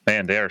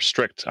and they are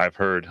strict. I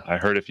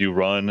heard if you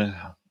run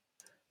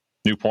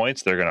new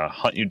points, they're going to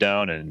hunt you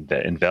down and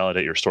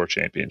invalidate your store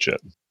championship.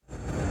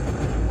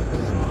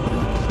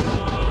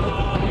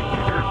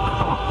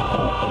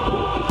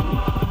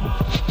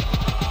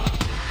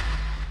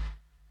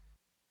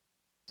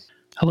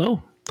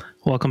 Hello.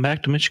 Welcome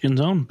back to Michigan's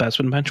own Best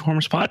in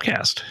Benchwarmers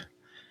podcast.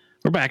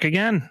 We're back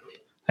again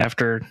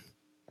after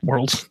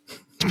Worlds.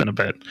 It's been a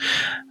bit.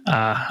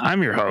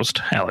 I'm your host,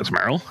 Alex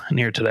Merrill, and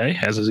here today,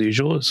 as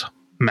usual, is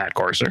Matt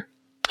Corser.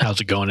 How's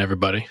it going,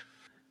 everybody?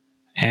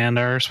 And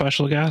our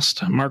special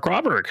guest, Mark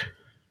Grawburg.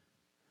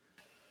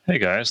 Hey,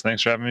 guys.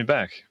 Thanks for having me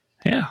back.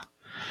 Yeah.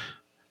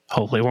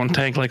 Hopefully it won't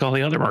tank like all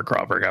the other Mark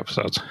Grawburg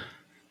episodes.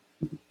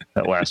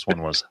 That last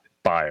one was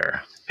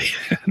fire.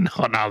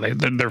 No,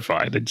 they're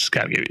fine. They just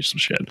got to give you some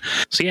shit.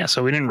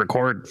 So we didn't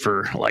record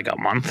for like a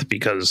month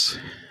because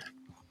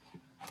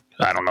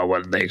I don't know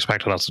what they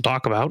expected us to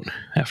talk about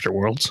after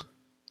Worlds.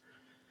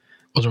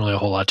 Wasn't really a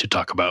whole lot to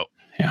talk about.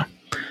 Yeah.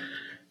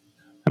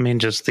 I mean,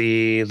 just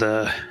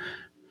the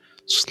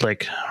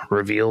slick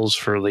reveals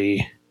for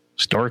the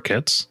store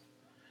kits.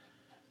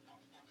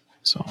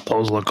 So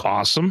those look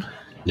awesome.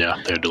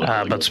 Yeah, they're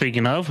delicious. But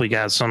speaking of, we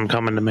got some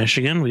coming to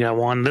Michigan. We got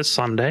one this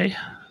Sunday.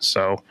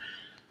 So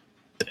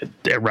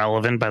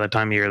irrelevant by the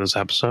time you hear this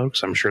episode,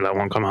 because I'm sure that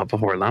won't come out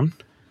before then.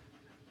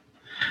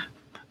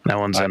 That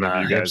one's in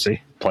you guys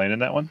playing in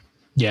that one?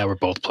 Yeah, we're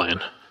both playing.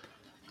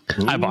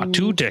 Ooh. I bought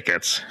 2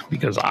 tickets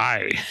because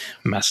I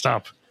messed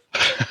up.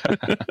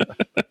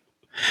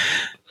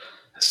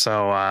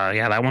 So,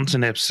 that one's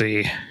in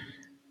Ipsy.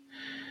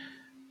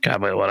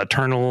 God, but what,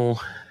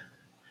 Eternal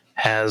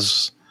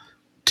has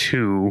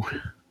 2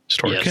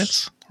 store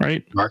kits,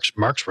 right?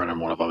 Mark's running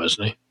one of them,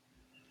 isn't he?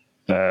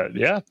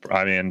 Yeah,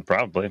 I mean,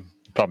 probably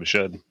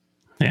should.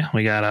 Yeah,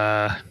 we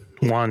got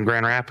one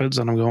Grand Rapids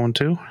that I'm going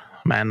to.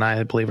 Matt and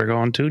I believe are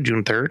going to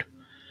June 3rd.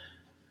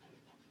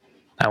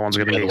 That one's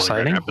going to be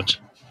exciting.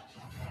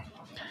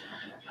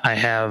 I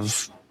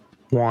have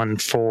one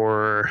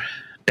for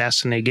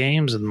Destiny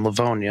Games in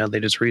Livonia. They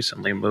just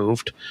recently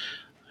moved.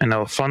 I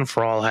know Fun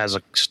for All has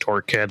a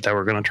store kit that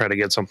we're going to try to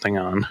get something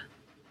on.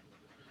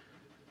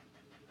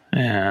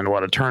 And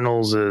what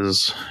Eternals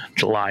is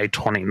July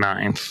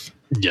 29th.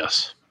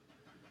 Yes.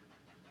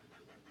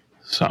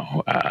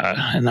 So,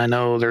 and I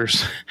know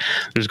there's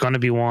going to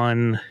be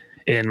one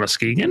in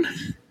Muskegon.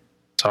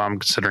 So I'm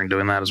considering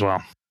doing that as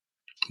well.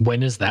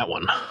 When is that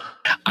one?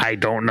 I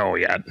don't know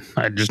yet.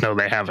 I just know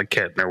they have a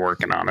kit and they're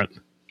working on it.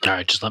 All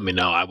right, just let me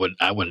know. I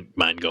wouldn't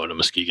mind going to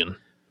Muskegon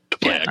to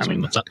play X-Wing. I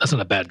mean, that's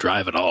not a bad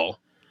drive at all.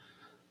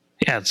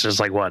 Yeah, it's just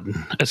like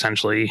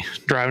essentially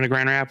driving to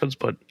Grand Rapids,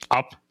 but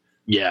up.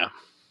 Yeah,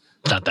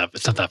 it's not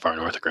that far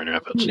north of Grand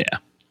Rapids. Yeah,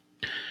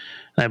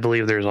 and I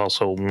believe there's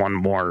also one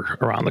more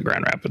around the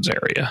Grand Rapids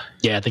area.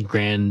 Yeah, I think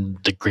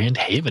the Grand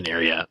Haven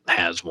area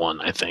has one.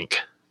 I think.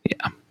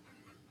 Yeah.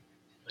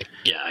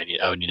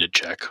 I would need to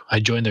check. I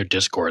joined their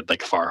Discord,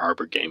 like Far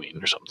Harbor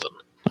Gaming or something.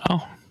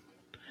 Oh,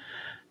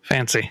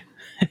 fancy.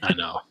 I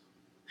know.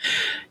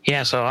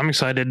 Yeah, so I'm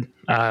excited.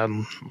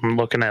 I'm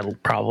looking at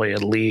probably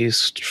at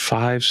least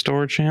 5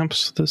 store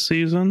champs this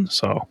season,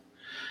 so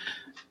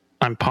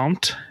I'm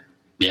pumped.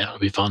 Yeah, it'll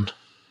be fun.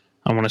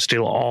 I want to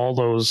steal all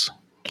those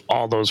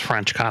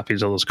French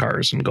copies of those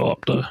cars and go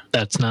up to.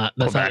 That's not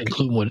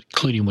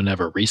including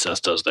whenever Recess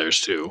does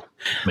theirs too.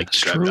 Make the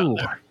drive down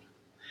there.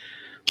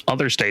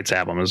 Other states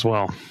have them as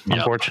well. Yep.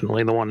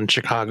 Unfortunately, the one in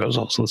Chicago is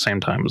also the same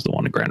time as the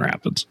one in Grand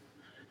Rapids.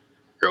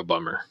 Real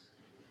bummer.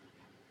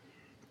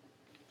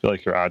 I feel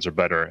like your odds are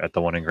better at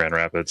the one in Grand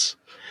Rapids.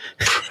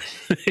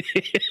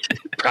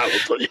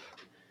 Probably.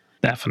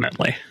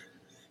 Definitely.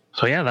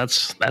 So yeah,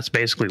 that's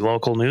basically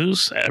local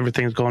news.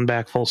 Everything's going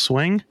back full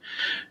swing.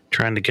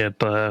 Trying to get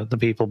the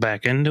people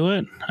back into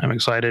it. I'm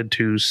excited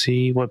to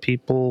see what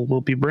people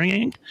will be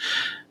bringing,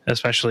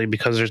 especially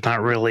because there's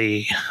not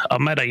really a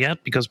meta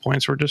yet because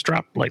points were just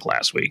dropped like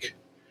last week.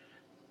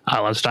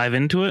 Let's dive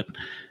into it.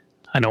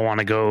 I don't want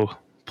to go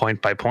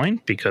point by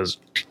point because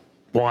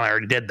 1, I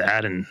already did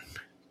that, and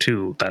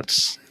 2,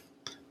 that's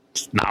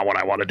not what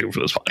I want to do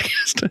for this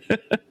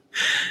podcast.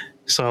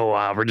 So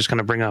we're just going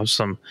to bring up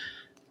some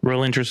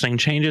real interesting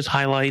changes,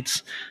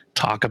 highlights,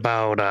 talk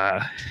about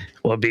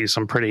what would be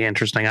some pretty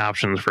interesting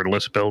options for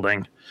list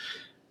building,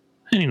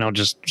 and,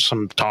 just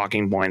some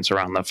talking points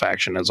around the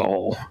faction as a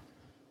whole.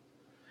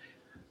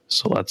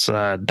 So let's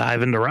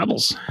dive into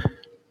Rebels.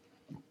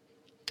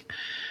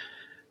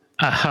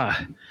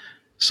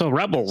 So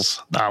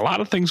Rebels, a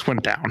lot of things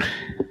went down.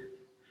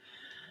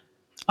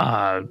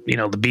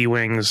 The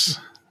B-Wings,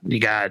 you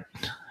got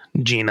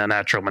Gina,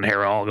 Netrum, and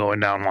Hera all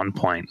going down 1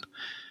 point.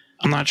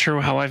 I'm not sure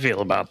how I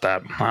feel about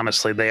that.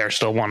 Honestly, they are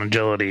still 1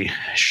 agility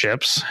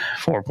ships.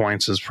 4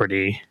 points is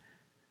pretty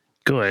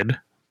good.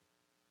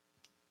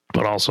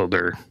 But also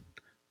they're...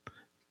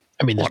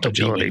 I mean, they're still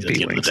B-Wings at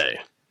the end of the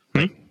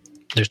day.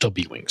 They're still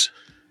B-Wings.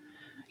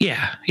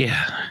 Yeah.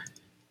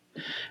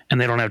 And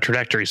they don't have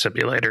trajectory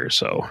simulators,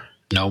 so...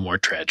 No more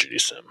tragedy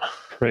sim.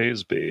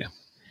 Praise be. A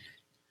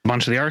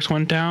bunch of the arcs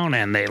went down,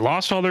 and they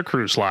lost all their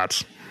crew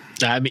slots.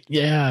 I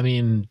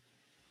mean,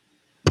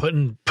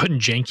 putting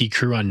janky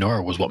crew on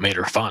Nora was what made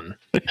her fun.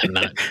 And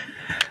that,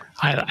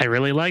 I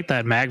really like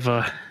that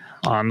Magva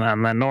on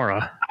that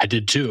Nora. I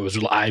did too.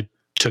 I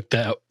took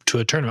that to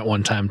a tournament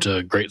one time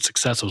to great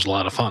success. It was a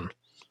lot of fun.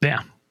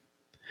 Yeah.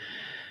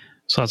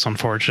 So that's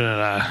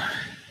unfortunate.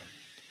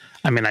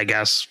 I mean, I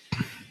guess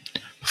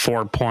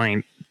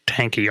 4-point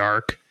tanky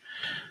arc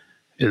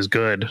is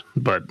good,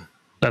 but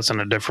that's in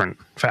a different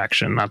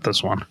faction, not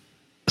this one.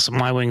 So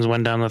my wings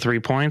went down to 3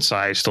 points.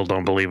 I still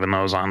don't believe in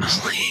those,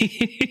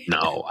 honestly.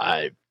 No,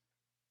 I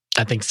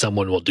think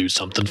someone will do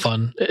something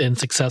fun and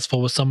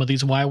successful with some of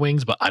these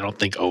Y-Wings, but I don't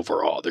think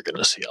overall they're going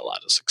to see a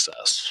lot of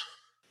success.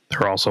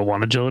 They're also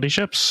 1 agility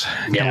ships.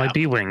 Yeah. Like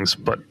B-Wings,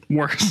 but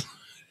worse.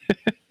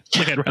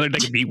 Like, I'd rather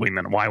take a B-Wing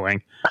than a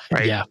Y-Wing.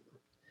 Right? Yeah,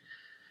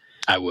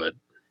 I would.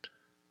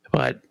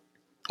 But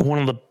one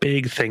of the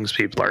big things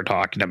people are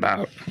talking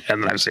about,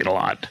 and I've seen a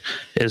lot,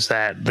 is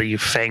that the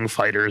Fang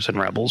fighters and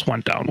rebels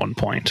went down 1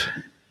 point.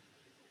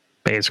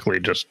 Basically,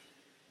 just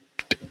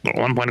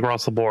 1 point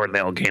across the board,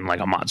 they'll gain like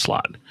a mod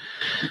slot.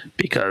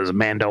 Because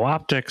Mando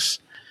Optics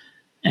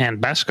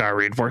and Beskar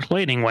Reinforced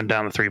Plating went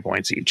down to 3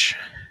 points each.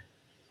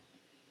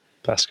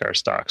 Beskar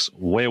stocks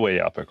way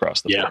up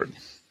across the board.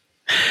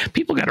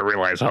 People got to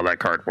realize how that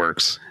card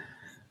works.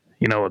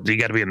 You know, you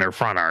got to be in their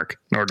front arc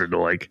in order to,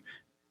 like,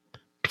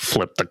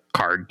 flip the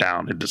card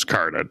down and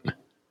discard it.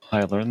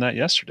 I learned that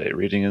yesterday.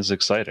 Reading is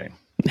exciting.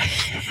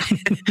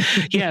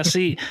 Yeah,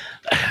 see,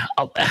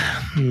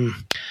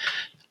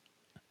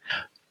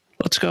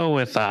 let's go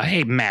with,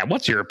 hey, Matt,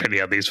 what's your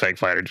opinion of these fake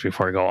fighters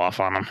before I go off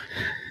on them?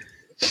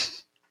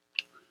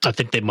 I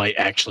think they might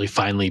actually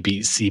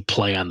finally see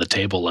play on the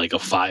table like a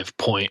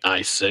 5-point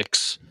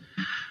I6.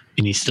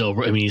 And he's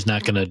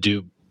not going to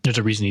do, there's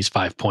a reason he's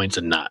 5 points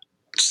and not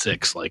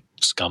 6 like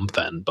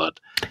Scumfen, but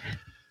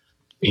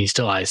he's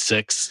still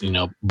I6, you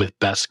know, with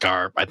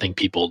Beskar. I think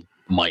people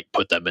might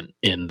put them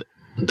in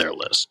their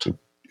list.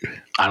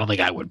 I don't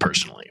think I would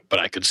personally, but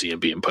I could see him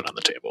being put on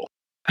the table.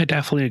 I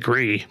definitely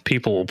agree.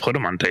 People will put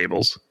them on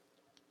tables.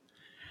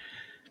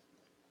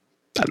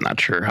 I'm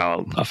not sure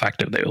how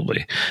effective they will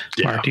be.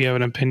 Yeah. Mark, do you have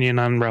an opinion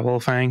on Rebel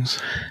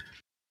Fangs?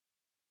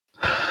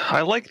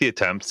 I like the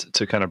attempt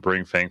to kind of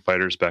bring Fang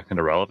fighters back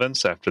into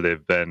relevance after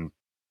they've been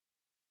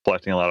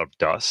collecting a lot of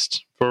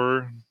dust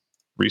for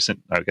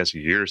recent, I guess,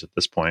 years at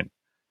this point.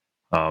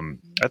 I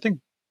think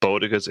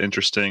Boudica is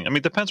interesting. I mean,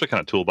 it depends what kind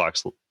of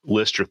toolbox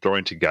list you're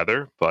throwing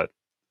together, but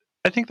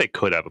I think they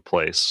could have a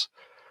place.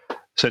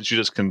 Since you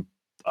just can,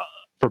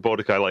 for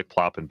Boudica, I like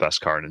Plop and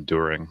Beskar and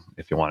Enduring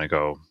if you want to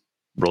go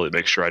really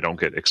make sure I don't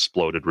get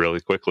exploded really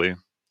quickly,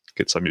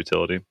 get some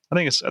utility. I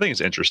think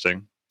it's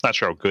interesting. Not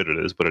sure how good it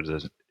is, but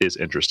it is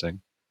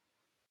interesting.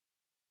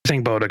 I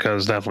think Boudica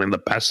is definitely the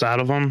best out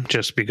of them,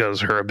 just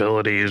because her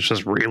ability is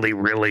just really,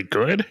 really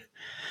good.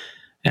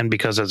 And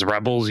because it's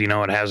Rebels, you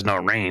know, it has no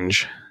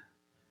range.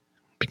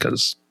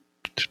 Because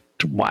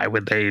why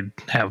would they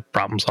have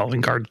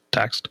problem-solving card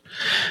text?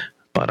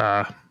 But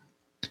I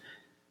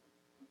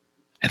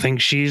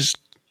think she's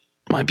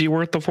might be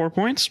worth the 4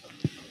 points.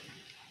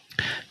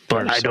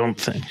 But I don't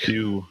think...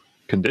 few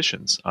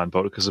conditions on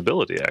Boudica's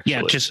ability, actually.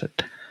 Yeah, just...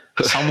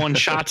 someone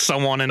shot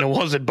someone and it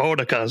wasn't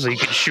Boudica, so you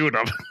could shoot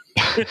them.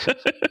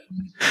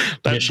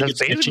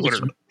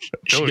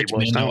 She gets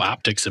Mando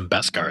Optics and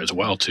Beskar as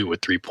well, too,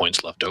 with 3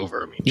 points left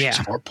over. I mean, she's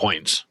 4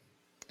 points.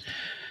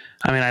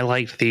 I mean, I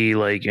like the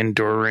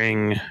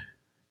enduring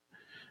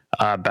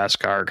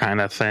Beskar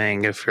kind of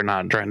thing if you're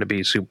not trying to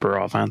be super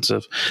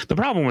offensive. The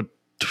problem with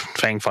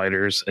Fang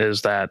fighters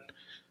is that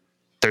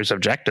there's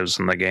objectives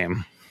in the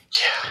game.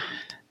 Yeah.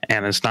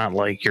 And it's not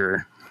like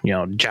you're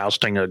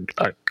jousting a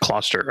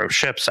cluster of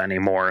ships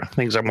anymore.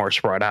 Things are more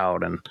spread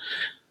out, and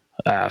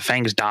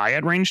Fangs die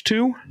at range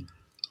 2.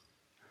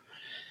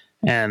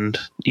 And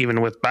even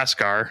with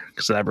Beskar,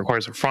 because that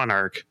requires a front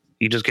arc,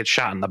 you just get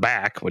shot in the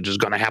back, which is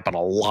going to happen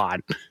a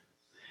lot.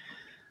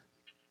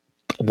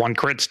 1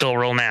 crit still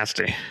real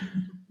nasty.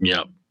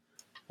 Yep.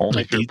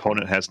 Only if your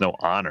opponent has no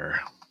honor.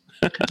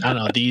 I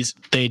don't know.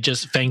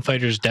 Fang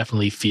fighters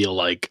definitely feel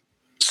like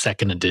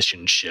second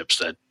edition ships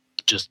that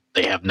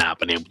they have not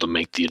been able to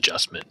make the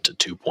adjustment to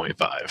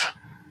 2.5.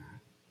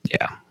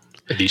 Yeah.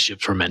 These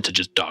ships were meant to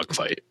just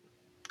dogfight.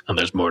 And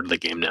there's more to the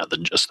game now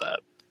than just that.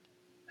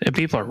 And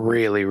people are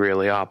really,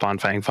 really up on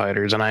Fang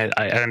fighters, and I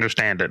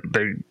understand it.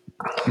 They're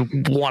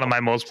one of my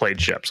most played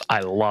ships.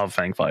 I love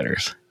Fang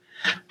fighters.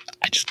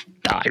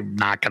 I'm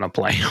not going to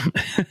play them.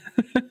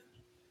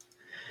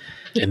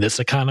 In this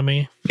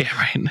economy? Yeah,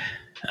 right.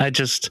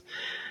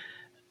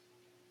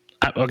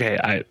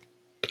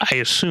 I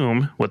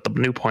assume with the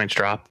new points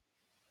drop,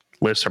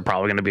 lists are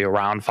probably going to be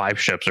around 5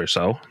 ships or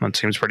so. That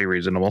seems pretty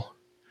reasonable.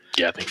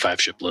 Yeah, I think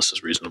 5 ship list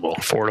is reasonable.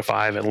 4 to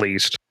 5 at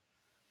least.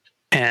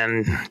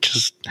 And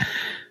just,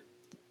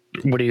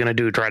 what are you going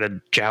to do? Try to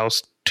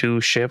joust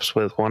 2 ships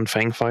with 1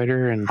 Fang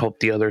fighter and hope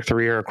the other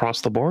 3 are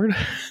across the board?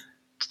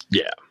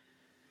 Yeah.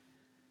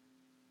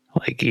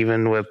 Like,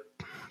 even with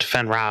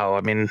Fen Rao,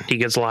 I mean, he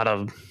gets a lot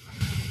of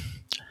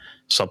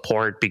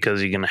support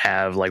because you can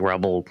have, like,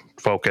 Rebel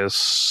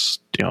focus,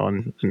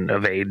 and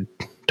evade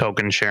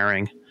token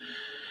sharing.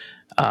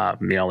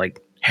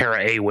 Like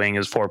Hera A-Wing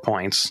is 4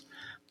 points.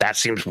 That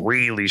seems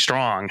really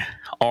strong.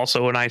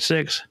 Also an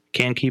I6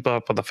 can keep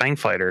up with a Fang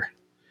Fighter.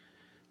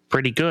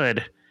 Pretty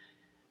good.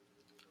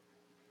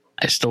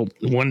 I still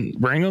wouldn't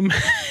bring him.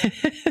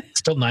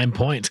 Still 9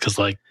 points because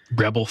like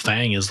Rebel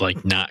Fang is like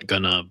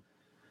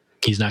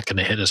he's not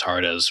gonna hit as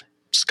hard as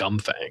Scum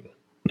Fang.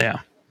 Yeah.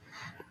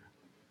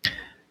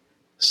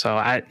 So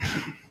I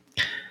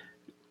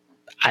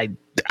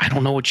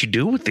don't know what you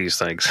do with these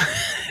things.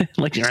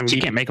 Like, you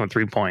can't make them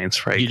 3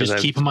 points, right? You just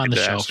keep them on the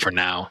shelf for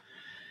now.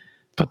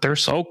 But they're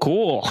so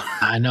cool.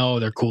 I know,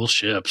 they're cool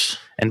ships.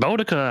 And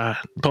Boudica,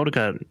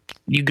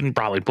 you can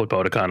probably put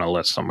Boudica on a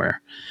list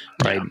somewhere,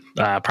 right?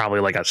 Yeah. Probably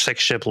like a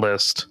 6-ship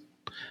list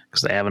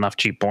because they have enough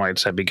cheap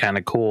points. That'd be kind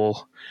of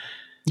cool.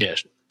 Yeah,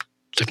 it's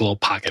like a little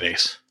pocket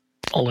ace.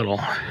 A little.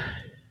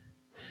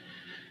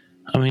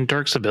 I mean,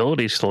 Dirk's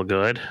ability is still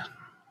good.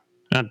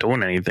 Not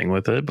doing anything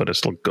with it, but it's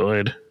still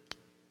good.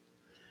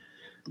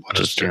 What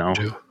does Dirk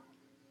do?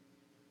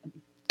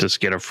 Just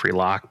get a free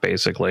lock,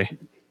 basically.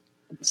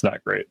 It's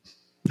not great.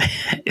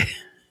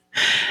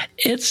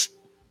 It's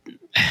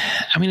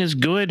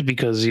good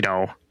because,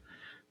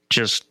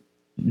 just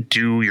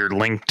do your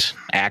linked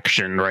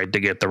action, right, to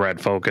get the red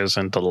focus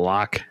into the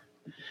lock.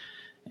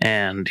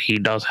 And he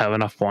does have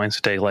enough points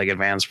to take, like,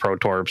 advanced Pro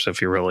Torps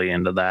if you're really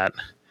into that.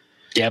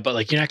 Yeah, but,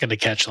 like, you're not going to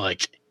catch,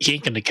 like, he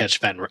ain't going to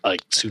catch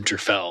Sunter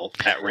Fell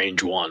at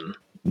range 1.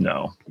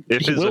 No.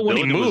 If he will when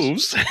he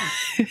moves.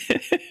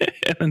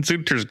 And then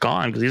Sunter's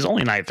gone because he's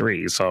only Knight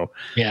 3, so.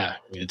 Yeah,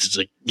 it's just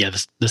like,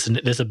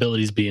 this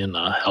ability's being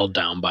held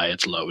down by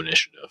its low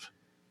initiative.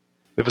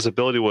 If his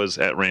ability was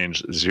at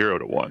range 0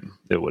 to 1,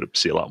 it would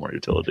see a lot more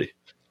utility.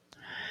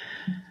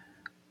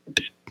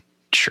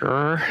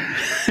 Sure.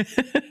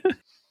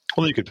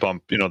 Well, you could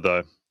bump,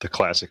 the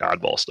classic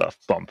oddball stuff.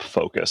 Bump,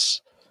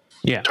 focus.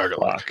 Yeah. Target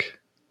lock.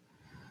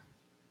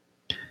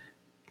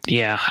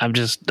 Yeah,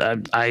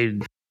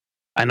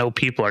 I know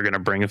people are going to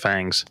bring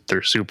Fangs.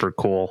 They're super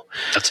cool.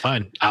 That's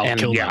fine. I'll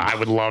kill them. I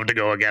would love to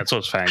go against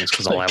those Fangs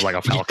because I'll have like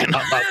a Falcon.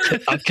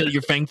 I'll kill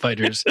your Fang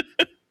fighters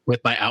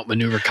with my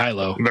outmaneuver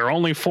Kylo. They're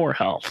only 4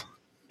 health.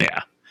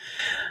 Yeah.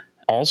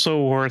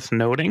 Also worth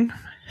noting,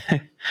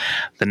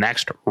 the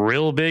next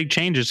real big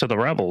changes to the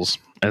Rebels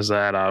is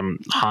that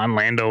Han,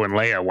 Lando, and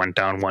Leia went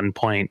down 1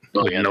 point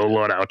with no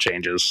loadout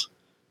changes.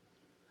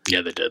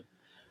 Yeah, they did.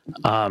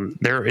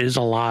 There is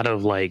a lot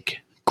of like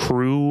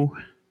crew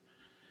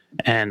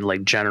and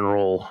like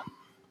general,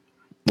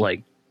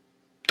 like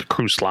the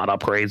crew slot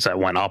upgrades that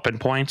went up in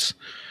points.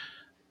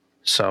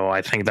 So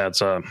I think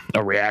that's a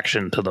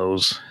reaction to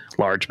those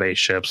large base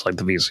ships like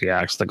the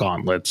VCX, the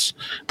Gauntlets,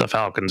 the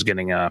Falcons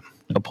getting a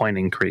point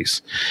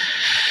increase.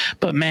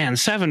 But man,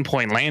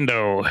 7-point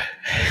Lando.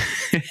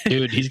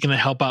 Dude, he's going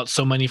to help out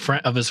so many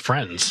of his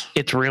friends.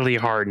 It's really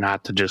hard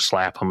not to just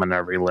slap him in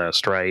every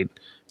list, right?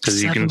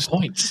 Because 7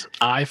 points.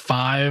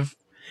 I-5,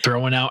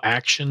 throwing out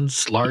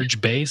actions, large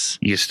base.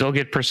 You still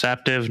get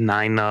Perceptive,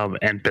 9-nub,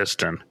 and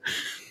Piston.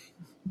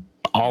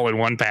 All in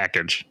one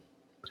package.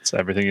 That's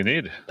everything you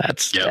need.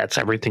 That's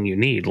everything you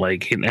need.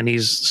 Like, and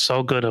he's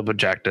so good at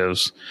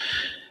objectives.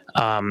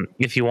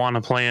 If you want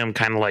to play him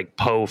kind of like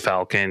Poe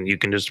Falcon, you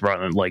can just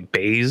run like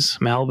Baze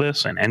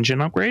Malbus and engine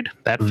upgrade.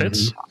 That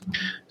fits. Mm-hmm.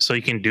 So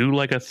you can do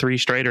like a 3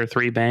 straight or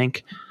 3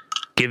 bank.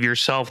 Give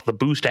yourself the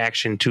boost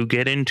action to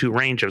get into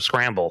range of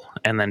scramble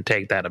and then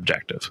take that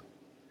objective.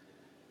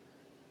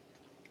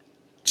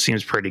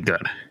 Seems pretty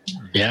good.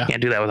 Yeah.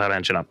 Can't do that without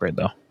engine upgrade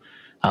though,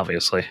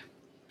 obviously.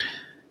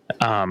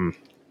 But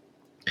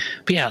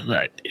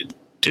yeah,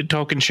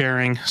 token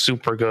sharing,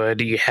 super good.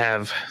 You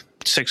have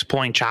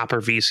 6-point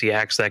Chopper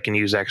VCX that can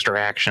use extra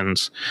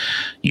actions.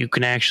 You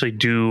can actually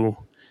do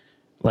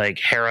like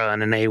Hera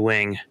and an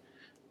A-Wing,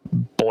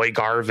 Boy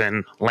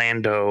Garvin,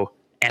 Lando,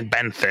 and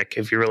Benthic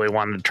if you really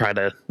wanted to try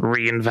to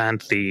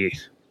reinvent the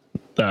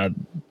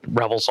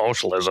rebel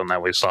socialism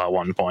that we saw at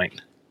one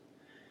point.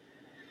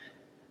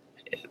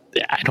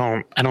 I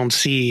don't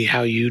see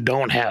how you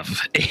don't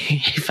have a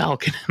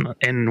Falcon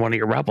in one of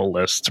your rebel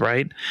lists,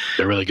 right?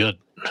 They're really good.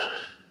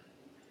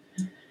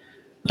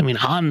 I mean,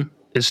 Han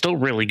is still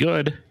really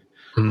good.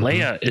 Mm-hmm.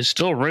 Leia is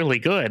still really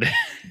good.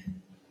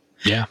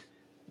 Yeah.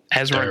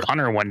 Ezra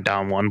Gunner went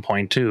down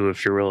 1.2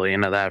 if you're really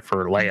into that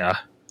for Leia.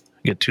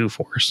 You get 2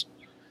 force.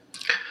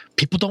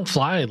 People don't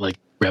fly like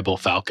Rebel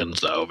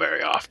Falcons, though,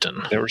 very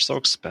often. They were so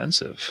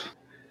expensive.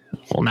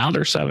 Well, now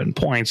they're 7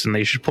 points, and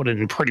they should put it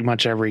in pretty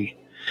much every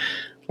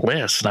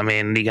list. I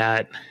mean, you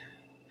got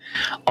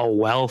a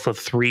wealth of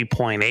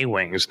 3-point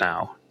A-Wings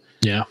now.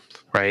 Yeah.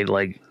 Right?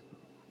 Like,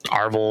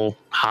 Arvel,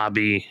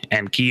 Hobby,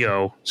 and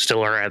Keo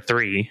still are at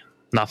 3.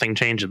 Nothing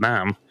changing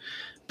them.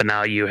 But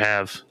now you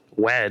have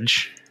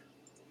Wedge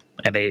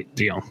at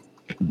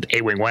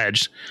A-Wing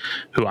Wedge,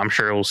 who I'm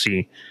sure will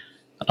see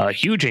a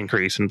huge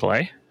increase in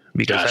play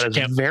because that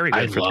is very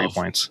good for 3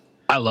 points.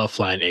 I love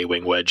flying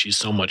A-Wing Wedge. He's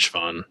so much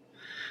fun.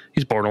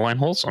 He's borderline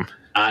wholesome.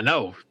 I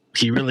know.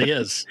 He really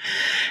is.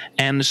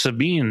 And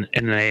Sabine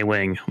in an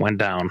A-Wing went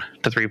down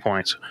to 3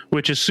 points,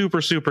 which is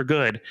super, super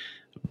good.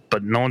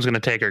 But no one's going to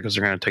take her because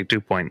they're going to take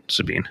 2-point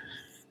Sabine.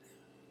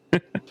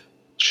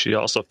 She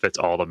also fits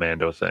all the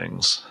Mando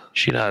things.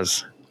 She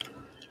does.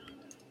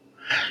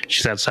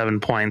 She's at 7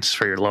 points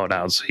for your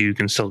loadouts, so you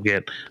can still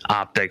get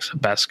optics,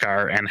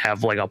 Beskar, and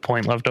have like a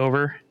point left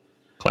over.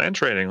 Clan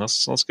training.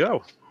 Let's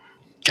go.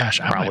 Gosh,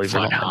 I Probably might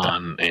fly forgot about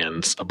Han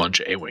and a bunch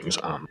of A-Wings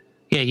on.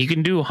 Yeah, you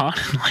can do Han.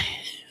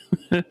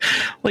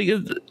 Like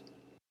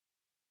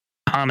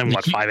Han and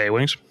what, 5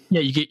 A-Wings?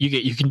 Yeah,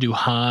 you can do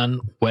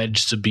Han,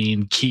 Wedge,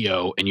 Sabine,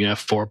 Keo, and you have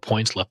 4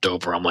 points left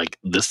over. I'm like,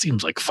 this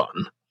seems like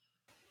fun.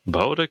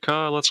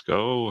 Boudica, let's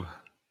go.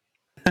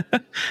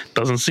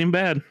 Doesn't seem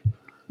bad.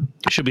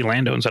 Should be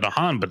Lando instead of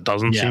Han, but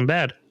doesn't seem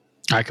bad.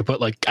 I could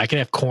put I can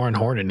have Corrin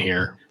Horn in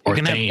here, or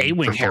you can Thane have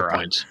A-Wing for 4 Hera.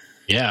 points.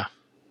 Yeah,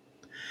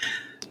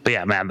 But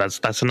yeah, man,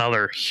 that's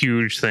another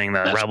huge thing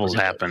that That's Rebels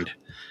pretty happened.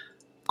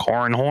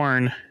 Corrin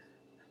Horn,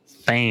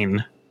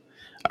 Thane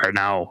are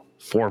now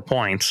 4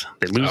 points.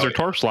 They lose their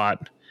torp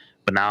slot,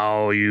 but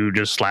now you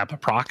just slap a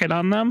Procket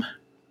on them.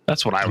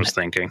 That's what I was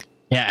thinking.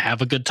 yeah.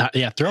 Have a good time.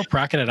 Yeah, throw a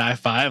Procket at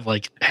I-5.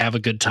 Like, have a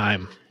good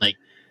time. Like,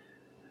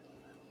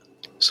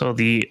 So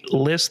the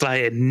list I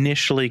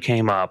initially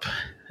came up,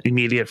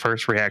 immediate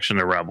first reaction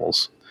to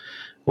Rebels,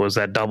 was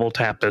that double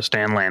tap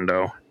Bistan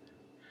Lando,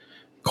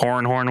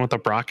 Corrin Horn with a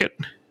Procket,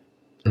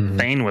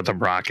 Thane with a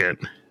Procket,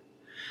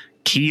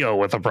 Keo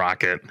with a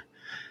Procket,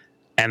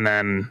 and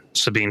then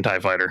Sabine TIE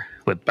Fighter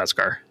with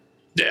Beskar.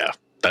 yeah,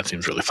 that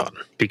seems really fun.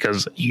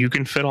 Because you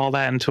can fit all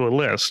that into a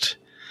list.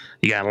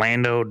 You got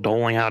Lando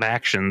doling out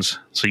actions,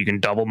 so you can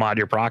double mod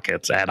your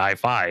Prockets at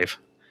I-5.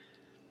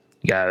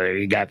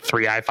 You got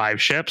 3 I-5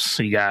 ships.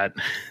 You got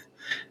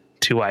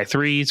 2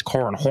 I-3s.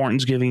 Corrin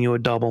Horn's giving you a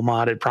double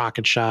modded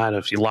Procket shot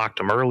if you locked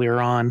them earlier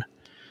on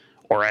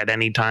or at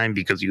any time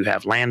because you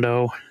have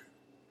Lando.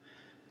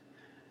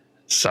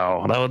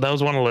 So that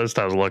was one of the lists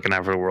I was looking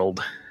at for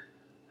World.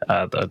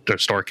 The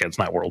store kids,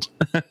 not World.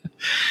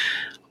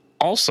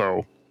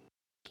 Also,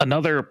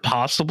 another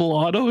possible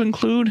auto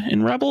include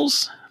in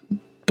Rebels.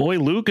 Boy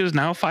Luke is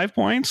now 5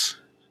 points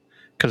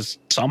because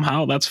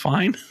somehow that's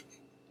fine.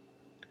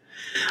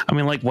 I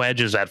mean, like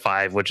Wedge is at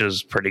 5, which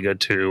is pretty good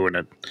too, and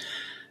it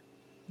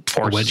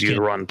forces you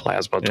to run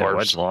plasma torps.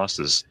 Wedge lost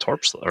his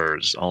torps or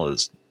all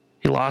his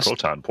He lost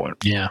proton point.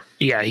 Yeah,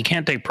 he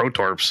can't take pro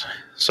torps,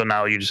 so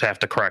now you just have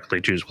to correctly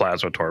choose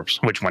plasma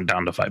torps, which went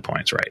down to 5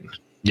 points, right?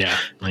 yeah.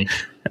 Like,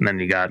 And then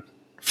you got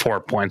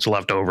 4 points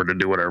left over to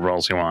do whatever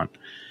else you want.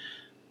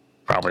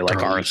 Probably like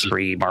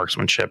R3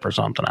 marksmanship or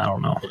something. I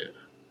don't know. Yeah.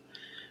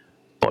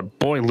 But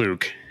boy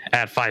Luke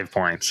at 5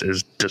 points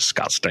is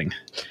disgusting.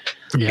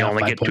 yeah, You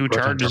only 5 get point 2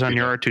 proton charges on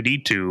torpedo. your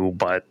R2D2,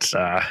 but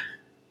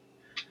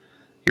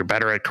you're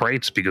better at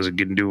crates because you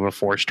can do a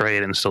 4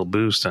 straight and still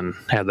boost and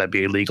have that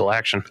be a legal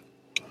action.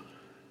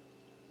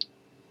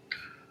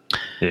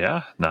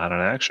 Yeah, not an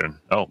action.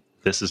 Oh,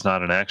 this is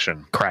not an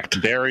action. Correct.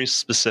 Very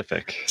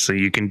specific. So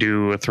you can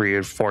do a 3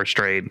 or 4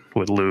 straight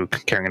with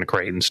Luke carrying a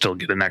crate and still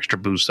get an extra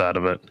boost out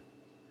of it.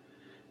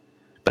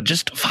 But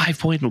just 5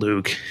 point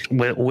Luke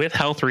with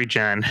health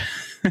regen,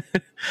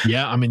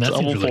 Yeah, I mean, that's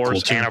double really cool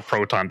force, too. and a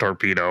proton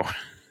torpedo.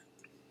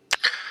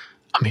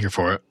 I'm here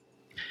for it.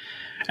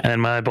 And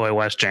then my boy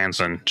Wes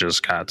Jansen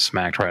just got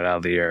smacked right out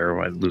of the air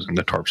by losing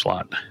the torp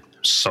slot.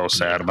 So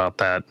sad about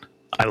that.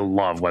 I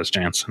love Wes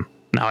Jansen.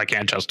 Now I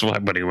can't justify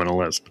putting him in a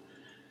list.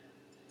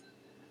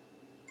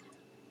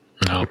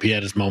 No, he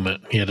had his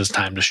moment. He had his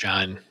time to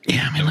shine.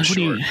 Yeah, I mean, like,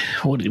 Sure.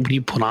 what do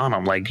you put on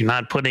him? Like, you're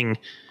not putting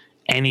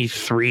any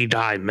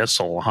 3-die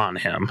missile on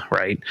him,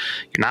 right?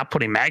 You're not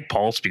putting mag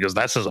pulse because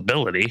that's his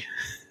ability.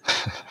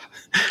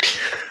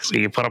 So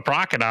you put a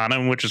Procket on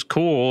him, which is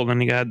cool.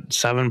 Then you got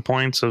 7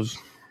 points of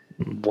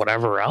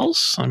whatever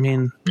else. I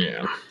mean,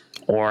 Yeah.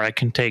 or I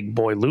can take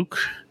Boy Luke,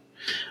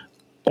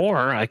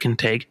 or I can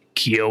take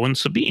Keo and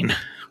Sabine,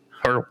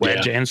 or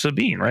Wedge and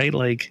Sabine, right?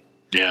 Like,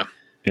 Yeah.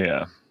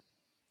 Yeah.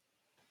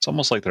 It's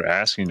almost like they're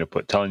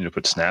telling you to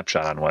put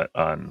snapshot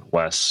on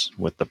Wes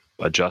with the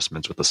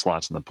adjustments with the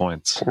slots and the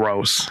points.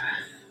 gross.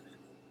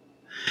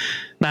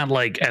 Not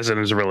like as it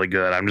is really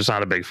good. I'm just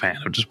not a big fan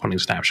of just putting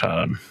snapshot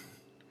on.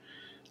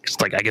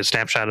 It's like I get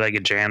snapshotted, I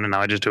get jammed, and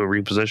now I just do a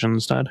reposition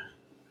instead.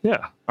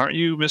 Yeah. Aren't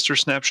you Mr.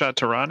 Snapshot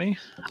Tirani?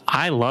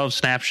 I love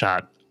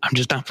snapshot. I'm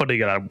just not putting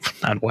it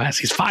on Wes.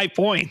 He's 5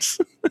 points.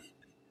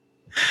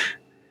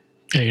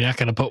 Yeah, you're not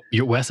going to put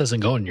your Wes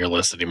doesn't go in your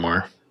list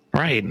anymore.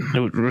 Right,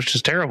 which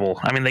is terrible.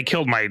 I mean, they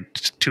killed my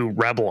 2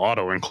 Rebel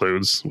auto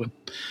includes with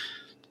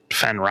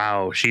Fen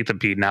Rao,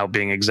 Sheathapede now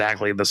being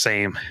exactly the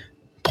same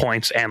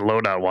points and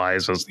loadout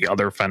wise as the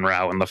other Fen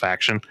Rao in the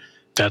faction.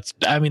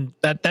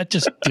 That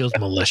just feels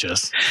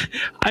malicious.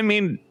 I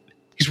mean,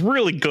 he's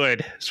really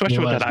good, especially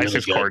with that really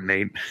I6 good.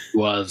 coordinate.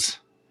 Was.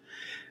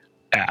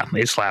 Yeah,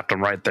 they slapped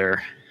him right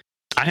there.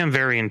 I am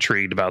very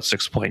intrigued about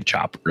 6 point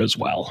Chopper as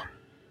well.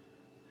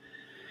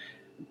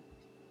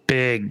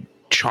 Big,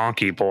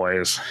 chonky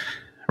boys,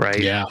 right?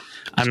 Yeah.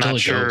 I'm Still not a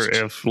sure ghost.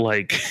 if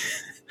like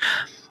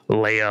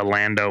Leia,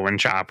 Lando, and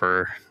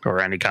Chopper, or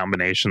any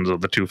combinations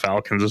of the 2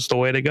 Falcons is the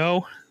way to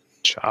go.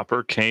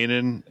 Chopper,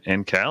 Kanan,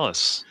 and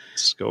Callus.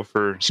 Let's go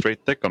for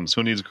straight thickums.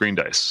 Who needs green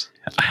dice?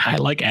 I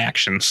like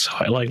action, so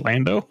I like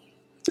Lando.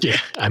 Yeah,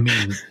 I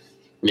mean,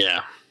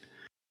 yeah.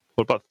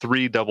 What about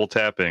 3 double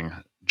tapping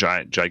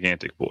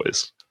gigantic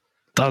boys?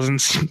 Doesn't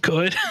seem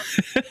good.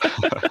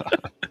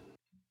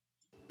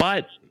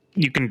 But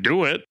you can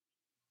do it.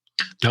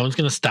 No one's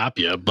going to stop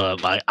you,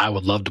 but I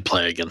would love to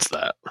play against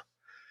that.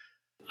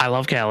 I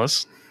love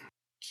Callus.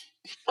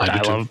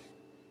 I love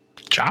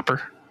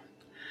Chopper.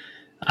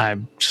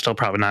 I'm still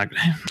probably not.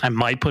 I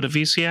might put a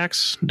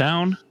VCX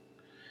down,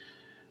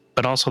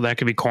 but also that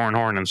could be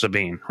Cornhorn and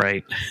Sabine,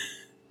 right?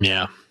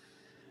 Yeah.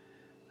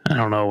 I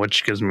don't know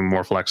which gives me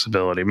more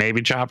flexibility.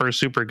 Maybe Chopper is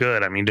super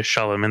good. I mean, just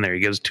shove him in there. He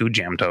gives 2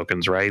 jam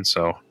tokens, right?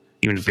 So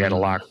even if you had a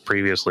lock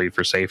previously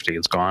for safety,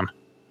 it's gone.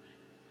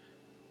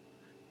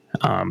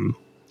 And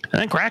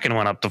then Kraken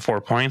went up to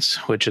 4 points,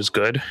 which is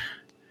good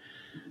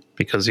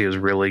because he has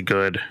really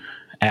good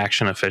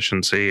action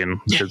efficiency and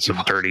did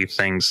some dirty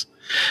things.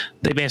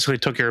 They basically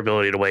took your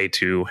ability away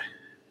to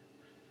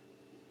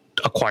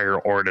acquire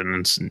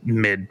ordnance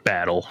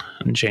mid-battle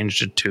and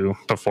changed it to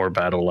before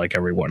battle like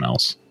everyone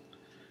else.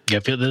 Yeah,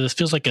 this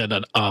feels like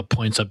a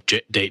points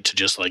update to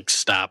just like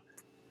stop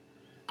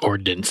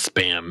ordnance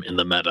spam in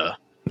the meta.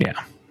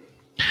 Yeah.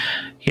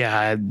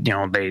 Yeah,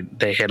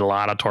 they hit a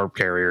lot of torp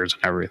carriers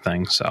and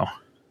everything, so.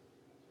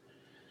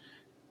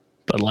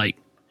 But like,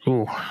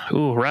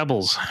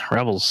 rebels.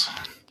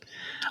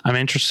 I'm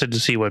interested to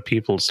see what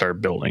people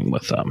start building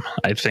with them.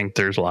 I think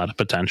there's a lot of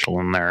potential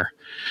in there.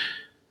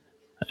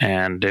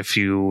 And if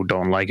you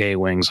don't like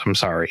A-Wings, I'm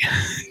sorry.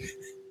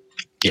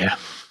 Yeah.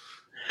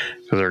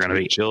 Because they're going to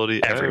be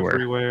agility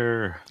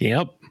everywhere.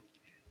 Yep.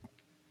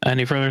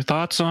 Any further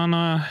thoughts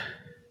on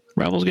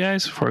Rebels,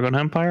 guys, before we go to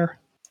Empire?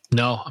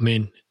 No, I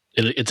mean,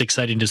 it's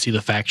exciting to see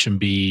the faction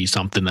be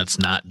something that's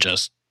not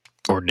just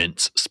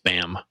ordnance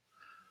spam.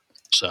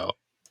 So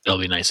it'll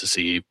be nice to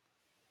see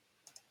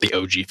the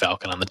OG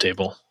Falcon on the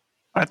table.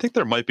 I think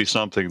there might be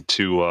something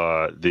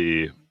to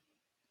the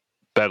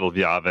Battle of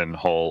Yavin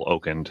Hull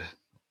Oakend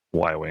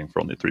Y-Wing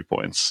for only 3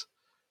 points.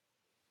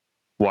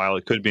 While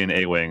it could be an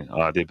A-Wing,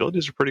 the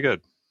abilities are pretty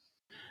good.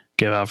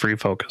 Give out free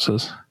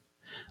focuses.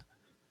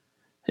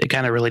 It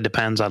kind of really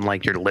depends on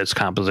like your list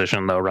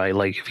composition, though, right?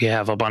 Like if you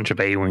have a bunch of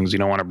A-Wings, you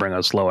don't want to bring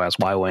a slow-ass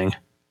Y-Wing.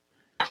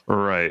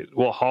 Right.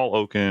 Well, Hull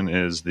Oaken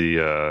is he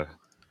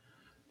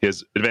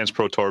has advanced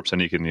pro torps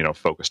and he can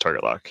focus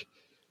target lock.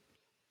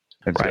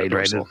 Right.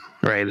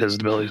 His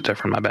ability is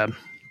different. My bad.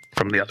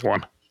 From the other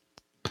one.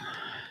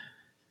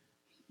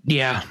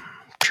 Yeah,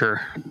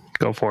 sure.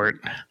 Go for it.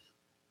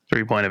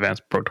 3-point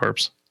advanced pro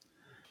torps.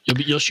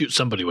 You'll shoot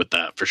somebody with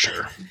that for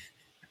sure.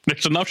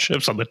 There's enough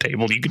ships on the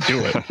table. You can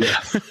do it.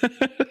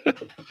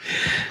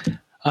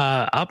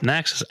 Yeah. Up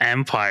next is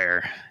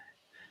Empire,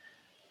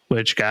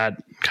 which got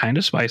kind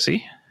of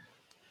spicy.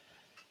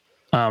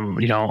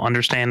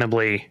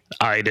 Understandably,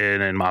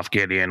 Iden and Moff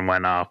Gideon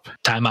went up.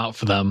 Timeout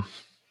for them.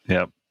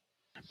 Yep.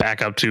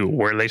 Back up to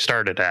where they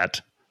started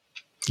at.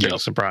 Big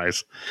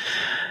surprise.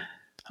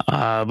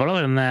 But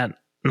other than that,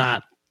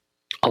 not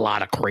a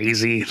lot of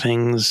crazy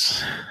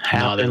things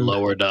happened. No, they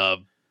lowered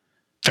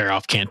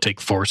Faroff can't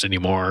take force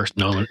anymore.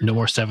 No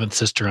more Seventh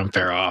Sister on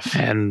Faroff.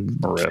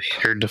 And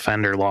your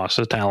defender lost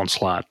his talent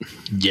slot.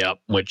 Yep,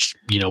 which,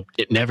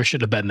 it never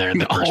should have been there in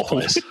the first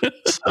place.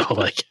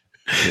 So,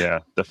 yeah,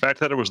 the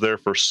fact that it was there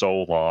for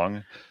so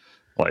long,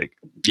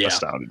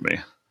 astounded me.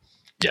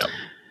 Yep.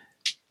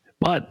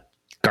 But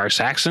Gar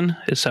Saxon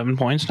is 7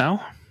 points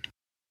now.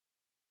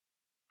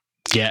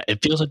 Yeah,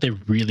 it feels like they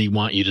really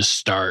want you to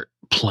start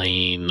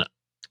playing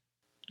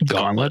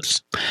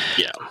gauntlets.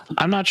 Yeah.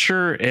 I'm not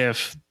sure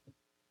if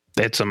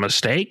it's a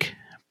mistake,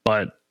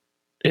 but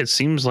it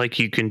seems like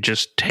you can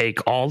just take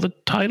all the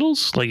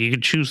titles. Like you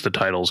can choose the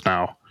titles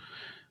now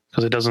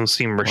because it doesn't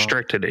seem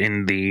restricted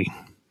in the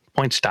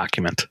points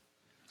document.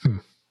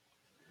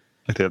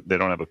 Like they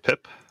don't have a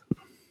pip?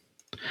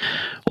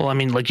 Well, I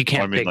mean, like you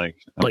can't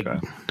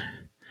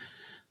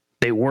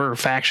they were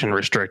faction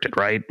restricted,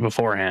 right,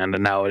 beforehand,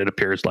 and now it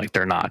appears like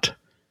they're not.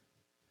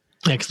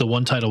 Yeah, because the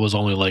one title was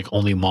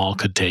only Maul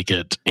could take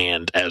it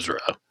and Ezra.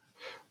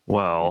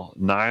 Well,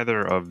 neither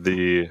of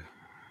the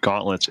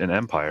gauntlets in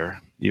Empire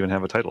even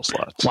have a title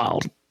slot. Well,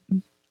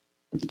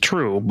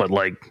 true, but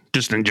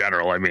just in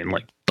general, I mean,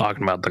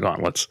 talking about the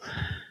gauntlets.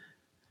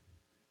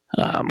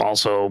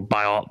 Also,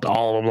 by all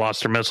of them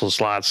lost their missile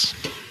slots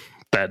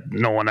that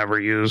no one ever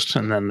used,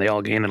 and then they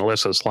all gained an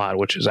Alyssa slot,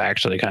 which is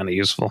actually kind of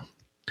useful.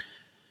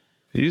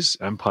 These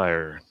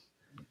Empire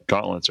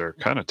gauntlets are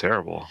kind of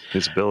terrible.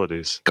 His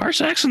abilities. Gar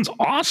Saxon's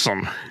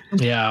awesome.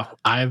 Yeah,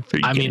 I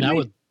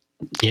would.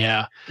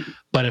 Yeah,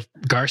 but if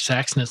Gar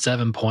Saxon at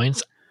 7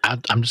 points,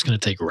 I'm just going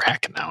to take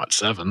Rack now at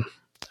 7.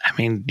 I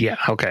mean, yeah,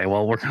 okay.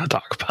 Well, we're going to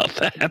talk about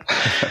that.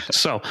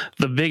 So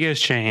the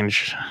biggest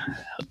change,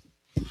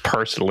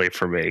 personally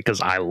for me, because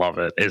I love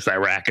it, is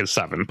that Rack is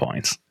 7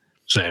 points.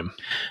 Same.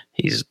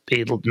 He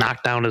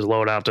knocked down his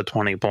loadout to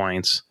 20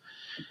 points.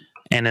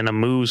 And in a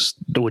moose,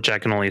 which I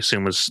can only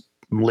assume was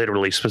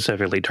literally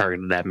specifically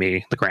targeted at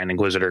me, the Grand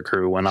Inquisitor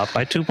crew went up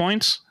by 2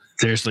 points.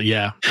 Seriously,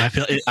 yeah. I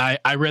feel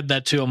I read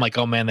that too. I'm like,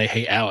 oh man, they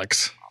hate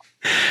Alex.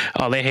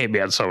 Oh, they hate me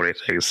on so many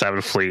things.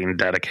 Seven Fleet and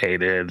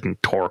Dedicated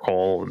and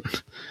Torkoal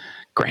and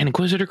Grand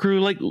Inquisitor crew.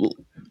 Like,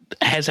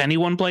 has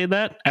anyone played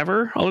that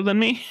ever other than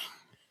me?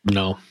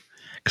 No.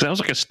 Because that was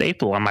like a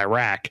staple on my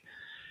rack.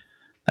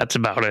 That's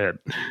about it.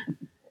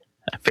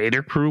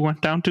 Vader crew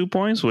went down 2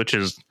 points, which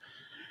is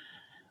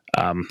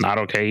not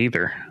okay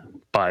either.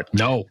 But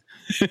No.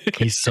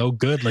 He's so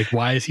good. Like,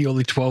 why is he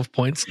only 12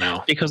 points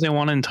now? because they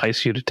want to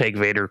entice you to take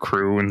Vader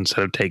crew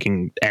instead of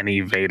taking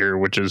any Vader,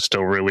 which is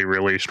still really,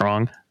 really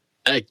strong.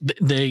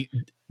 They,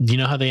 you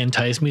know how they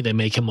entice me? They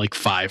make him like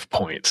 5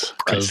 points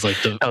because like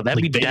the that'd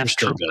like be Death Vader's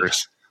still good.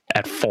 Troopers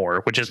at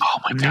 4, which is Oh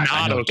my God,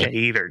 I not know okay that.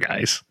 either,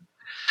 guys.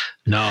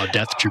 No,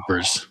 Death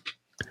Troopers.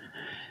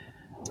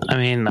 I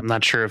mean, I'm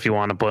not sure if you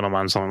want to put them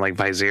on something like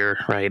Vizier,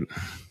 right?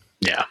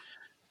 Yeah.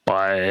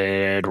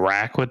 But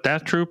rack with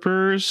Death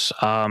Troopers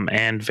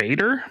and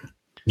Vader,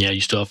 Yeah,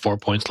 you still have 4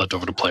 points left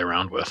over to play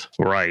around with.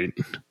 right?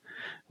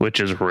 Which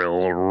is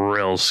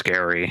real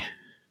scary.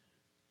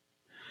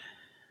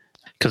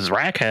 Because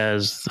Rack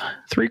has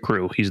 3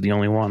 crew. He's the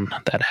only one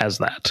that has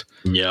that.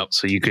 Yep.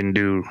 So you can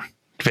do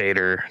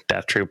Vader,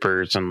 Death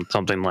Troopers, and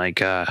something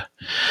like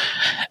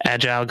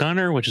Agile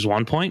Gunner, which is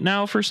 1 point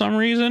now for some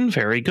reason.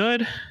 Very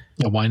good.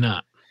 Yeah, why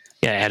not?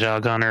 Yeah,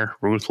 Agile Gunner,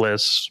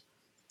 Ruthless,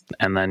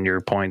 and then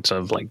your points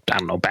of, like, I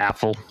don't know,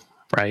 Baffle,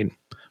 right?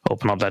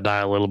 Open up that die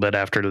a little bit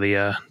after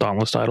the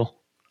Dauntless title.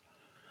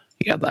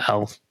 You got the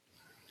health.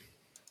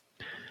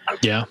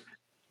 Yeah.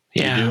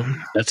 You Yeah. do.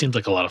 That seems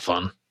like a lot of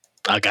fun.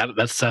 I got it.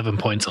 That's 7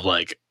 points of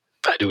like,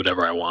 I do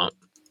whatever I want.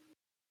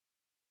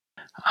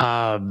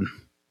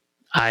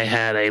 I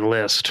had a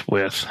list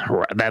with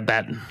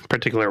that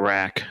particular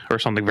rack or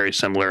something very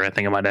similar. I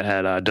think it might have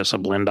had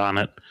Disciplined on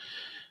it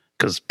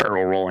because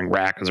barrel rolling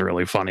rack is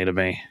really funny to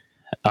me.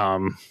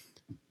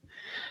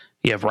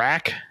 You have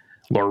Rack,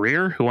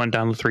 Laurier, who went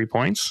down to 3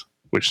 points,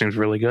 which seems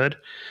really good.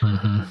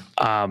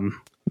 Mm-hmm.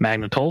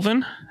 Magna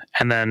Tolvin,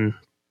 and then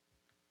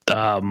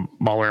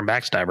Mauler and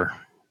Backstabber,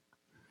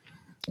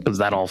 because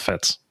that all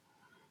fits.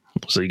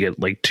 So you get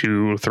like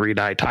 2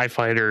 3-die TIE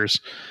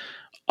fighters,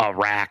 a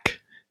rack,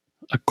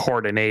 a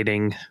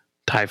coordinating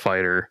TIE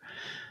fighter,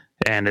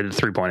 and a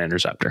 3-point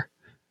interceptor.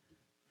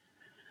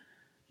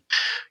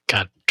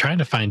 God, trying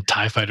to find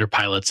TIE fighter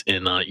pilots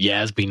in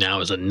Yasby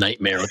now is a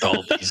nightmare with all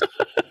of these.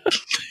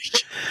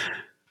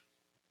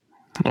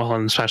 Well,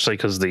 and especially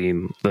because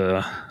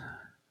the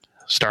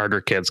starter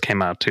kits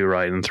came out too,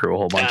 right, and threw a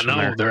whole bunch in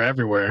there. They're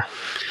everywhere.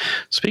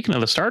 Speaking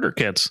of the starter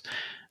kits,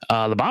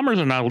 the bombers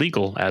are not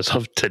legal as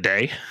of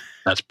today.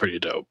 That's pretty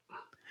dope.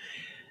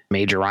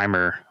 Major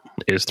Rhymer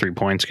is 3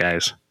 points,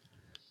 guys,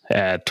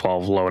 at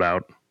 12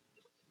 loadout.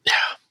 Yeah.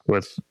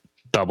 With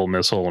double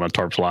missile and a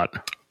torp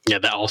slot. Yeah,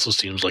 that also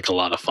seems like a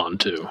lot of fun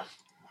too.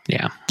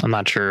 Yeah, I'm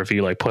not sure if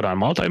you like put on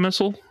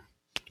multi-missile,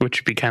 which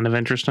would be kind of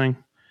interesting.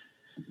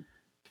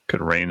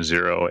 Could range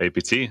 0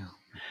 APT.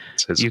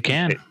 You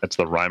can. That's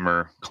the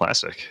Rhymer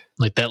classic.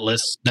 Like that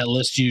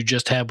list you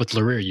just had with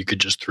Laurier, you could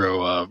just throw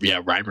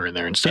Reimer in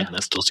there instead, and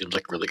that still seems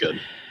like really good.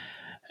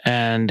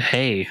 And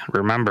hey,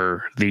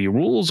 remember, the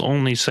rules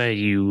only say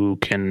you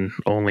can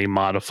only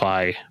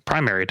modify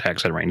primary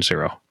attacks at range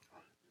 0,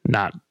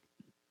 not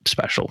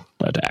special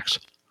attacks.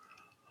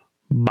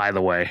 By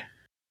the way.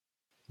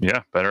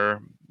 Yeah,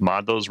 better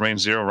mod those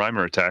range 0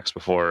 Rhymer attacks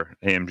before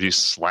AMG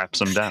slaps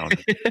them down.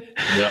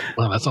 Yep.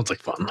 Well, that sounds like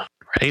fun.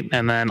 Right,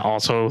 and then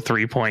also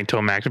 3-point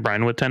Tomax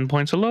Brine with 10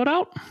 points of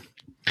loadout.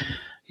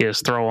 You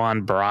just throw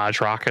on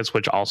Barrage Rockets,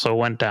 which also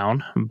went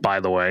down, by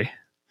the way.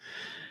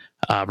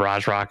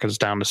 Barrage Rockets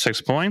down to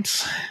 6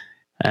 points.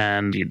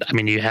 And,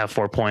 you have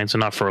 4 points,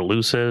 enough for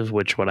Elusive,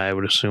 which what I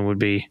would assume would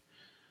be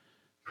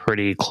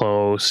pretty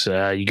close.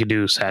 You could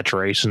do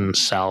Saturation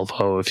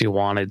Salvo if you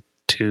wanted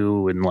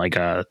to, in like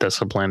a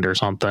Disciplined or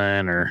something,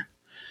 or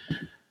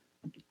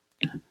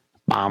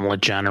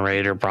Bomblet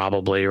Generator,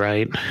 probably,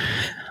 right?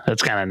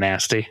 That's kind of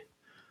nasty.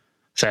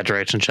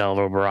 Saturation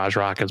Salvo, Barrage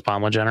Rockets,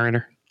 Bomblet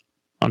Generator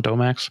on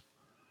Tomax.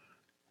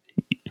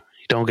 You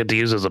don't get to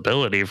use his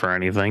ability for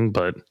anything,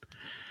 but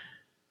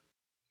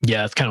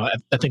yeah, it's kind of.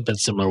 I think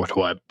that's similar with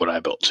what I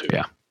built too.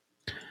 Yeah.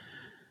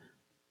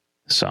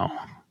 So,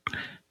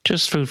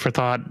 just food for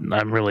thought.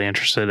 I'm really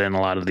interested in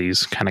a lot of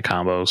these kind of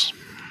combos.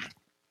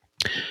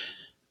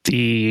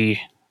 The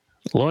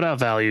loadout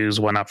values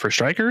went up for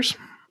strikers,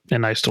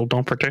 and I still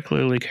don't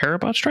particularly care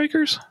about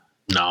strikers.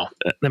 No.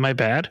 Am I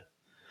bad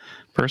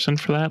person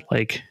for that?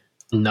 Like,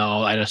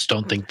 no, I just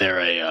don't think they're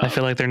a. I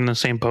feel like they're in the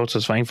same boats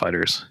as Fang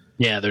Fighters.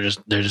 Yeah, they're just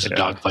a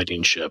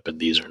dogfighting ship, and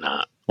these are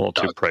not. A little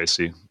too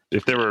pricey.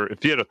 If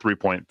you had a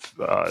 3-point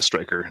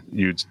striker,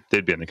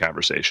 they'd be in the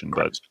conversation.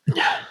 But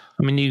yeah,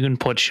 you can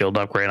put shield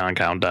upgrade on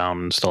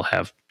countdown and still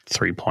have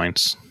 3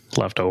 points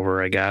left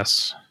over, I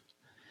guess.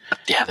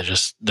 Yeah,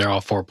 they're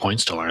all 4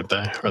 points still, aren't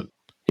they?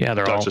 Yeah,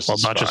 they're all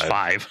not just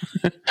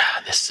 5.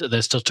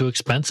 They're still too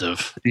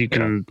expensive. You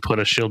can put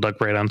a shield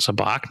upgrade on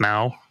Sabak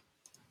now.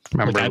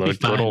 Remember the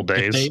good old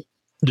days.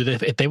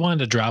 If they wanted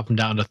to drop them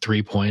down to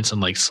 3 points and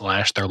like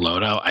slash their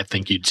loadout, I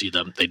think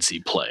they'd see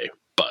play.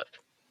 But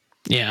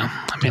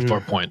yeah,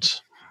 4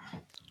 points.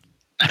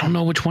 I don't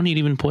know which one you'd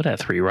even put at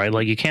 3, right?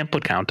 Like, you can't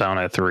put Countdown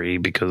at 3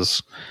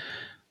 because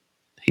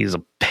he's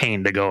a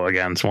pain to go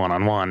against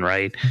one-on-one,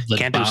 right? You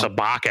can't do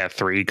Sabak at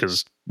 3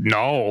 because,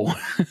 no,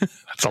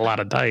 that's a lot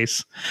of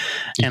dice.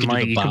 And,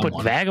 like, you can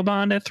put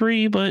Vagabond at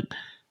 3, but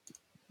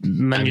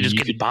then you just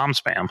get bomb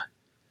spam.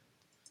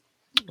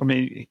 I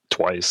mean,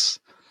 twice.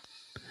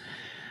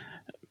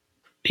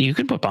 You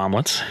could put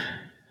bomblets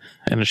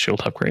and a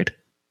shield upgrade.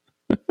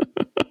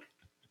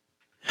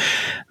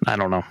 I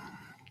don't know.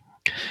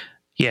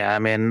 Yeah, I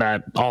mean,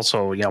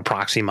 also,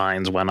 proxy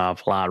mines went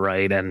up a lot,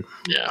 right? And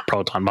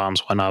proton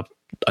bombs went up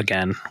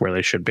again where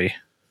they should be.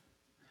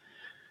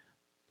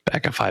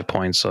 Back at 5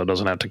 points, so it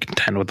doesn't have to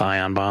contend with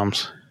ion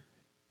bombs.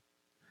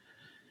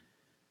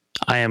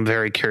 I am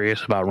very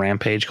curious about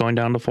Rampage going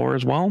down to 4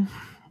 as well.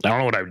 I don't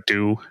know what I would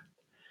do.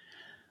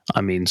 I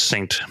mean,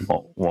 synced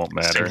won't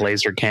matter. Synced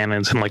laser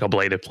cannons and like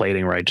ablative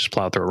plating, right? Just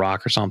plow through a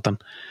rock or something.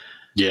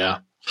 Yeah.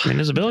 I mean,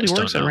 his ability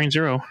works at range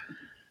 0.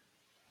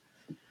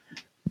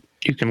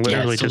 You can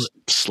literally just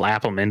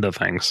slap them into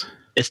things.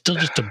 It's still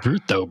just a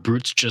brute, though.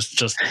 Brutes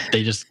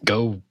they just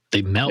go,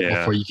 they melt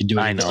before you can do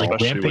anything.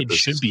 Like Rampage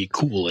should be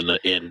cool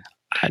in.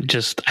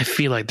 I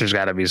feel like there's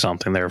got to be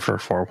something there for a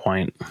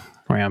 4-point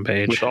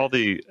Rampage. With all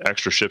the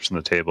extra ships on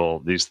the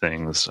table, these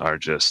things are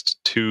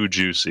just too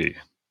juicy.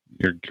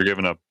 You're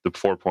giving up the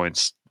 4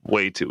 points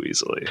way too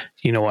easily.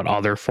 You know what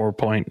other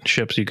 4-point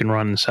ships you can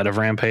run instead of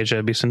Rampage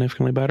that'd be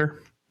significantly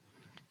better?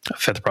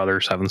 Fifth Brother,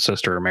 Seventh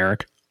Sister, or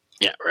Merrick.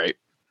 Yeah, right.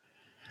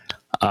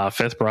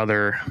 Fifth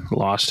Brother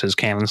lost his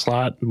cannon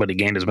slot, but he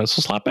gained his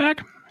missile slot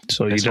back.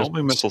 So you just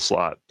homing missile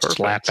slot. Perfect.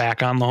 Slap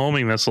back on the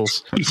homing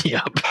missiles.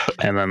 Yep.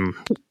 And then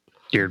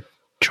your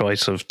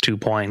choice of 2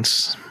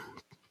 points,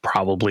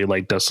 probably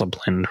like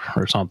Discipline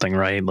or something,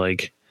 right?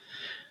 Like,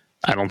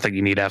 I don't think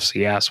you need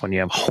FCS when you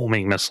have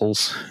homing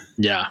missiles.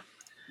 Yeah.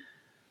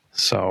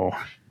 So,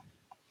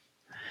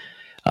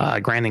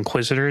 Grand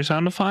Inquisitor is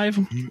down to 5,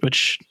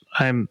 which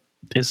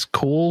is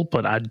cool,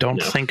 but I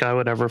don't think I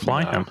would ever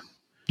fly him.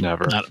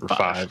 Never. Not for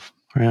 5.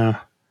 Yeah.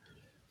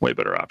 Way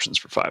better options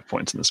for 5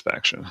 points in this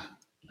faction.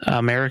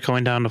 Merrick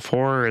going down to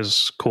 4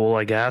 is cool,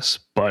 I guess,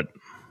 but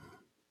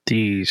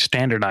the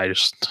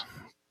standardized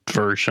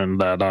version,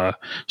 that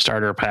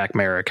starter pack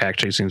Merrick,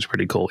 actually seems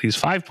pretty cool. He's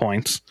 5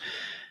 points,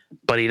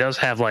 but he does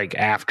have like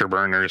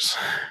afterburners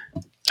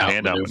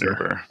and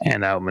outmaneuver.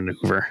 And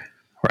outmaneuver,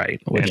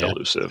 right? And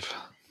elusive.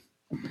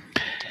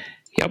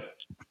 Yep.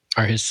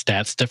 Are his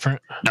stats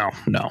different?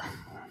 No.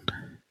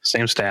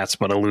 Same stats,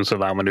 but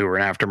elusive, outmaneuver,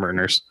 and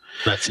afterburners.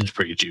 That seems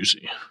pretty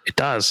juicy. It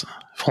does.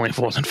 If only if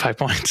it wasn't 5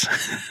 points.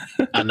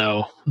 I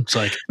know. It's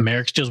like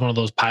Merrick's just one of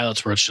those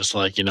pilots where it's just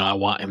like, I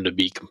want him to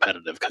be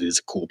competitive because he's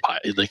a cool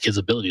pilot. Like, his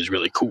ability is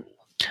really cool.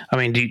 I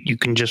mean, you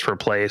can just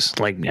replace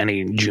like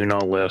any Juno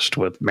list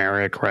with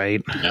Merrick,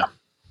 right? Yeah.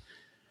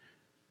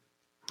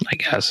 I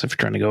guess if you're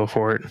trying to go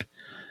for it.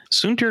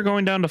 Soontir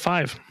going down to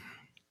 5.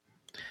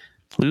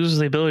 Loses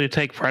the ability to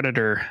take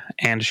Predator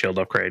and Shield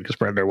upgrade because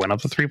Predator went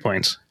up to 3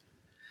 points.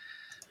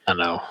 I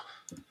know.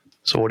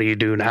 So what do you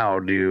do now?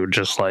 Do you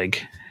just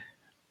like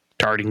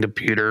Darting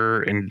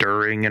Computer,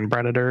 Enduring, and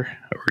Predator?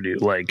 Or do you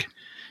like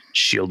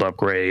Shield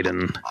upgrade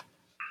and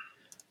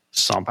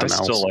something else?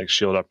 I still like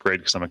Shield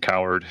upgrade because I'm a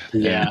coward.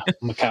 Yeah,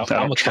 I'm a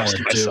coward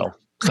too.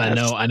 I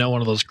know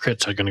one of those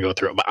crits are going to go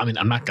through it, but I mean,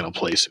 I'm not going to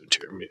play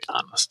Soontir, to be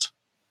honest.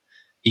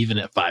 Even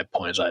at 5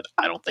 points, I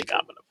don't think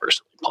I'm going to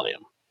personally play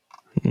him.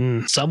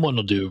 Someone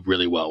will do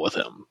really well with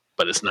him,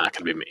 but it's not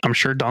going to be me. I'm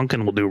sure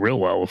Duncan will do real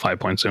well with 5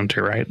 points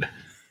Soontir, right?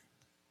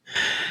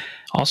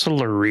 Also,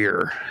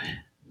 Lareer.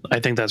 I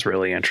think that's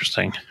really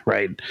interesting,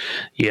 right?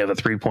 You have a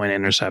 3-point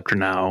interceptor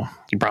now.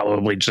 You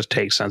probably just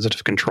take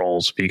sensitive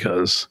controls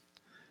because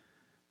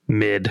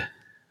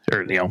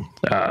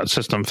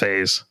system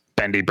phase,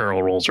 bendy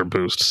barrel rolls or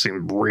boost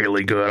seem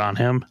really good on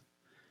him.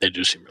 They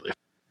do seem really.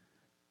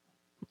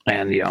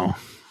 And,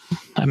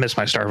 I miss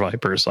my Star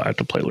Vipers, so I have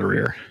to play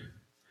Lareer.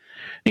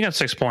 You got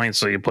 6 points,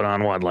 so you put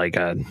on like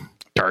a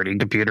Darting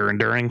Computer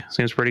Enduring.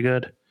 Seems pretty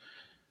good.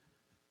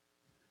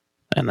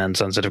 And then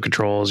sensitive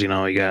controls, you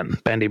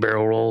got bendy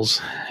barrel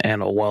rolls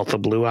and a wealth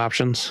of blue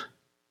options.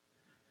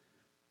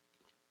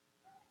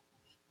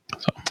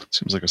 So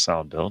seems like a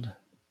solid build.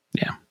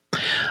 Yeah.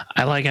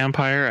 I like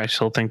Empire. I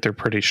still think they're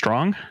pretty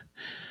strong.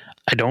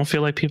 I don't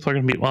feel like people are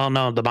going to be... Well,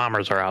 no, the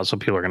Bombers are out, so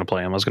people are going to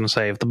play them. I was going to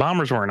say, if the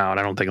Bombers weren't out,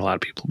 I don't think a lot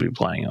of people would be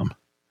playing them.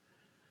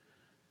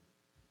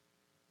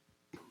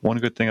 One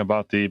good thing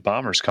about the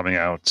Bombers coming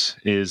out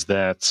is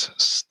that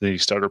the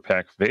starter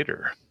pack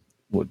Vader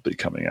would be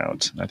coming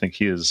out. I think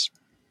he is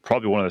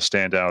probably one of the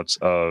standouts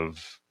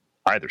of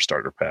either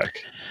starter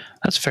pack.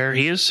 That's fair.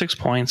 He is 6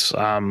 points.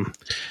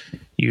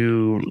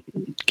 You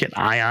get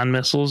ion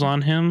missiles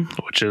on him,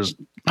 which is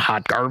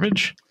hot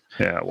garbage.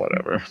 Yeah,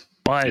 whatever.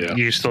 But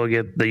you still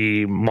get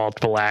the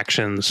multiple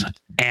actions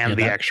and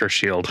the extra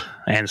shield,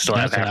 and still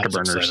have afterburners. What I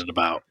was excited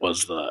about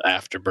was the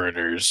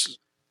afterburners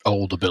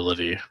old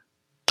ability.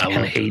 I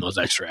love those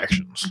extra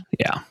actions.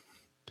 Yeah.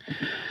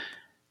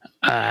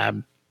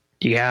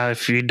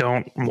 If you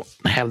don't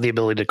have the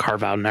ability to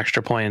carve out an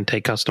extra point and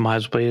take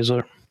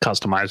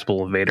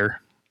customizable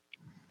Vader,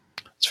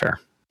 fair.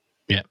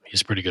 Yeah,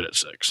 he's pretty good at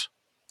 6.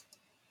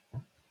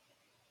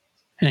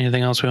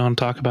 Anything else we want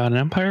to talk about in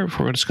Empire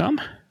before we go to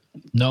Scum?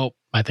 Nope.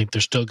 I think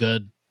they're still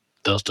good.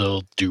 They'll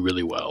still do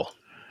really well.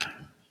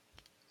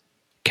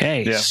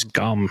 Okay, Yeah.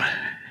 Scum.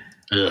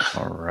 Ugh.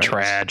 All right.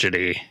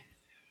 Tragedy.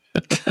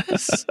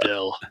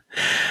 Still.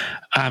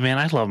 I mean,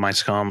 I love my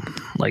Scum.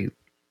 Like,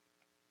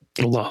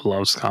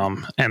 love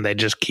Scum. And they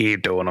just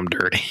keep doing them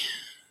dirty.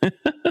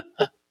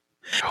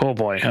 Oh,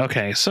 boy.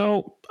 Okay,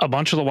 so a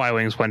bunch of the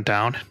Y-Wings went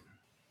down.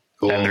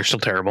 Cool. And they're still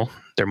terrible.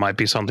 There might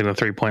be something with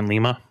 3-point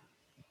Lima.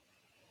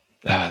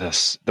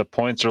 The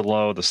points are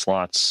low. The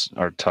slots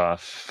are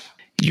tough.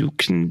 You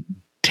can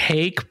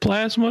take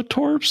Plasma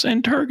Torps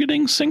and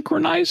Targeting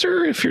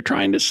Synchronizer if you're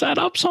trying to set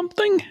up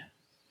something.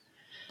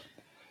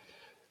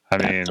 I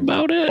That's mean,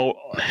 about it.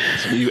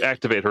 so you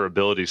activate her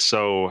ability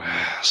so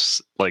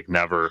like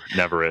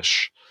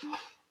never-ish.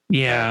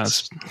 Yeah,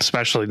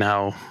 especially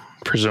now,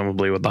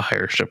 presumably with the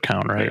higher ship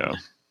count, right? Yeah.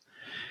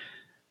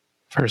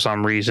 For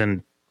some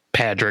reason,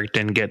 Patrick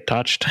didn't get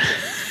touched.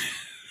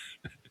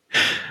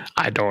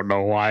 I don't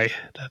know why.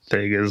 That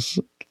thing is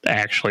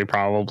actually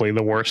probably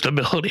the worst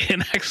ability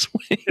in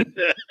X-Wing.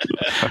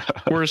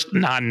 Worst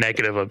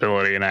non-negative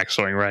ability in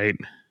X-Wing, right?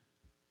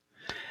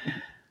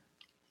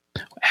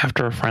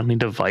 After a friendly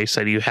device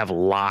that you have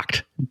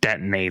locked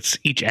detonates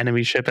each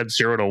enemy ship at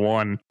 0 to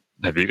 1.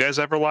 Have you guys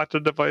ever locked a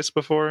device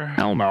before?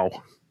 Hell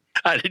no.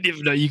 I didn't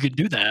even know you could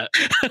do that.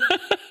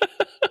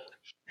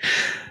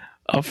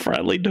 A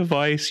friendly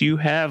device you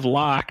have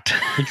locked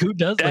Like, who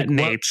does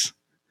detonates.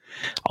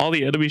 All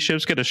the enemy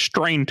ships get a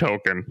strain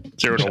token.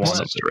 0 to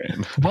 1.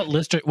 Strain. What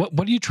list?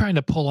 What are you trying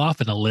to pull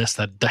off in a list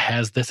that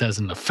has this as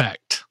an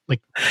effect?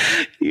 Like,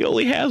 He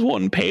only has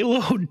one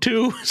payload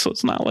too, so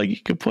it's not like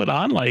you could put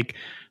on like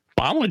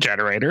bomblet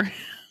generator.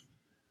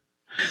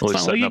 Well, not he's like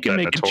setting you up can that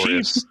make it cheap.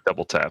 notorious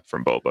double tap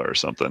from Boba or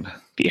something.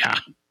 Yeah.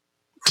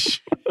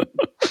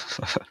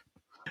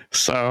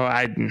 So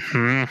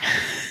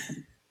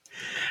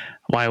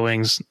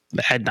Y-Wings,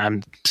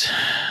 I'm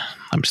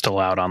still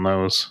out on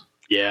those.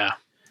 yeah,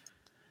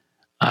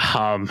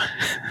 L3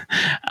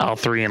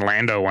 and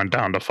Lando went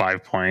down to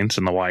 5 points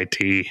in the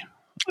YT.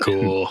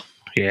 cool.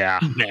 Yeah.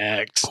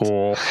 Next,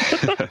 Cool.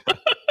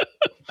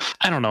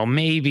 I don't know.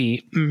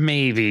 Maybe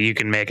you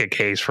can make a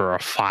case for a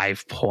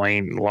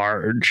 5-point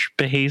large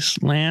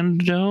base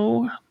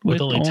Lando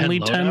with only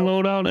 10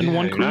 loadout and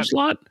one crew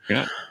slot. You're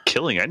not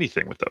killing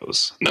anything with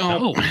those.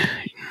 No,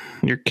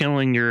 you're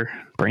killing your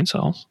brain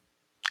cells.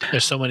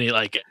 there's so many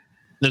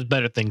there's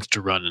better things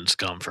to run in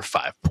Scum for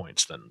 5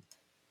 points than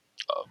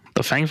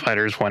The Fang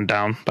Fighters went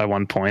down by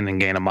 1 point and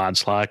gained a mod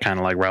slot, kind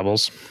of like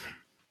Rebels.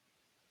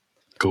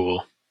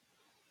 cool.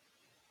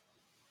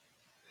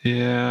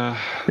 Yeah,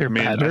 They're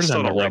better I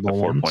still than the don't like the Rebel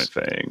 4 ones. point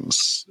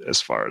things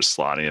as far as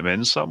slotting them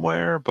in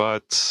somewhere,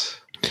 but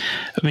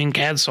I mean,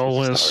 Cad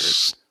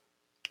Solus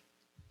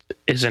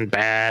isn't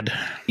bad.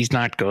 He's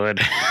not good,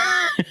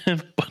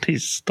 but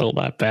he's still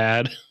not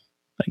bad,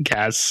 I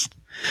guess.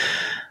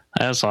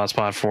 I have a soft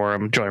spot for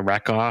him. Joy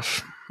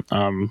Rekoff.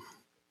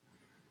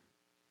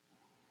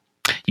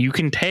 You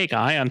can take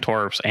Ion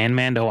Torps and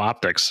Mando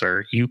Optics,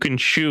 sir. You can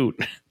shoot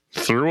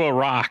through a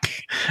rock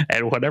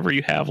at whatever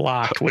you have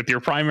locked with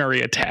your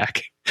primary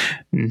attack.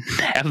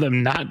 Have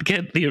them not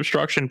get the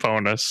obstruction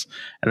bonus,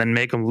 and then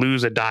make them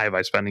lose a die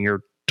by spending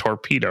your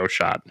torpedo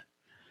shot.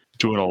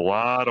 doing a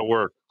lot of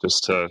work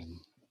just to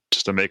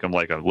make them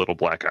like a little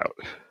blackout.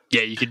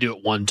 Yeah, you could do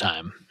it one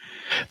time.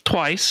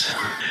 Twice.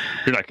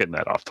 You're not getting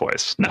that off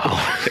twice. No.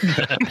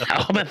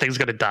 No, that thing's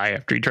going to die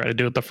after you try to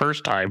do it the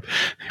first time.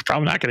 You're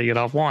probably not going to get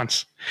off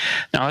once.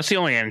 Now, that's the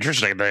only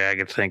interesting thing I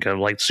could think of,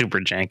 like super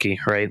janky,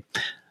 right?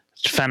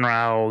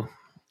 Fenrau,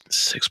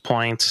 6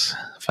 points.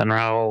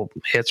 Fenrau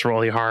hits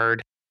really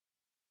hard.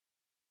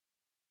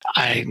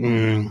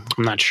 I'm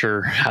not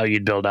sure how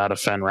you'd build out a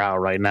Fenrau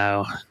right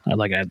now. I'd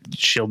like a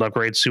shield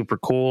upgrade, super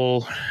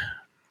cool.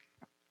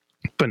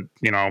 But,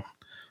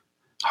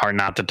 hard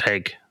not to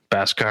take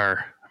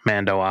Beskar,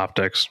 Mando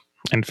Optics,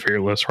 and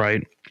Fearless,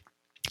 right?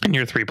 And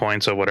your 3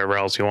 points of whatever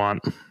else you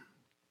want.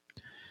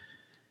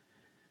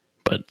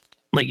 But,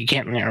 you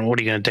can't, what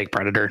are you going to take,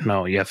 Predator?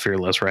 No, you have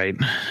Fearless, right?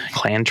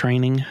 Clan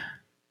training?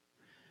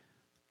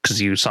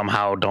 Because you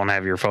somehow don't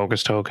have your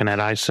focus token at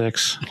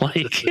I6.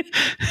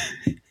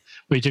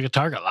 We took a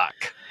target lock.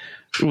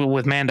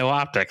 With Mando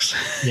Optics.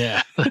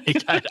 Yeah.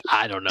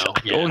 I don't know.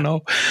 Yeah. Oh,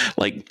 no.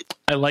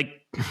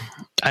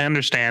 I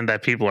understand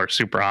that people are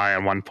super high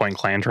on 1 point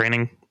clan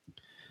training.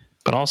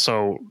 But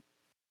also,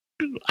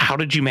 how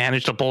did you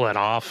manage to pull that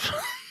off?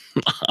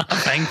 A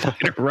Fang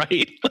Fighter,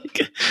 right?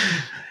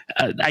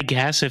 I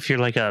guess if you're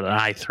like an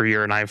I3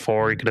 or an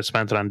I4, you could have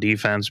spent it on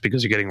defense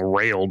because you're getting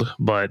railed.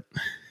 But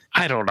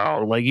I don't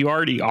know. You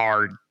already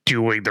are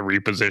doing the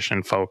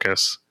reposition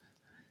focus.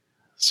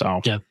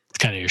 So Yeah, it's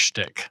kind of your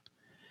shtick.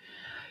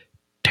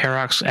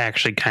 Tarok's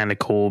actually kind of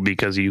cool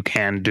because you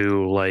can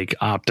do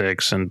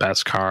optics and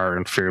Beskar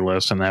and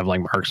Fearless and have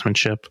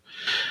marksmanship.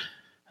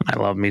 And I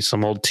love me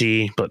some old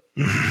T, but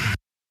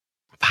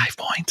 5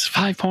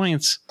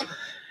 points.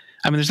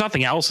 I mean, there's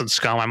nothing else in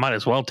Scum. I might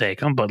as well take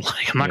them, but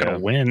like, I'm not going to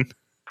win.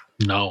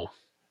 No.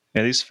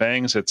 Yeah, these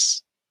fangs,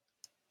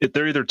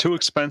 they're either too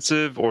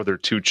expensive or they're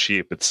too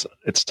cheap. It's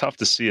tough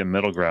to see a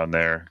middle ground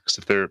there,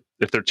 because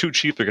if they're too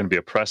cheap, they're going to be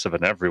oppressive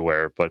and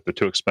everywhere. But if they're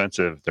too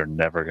expensive, they're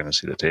never going to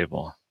see the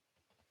table.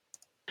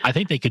 I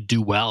think they could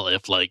do well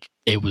if like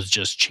it was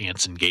just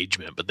chance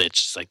engagement, but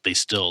it's just like they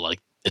still like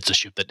it's a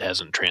ship that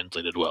hasn't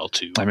translated well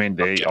to. I mean,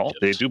 they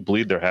do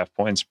bleed their half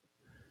points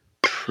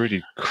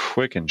pretty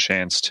quick in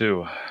chance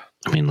too.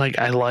 I mean,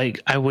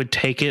 I would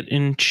take it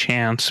in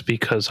chance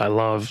because I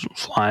love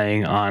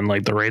flying on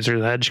like the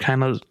Razor's Edge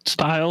kind of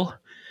style,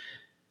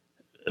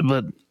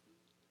 but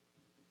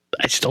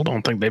I still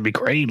don't think they'd be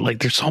great. Like,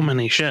 there's so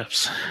many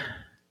ships.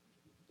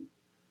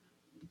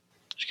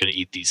 Just gonna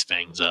eat these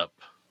fangs up.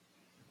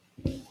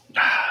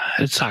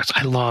 It sucks.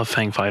 I love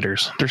Fang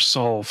Fighters. They're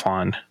so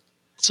fun.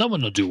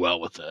 Someone will do well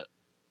with it.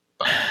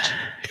 But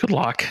good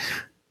luck.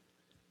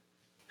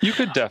 You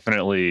could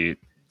definitely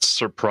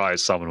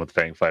surprise someone with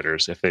Fang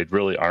Fighters if they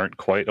really aren't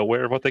quite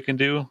aware of what they can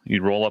do.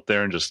 You'd roll up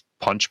there and just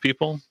punch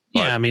people.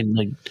 Yeah, I mean,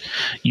 like,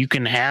 you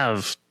can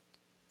have,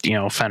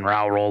 Fen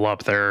Rao roll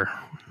up there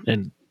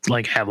and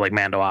like have like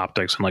Mando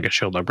optics and like a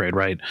shield upgrade,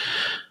 right?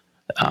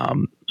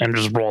 And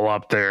just roll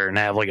up there and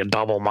have like a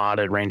double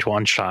modded range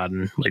one shot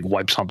and like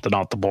wipe something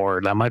off the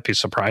board. That might be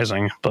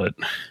surprising, but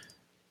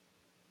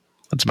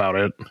that's about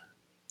it.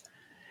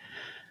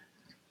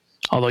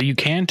 Although you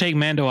can take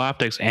Mando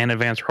optics and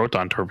advanced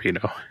proton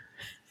torpedo.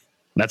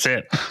 That's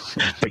it.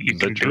 But you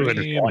can do it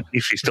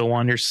if you still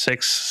want your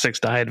six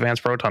die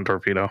advanced proton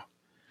torpedo.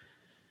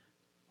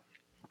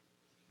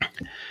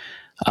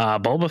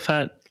 Boba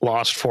Fett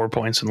lost 4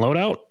 points in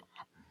loadout,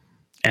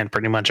 and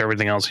pretty much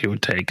everything else he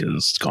would take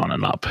is gone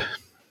and up.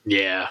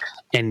 yeah,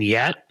 And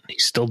yet,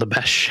 he's still the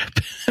best ship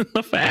in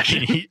the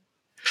faction.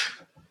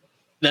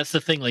 that's the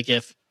thing. Like,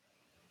 if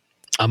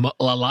a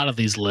lot of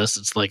these lists,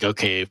 it's like,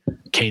 okay,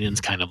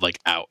 Kanan's kind of like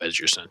out as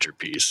your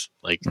centerpiece.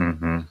 Like,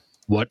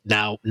 what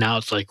now? Now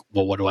it's like,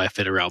 well, what do I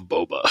fit around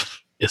Boba?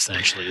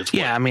 Essentially, it's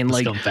what I mean, the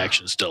like, Scum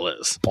faction still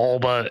is.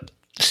 Bulba,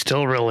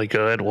 still really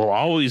good. Will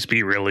always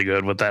be really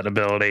good with that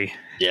ability.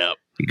 Yeah,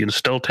 You can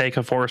still take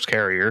a Force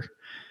Carrier.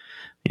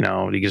 You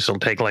can still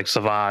take like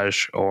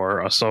Savage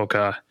or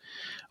Ahsoka,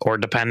 or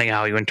depending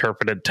how you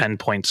interpret it,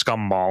 10-point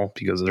Scumball,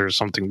 because there's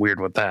something weird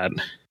with that.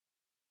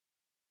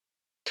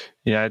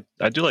 Yeah,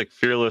 I do like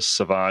Fearless,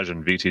 Savage,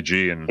 and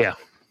VTG, and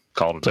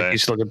call it a So day. you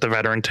still get the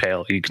veteran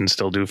tail. You can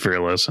still do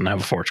Fearless and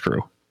have a Force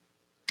crew.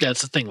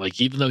 that's the thing. Like,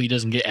 even though he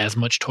doesn't get as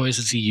much toys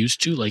as he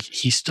used to, like,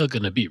 he's still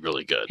going to be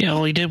really good. Yeah,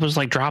 all he did was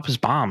like drop his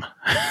bomb.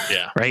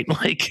 Yeah. Right?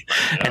 Like,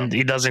 and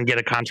he doesn't get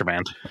a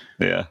contraband.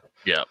 Yeah.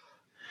 Yeah.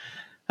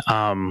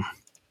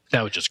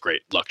 That was just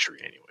great luxury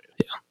anyway.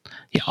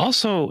 Yeah,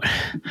 also,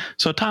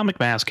 so Atomic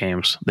Mass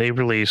Games, they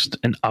released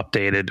an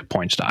updated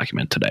points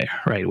document today,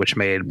 right, which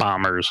made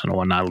bombers and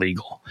whatnot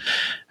legal.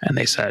 And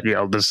they said,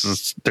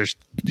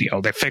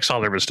 they fixed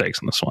all their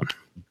mistakes in this one.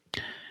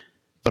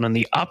 But in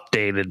the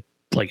updated,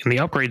 like in the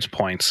upgrades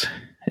points,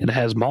 it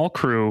has Maul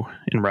Crew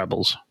in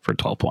Rebels for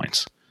 12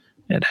 points.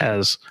 It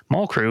has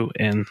Maul Crew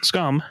in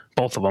Scum,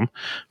 both of them,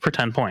 for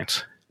 10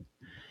 points.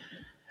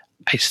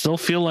 I still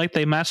feel like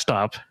they messed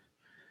up,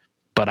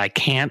 but I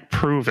can't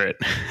prove it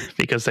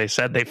because they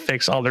said they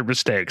fixed all their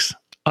mistakes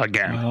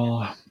again.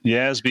 Well,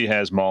 Yasby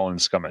has Maul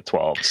and Scum at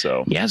 12,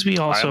 so Yasby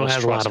also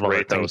has a lot of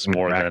other things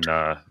more than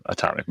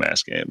Atomic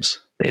Mass Games.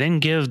 They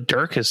didn't give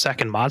Dirk his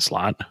second mod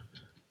slot.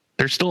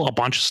 There's still a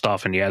bunch of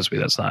stuff in Yasby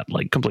that's not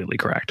like completely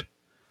correct.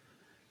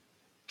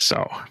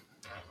 So,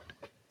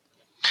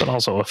 but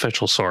also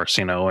official source,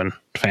 and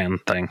fan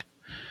thing.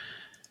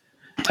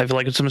 I feel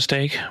like it's a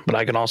mistake, but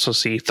I can also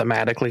see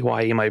thematically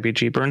why he might be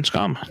cheaper in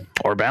Scum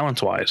or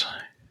balance wise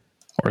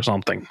or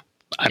something.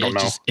 I don't know.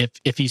 Just,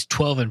 if he's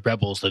 12 in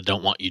Rebels, they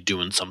don't want you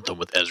doing something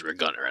with Ezra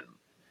Gunner and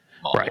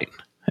Maul. Right.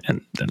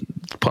 And then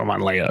put him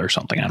on Leia or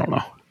something. I don't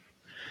know.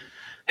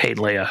 Hate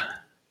Leia.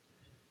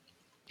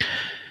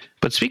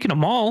 But speaking of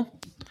Maul,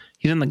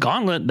 he's in the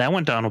Gauntlet. That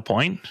went down a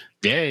point.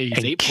 Yeah, he's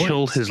and 8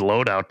 killed points. his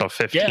loadout to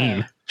 15.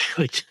 Yeah.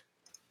 Like,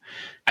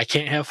 I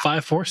can't have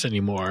 5 Force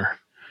anymore.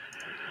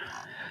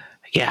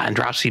 Yeah, and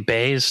Dropsy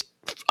Bay's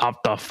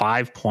up to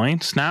 5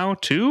 points now,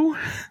 too.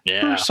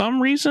 Yeah. For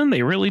some reason,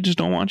 they really just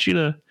don't want you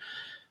to,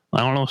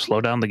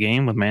 slow down the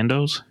game with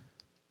Mandos.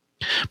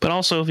 But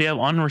also, if you have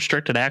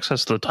unrestricted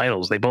access to the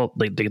titles, they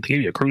give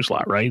you a crew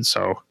slot, right?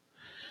 So,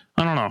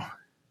 I don't know.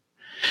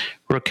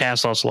 Rook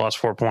Cast also lost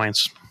 4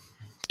 points.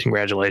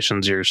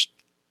 Congratulations, you're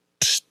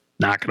just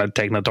not going to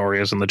take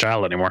Notorious in the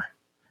Child anymore.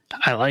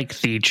 I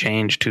like the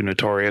change to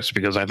Notorious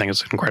because I think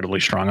it's an incredibly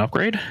strong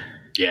upgrade.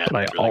 Yeah. But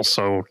I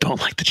also don't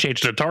like to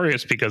change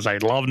Notorious because I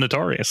love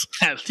Notorious.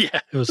 Yeah,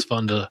 it was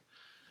fun to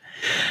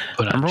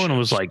put on. Remember when it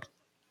was like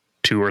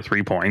 2 or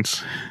 3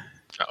 points?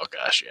 Oh,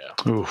 gosh,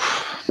 yeah.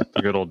 Oof,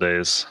 the good old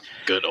days.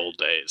 Good old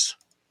days.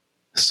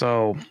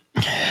 So,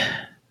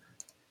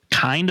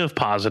 kind of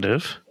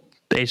positive.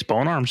 Base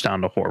Bone Arms down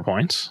to 4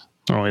 points.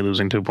 They're only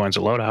losing 2 points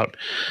of loadout.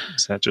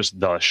 Is that just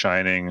the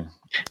shining?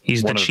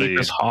 He's the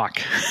cheapest hawk.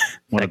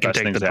 One of the best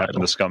things that happened to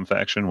the Scum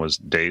faction was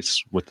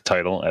Dace with the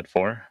title at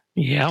 4.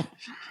 Yep.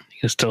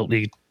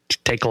 You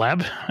take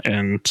lab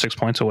and 6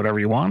 points or whatever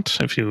you want.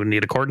 If you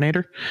need a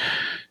coordinator,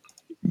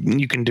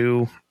 you can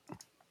do,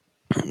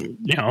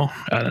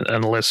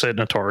 an illicit,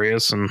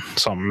 notorious, and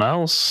something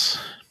else.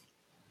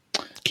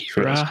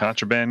 Kira,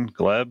 contraband,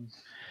 Gleb,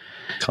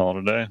 call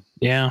it a day.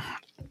 Yeah.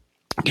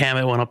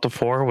 Gambit went up to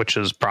 4, which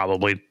is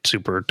probably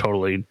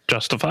totally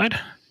justified.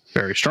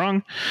 Very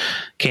strong.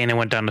 Kanan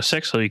went down to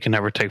 6, so you can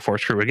never take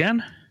Force Crew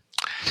again.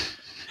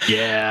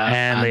 Yeah.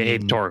 And they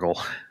ate Torgal,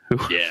 who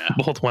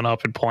both went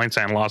up in points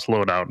and lost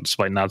loadout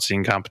despite not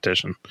seeing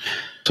competition.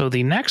 So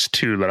the next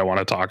two that I want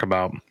to talk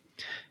about,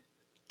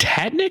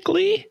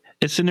 technically,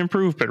 it's an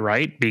improvement,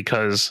 right?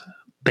 Because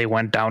they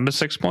went down to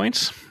 6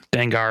 points,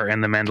 Dengar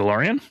and the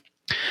Mandalorian.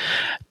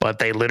 But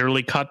they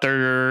literally cut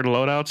their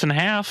loadouts in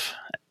half.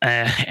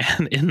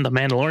 And in the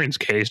Mandalorian's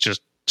case,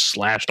 just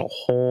slashed a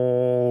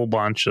whole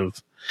bunch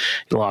of...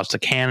 He lost the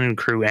cannon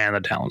crew and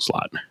the talent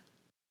slot.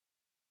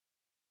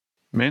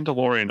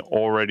 Mandalorian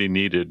already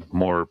needed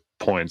more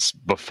points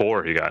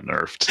before he got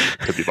nerfed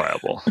to be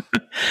viable.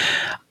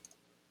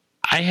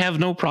 I have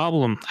no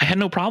problem. I had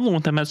no problem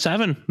with them at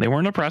 7. They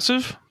weren't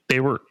oppressive. They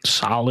were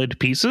solid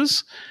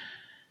pieces.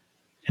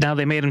 Now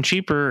they made them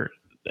cheaper,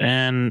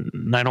 and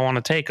I don't want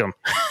to take them.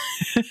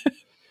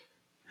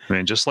 I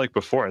mean, just like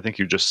before, I think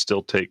you just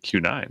still take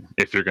Q9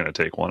 if you're going to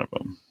take one of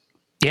them.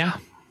 Yeah.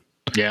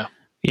 Yeah.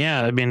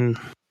 Yeah, I mean...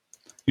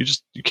 You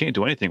can't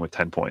do anything with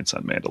 10 points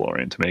on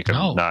Mandalorian to make him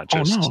not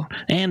just... Oh, no.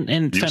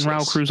 And Fen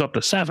Rao Crew's up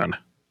to 7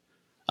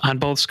 on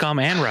both Scum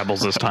and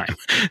Rebels this time.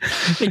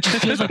 It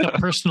just feels like a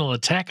personal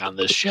attack on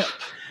this ship.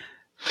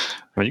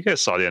 I mean, you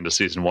guys saw the end of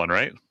season 1,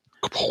 right?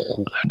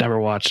 I've never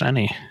watched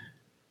any.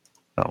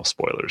 Oh,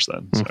 spoilers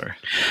then. Sorry.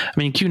 I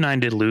mean, Q9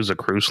 did lose a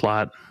crew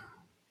slot.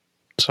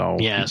 So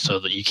yeah, so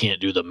that you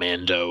can't do the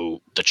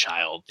Mando, the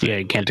child thing. Yeah,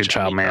 you can't do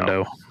child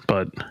Mando,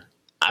 but...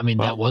 I mean,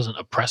 that wasn't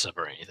oppressive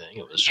or anything.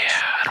 It was just...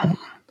 Yeah, I don't...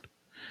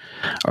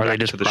 Are they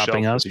just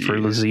propping us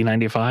for the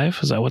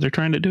Z95? Is that what they're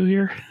trying to do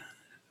here?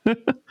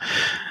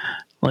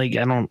 Like,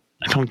 I don't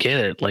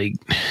get it. Like,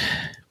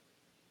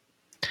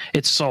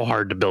 it's so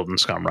hard to build in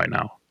Scum right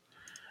now.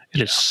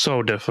 It is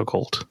so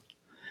difficult.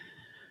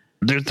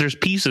 There's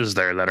pieces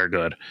there that are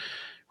good,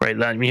 right?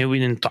 I mean, we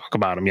didn't talk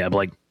about them yet, but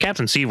like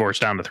Captain Seavor's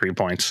down to 3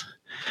 points,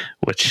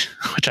 which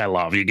I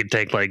love. You could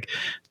take like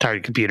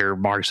target computer,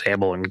 Mark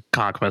Sable, and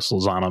conch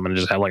missiles on them, and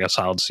just have like a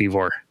solid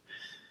Seavor.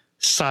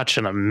 Such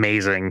an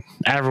amazing.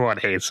 Everyone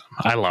hates him.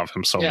 I love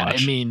him so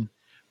much. I mean,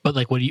 but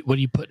like, what are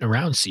you putting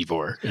around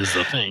Seavor is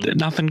the thing.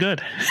 Nothing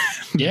good.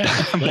 Yeah,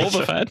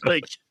 Boba Fett.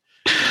 Like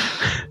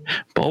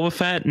Boba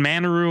Fett,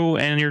 Manaru,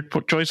 and your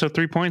choice of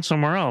 3 points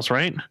somewhere else,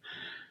 right?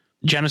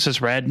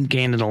 Genesis Red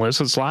gained an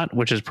illicit slot,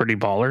 which is pretty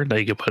baller. That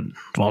you could put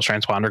false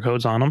transponder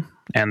codes on them,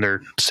 and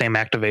they're same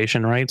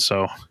activation, right?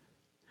 So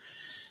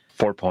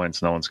 4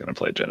 points. No one's going to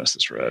play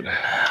Genesis Red.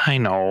 I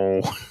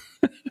know.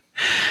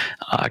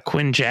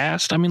 Quinn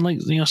Jast. I mean, like,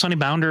 Sonny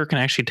Bounder can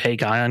actually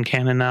take ion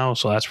cannon now,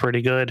 so that's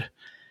pretty good.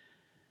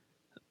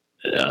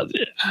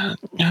 They're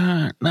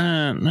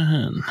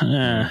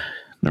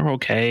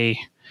okay.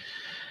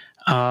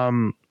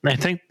 I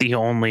think the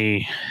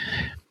only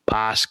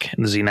Bosk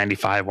in the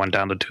Z95 went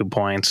down to 2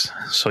 points,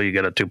 so you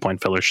get a 2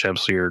 point filler ship,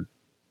 so your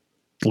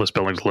list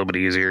building's a little bit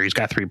easier. He's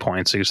got 3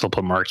 points, so you still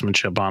put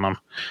marksmanship on him.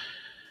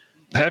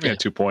 Having a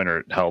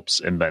 2-pointer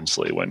helps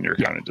immensely when you're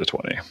counting to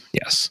 20.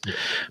 Yes.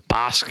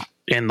 Bosk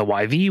in the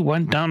YV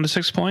went down to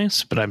 6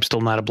 points, but I'm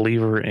still not a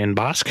believer in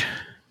Bosk.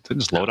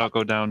 Didn't his loadout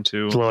go down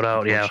too?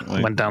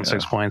 Loadout, went down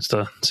 6 points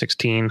to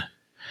 16.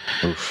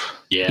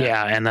 Oof.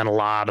 Yeah, and then a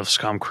lot of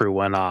Scum crew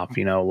went up,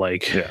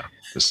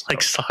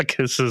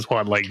 Suckus is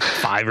what, like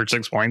 5 or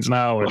 6 points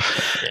now, with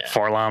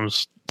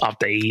Forlom's up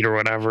to 8 or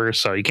whatever,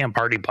 so you can't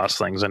party bus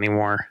things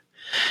anymore.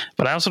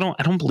 But I also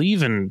don't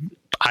believe in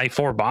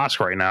I4 Bosk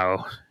right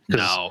now.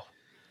 No.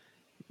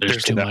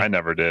 There's too much. I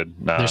never did.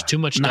 Nah. There's too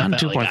much not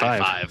stuff at 2.5. like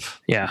I5.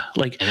 Yeah,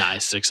 like and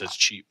I6 is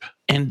cheap.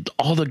 And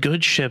all the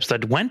good ships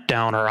that went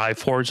down are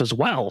I4s as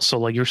well. So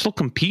like you're still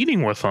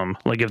competing with them.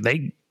 Like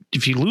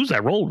if you lose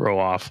that roll row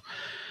off,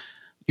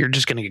 you're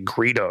just going to get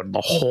greedoed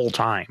the whole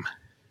time.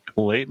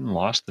 Leighton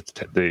lost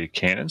the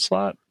cannon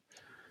slot?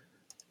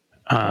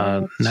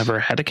 Never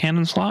had a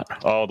cannon slot.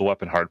 Oh, the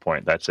weapon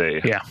hardpoint. That's a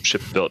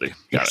ship ability.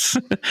 Yes.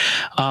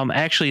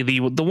 Actually,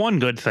 the one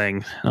good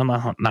thing,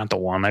 not the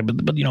one,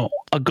 but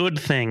a good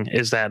thing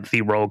is that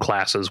the rogue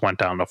classes went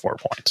down to 4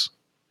 points.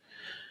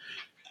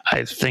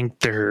 I think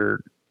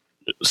they're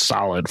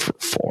solid for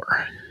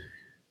 4.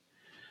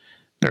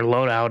 Their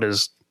loadout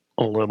is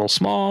a little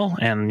small,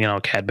 and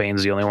Cad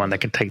Bane's the only one that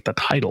can take the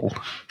title.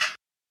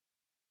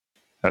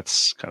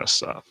 That's kind of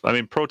stuff. I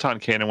mean, proton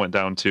cannon went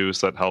down too,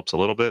 so that helps a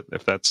little bit.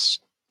 If that's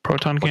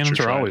proton cannons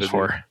are always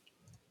 4.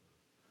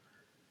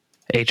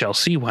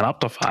 HLC went up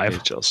to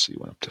 5. HLC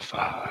went up to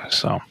 5.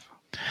 So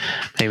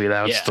maybe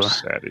that's the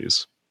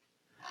saddies.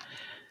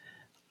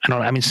 I don't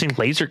know. I mean, seeing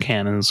laser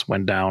cannons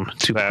went down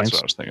 2 That's points.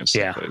 what I was thinking.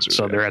 Yeah, Lasers,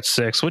 so they're at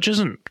 6, which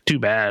isn't too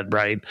bad,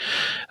 right?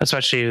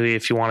 Especially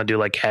if you want to do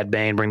like Cad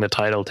Bane, bring the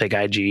title, take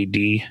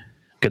IGD,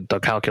 get the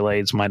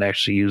calculates, might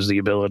actually use the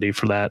ability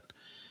for that.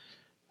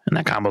 And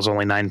that combo's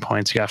only 9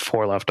 points. You got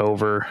 4 left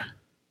over.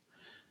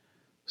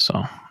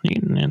 So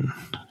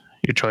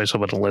your choice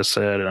of an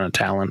illicit and a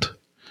talent.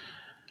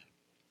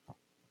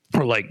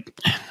 Or like,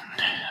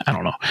 I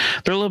don't know.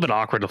 They're a little bit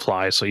awkward to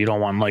fly, so you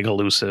don't want like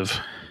elusive.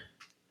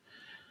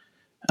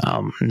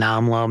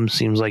 Namlum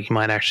seems like he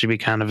might actually be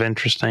kind of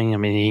interesting. I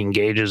mean, he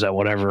engages at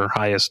whatever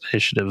highest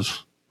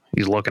initiative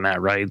he's looking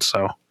at, right?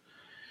 So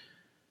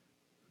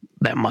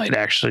that might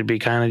actually be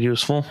kind of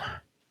useful.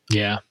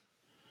 Yeah.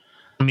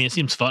 I mean, it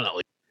seems fun at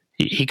least.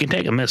 He can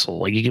take a missile.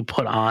 Like, you can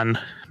put on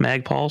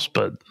Mag Pulse,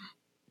 but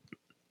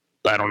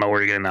I don't know where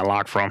you're getting that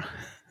lock from.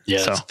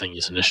 Yeah, that's the thing.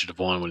 He's initiative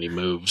 1 when he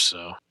moves,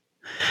 so.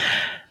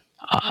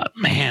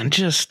 Man,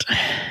 just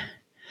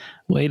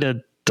way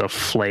to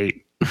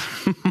deflate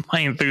my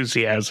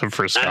enthusiasm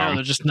for Scum. I don't know,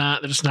 there's just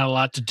not a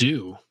lot to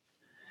do.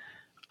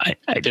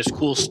 There's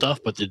cool stuff,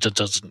 but it just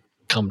doesn't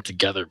come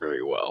together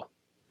very well.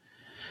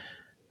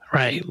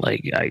 Right.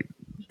 Like,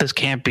 this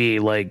can't be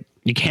like,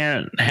 you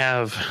can't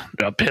have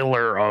a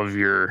pillar of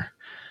your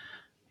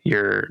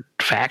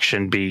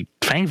faction be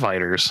Fang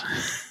Fighters.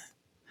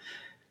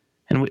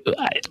 And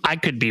I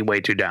could be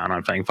way too down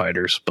on Fang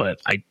Fighters, but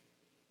I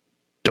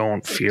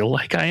don't feel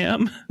like I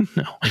am.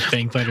 No. Like,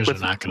 Fang Fighters are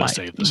not going to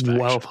save this faction.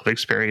 Wealth of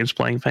experience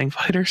playing Fang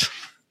Fighters.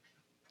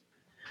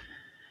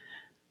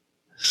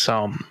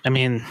 So, I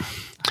mean,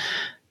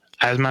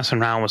 I was messing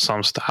around with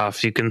some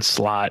stuff. You can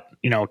slot,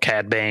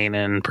 Cad Bane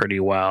in pretty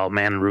well.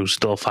 Manru's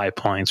still 5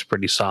 points,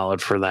 pretty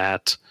solid for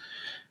that.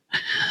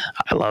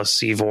 I love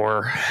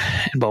Seavor,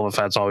 and Boba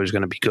Fett's always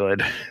going to be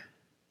good.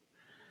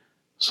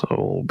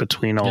 So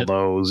between all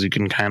those, you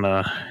can kind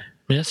of... I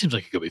mean, that seems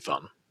like it could be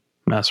fun.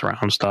 Mess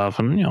around stuff,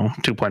 and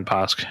 2-point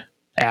Posk.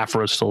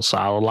 Afra is still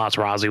solid. Lots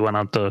Rozzy went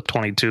up to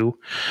 22,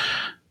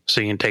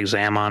 so you can take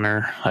Zam on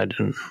her.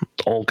 The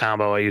old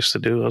combo I used to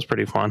do. That was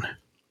pretty fun.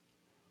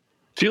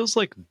 Feels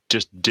like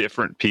just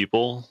different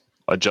people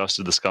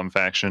adjusted the Scum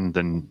faction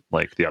than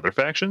like the other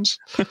factions.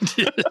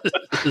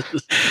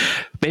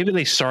 Maybe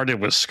they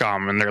started with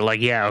Scum and they're like,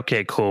 yeah,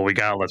 okay, cool,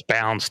 let's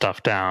balance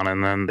stuff down,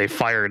 and then they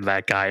fired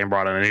that guy and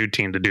brought in a new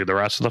team to do the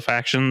rest of the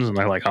factions, and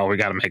they're like, oh, we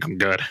got to make them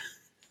good.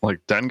 Like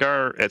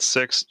Dengar at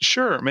 6,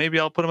 sure, maybe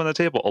I'll put him on the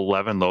table.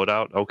 11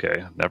 loadout,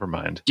 okay, never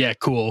mind. Yeah,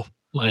 cool.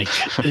 Like,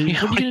 what are you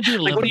gonna do?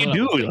 Like, what do you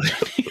do?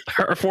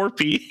 Or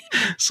 4P,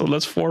 so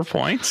that's 4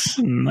 points,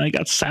 and I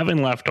got 7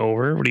 left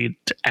over. What are you,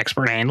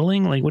 expert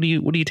handling? Like, what are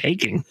you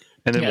taking?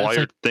 And then while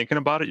you're thinking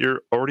about it,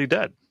 you're already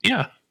dead.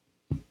 Yeah.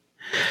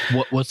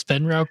 Was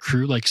Fenrau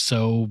crew like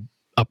so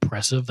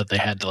oppressive that they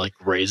had to like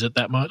raise it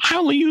that much? I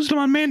only used him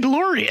on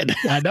Mandalorian.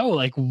 I know,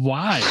 like,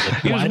 why?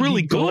 Like, he was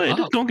really good.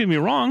 Don't get me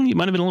wrong. He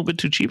might have been a little bit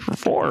too cheap for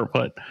 4,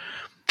 but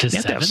you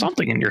have to have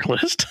something in your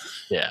list.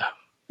 Yeah.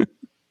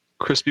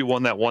 Crispy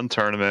won that one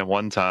tournament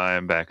one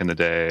time back in the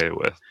day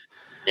with.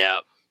 Yeah.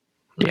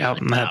 Yeah,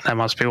 that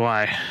must be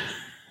why.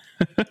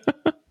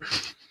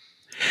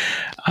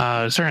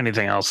 Is there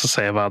anything else to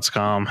say about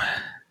Scum?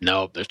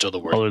 No, they're still the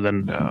worst. Other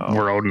than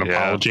we're owed an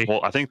apology. Well,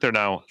 I think they're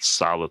now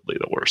solidly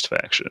the worst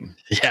faction.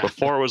 Yeah.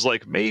 Before it was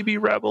like maybe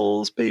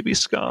Rebels, maybe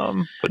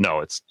Scum, but no,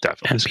 it's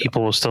definitely And Scum.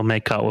 people will still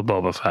make cut with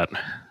Boba Fett,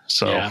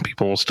 so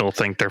people will still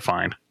think they're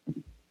fine.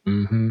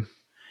 Mm-hmm.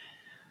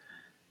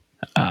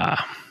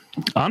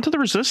 On to the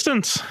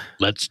Resistance.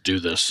 Let's do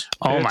this.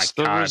 Oh it's my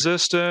God. The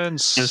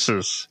Resistance. This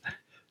is...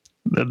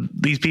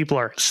 these people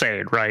are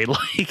insane, right?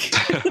 Like...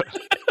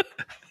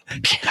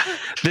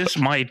 This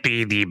might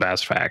be the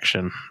best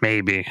faction,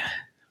 maybe.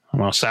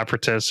 Well,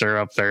 Separatists are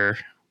up there,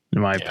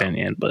 in my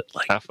opinion, but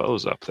like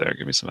FO's up there.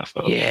 Give me some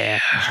FO.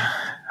 Yeah,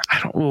 I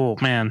don't. Oh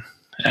man,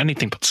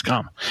 anything but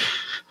Scum.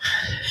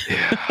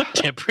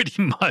 Yeah,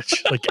 pretty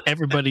much. Like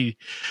everybody,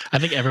 I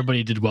think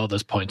everybody did well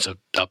this points of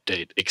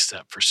update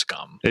except for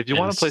Scum. If you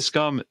want to play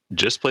Scum,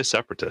 just play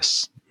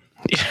Separatists.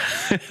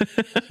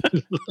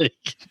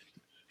 Like,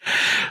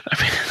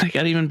 I mean, they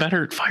got even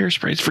better fire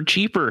sprays for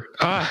cheaper.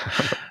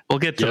 We'll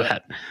get to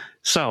that.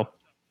 So,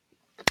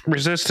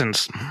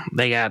 Resistance,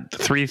 they got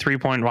 3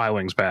 3-point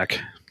Y-Wings back.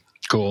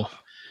 Cool.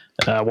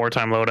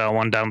 Wartime loadout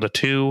 1 down to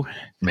 2.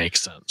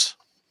 Makes sense.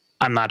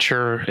 I'm not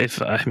sure if,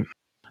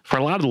 for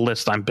a lot of the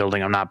lists I'm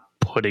building, I'm not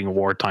putting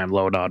wartime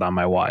loadout on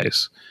my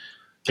Ys.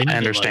 I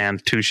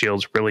understand 2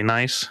 shields really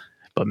nice,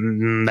 but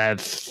that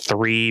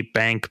 3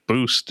 bank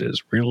boost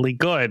is really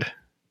good.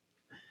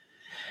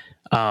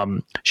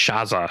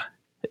 Shaza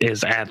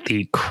is at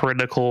the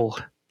critical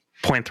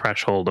point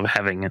threshold of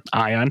having an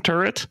ion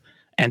turret,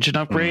 engine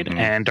upgrade,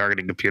 and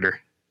targeting computer.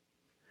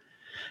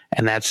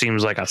 And that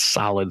seems like a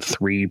solid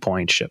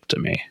 3-point ship to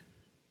me.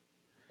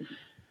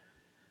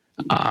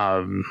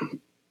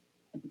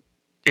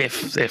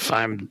 If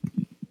I'm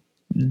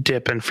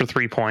dipping for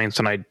 3 points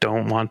and I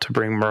don't want to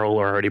bring Merle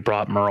or already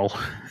brought Merle,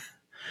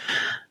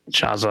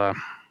 Shaza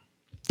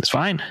is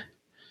fine.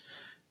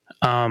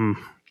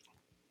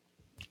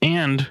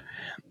 And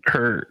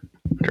her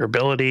Their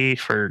ability,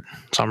 for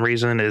some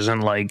reason,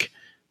 isn't like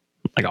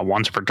a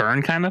once per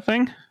turn kind of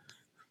thing.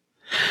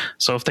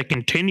 So if they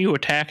continue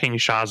attacking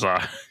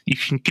Shaza, you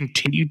can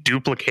continue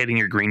duplicating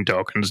your green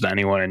tokens to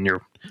anyone in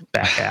your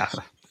back half.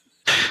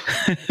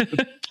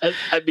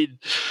 I mean,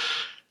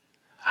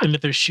 and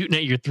if they're shooting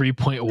at your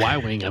 3-point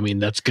Y-wing, I mean,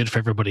 that's good for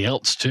everybody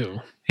else too.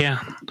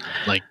 Yeah.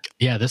 Like,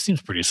 yeah, this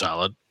seems pretty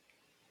solid.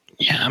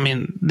 Yeah, I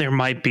mean, there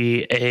might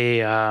be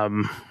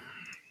an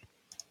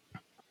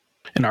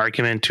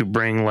argument to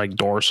bring like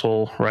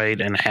dorsal, right,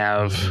 and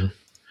have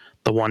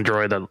the one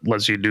droid that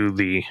lets you do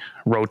the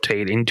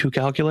rotate into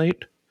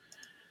calculate.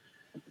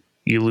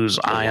 You lose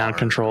ion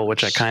control,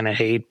 which I kind of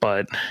hate,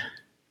 but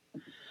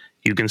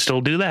you can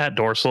still do that,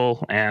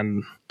 dorsal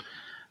and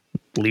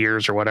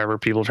Lears or whatever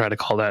people try to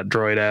call that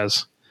droid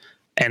as,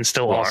 and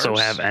still also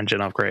have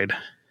engine upgrade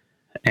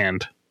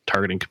and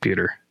targeting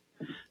computer.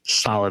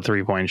 Solid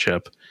 3-point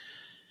ship.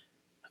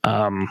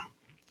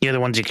 The other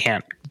ones you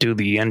can't do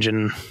the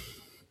engine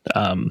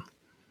and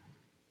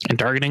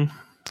targeting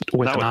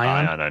with Not an with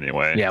ion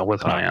anyway. Yeah,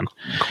 with an ion.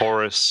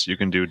 Chorus, you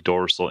can do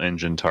dorsal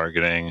engine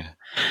targeting.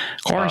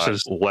 Chorus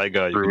is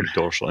Lega, you rude. can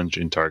do dorsal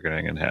engine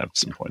targeting and have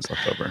some points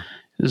left over.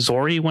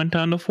 Zori went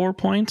down to 4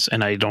 points,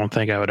 and I don't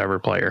think I would ever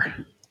play her.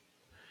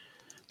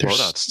 There's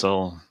Loadout's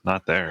still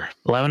not there.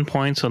 11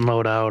 points in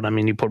loadout. I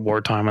mean, you put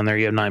wartime on there,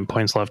 you have 9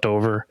 points left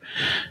over.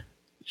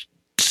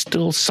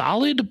 Still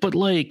solid, but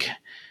like,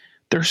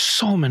 there's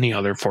so many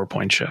other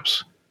 4-point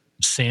ships.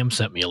 Sam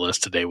sent me a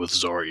list today with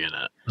Zori in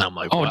it. And I'm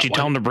like, oh, did you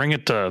tell him to bring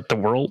it to the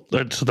world,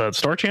 to the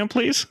Star Champ,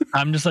 please?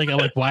 I'm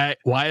like,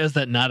 why is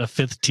that not a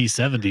 5th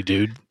T70,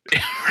 dude?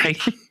 Right?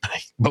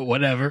 But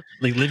whatever.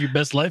 Like, live your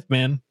best life,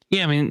 man.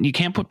 Yeah, I mean, you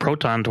can't put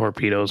proton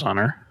torpedoes on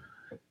her.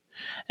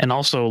 And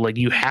also, like,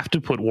 you have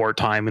to put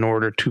wartime in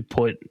order to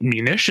put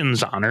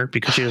munitions on her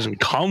because she doesn't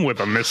come with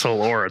a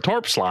missile or a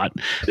torp slot.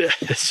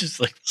 It's just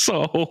like,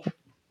 so.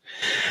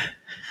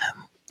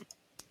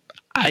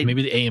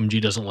 Maybe the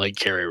AMG doesn't like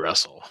Carrie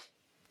Russell.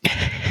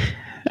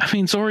 I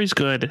mean, Zori's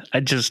good.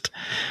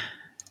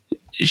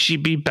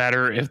 She'd be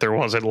better if there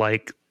wasn't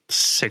like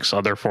 6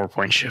 other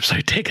 4-point ships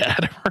I'd take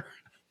out of her.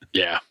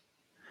 Yeah.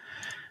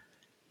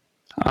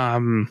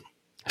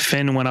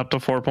 Finn went up to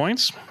 4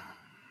 points.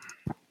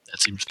 That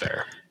seems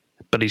fair.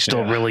 But he's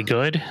still really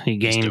good. He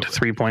gained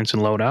 3 points in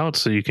loadout,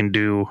 so you can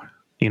do,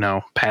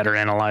 pattern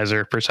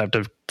analyzer,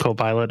 perceptive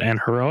co-pilot, and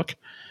heroic.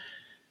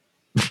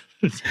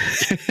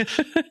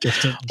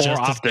 just optics.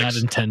 As God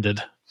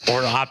intended.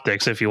 Or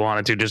optics, if you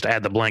wanted to, just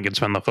add the blink and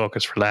spend the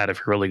focus for that if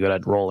you're really good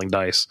at rolling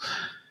dice.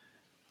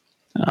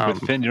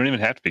 With Finn, you don't even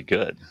have to be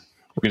good.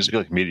 You can just be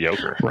like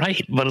mediocre.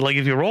 Right, but like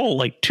if you roll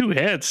like 2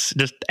 hits,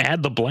 just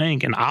add the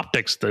blank and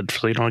optics so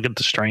you don't get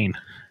the strain.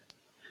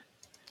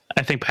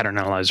 I think pattern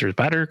analyzer is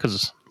better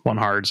because 1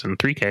 hards and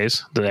 3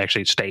 Ks that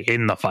actually stay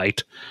in the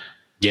fight.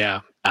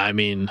 Yeah, I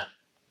mean,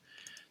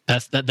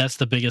 that's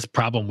the biggest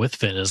problem with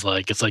Finn is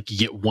like it's like you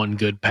get 1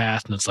 good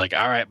pass and it's like,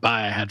 all right,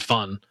 bye, I had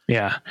fun.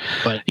 Yeah,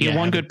 but you get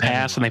 1 good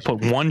pass and they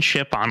put 1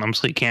 ship on them,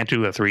 so you can't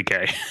do a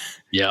 3K.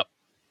 Yep,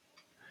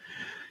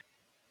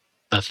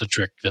 that's the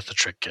trick. That's the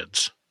trick,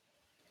 kids.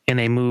 In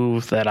a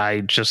move that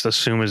I just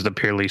assume is the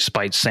purely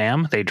spite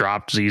Sam, they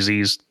dropped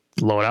ZZ's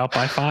loadout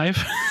by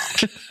 5.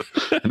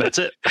 And that's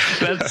it.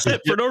 That's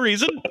it for no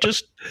reason.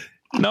 Just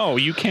no,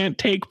 you can't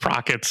take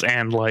prockets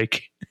and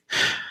like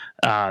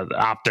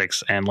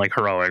optics and like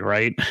heroic,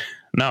 right?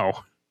 No,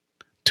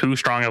 too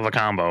strong of a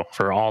combo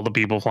for all the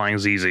people flying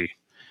ZZ.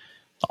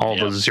 All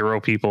the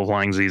 0 people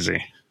flying ZZ.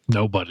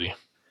 Nobody's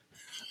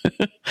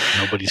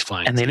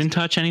flying. And they didn't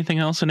touch anything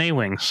else in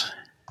A-Wings.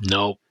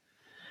 Nope.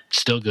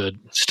 Still good.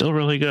 Still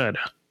really good.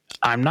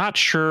 I'm not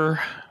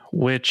sure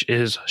which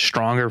is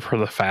stronger for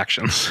the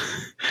factions.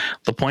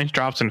 The point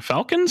drops in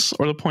Falcons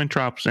or the point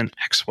drops in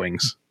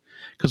X-Wings?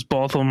 Because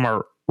both of them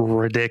are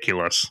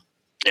ridiculous.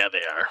 Yeah, they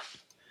are.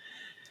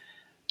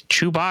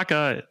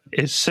 Chewbacca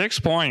is 6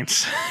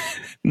 points.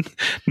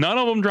 None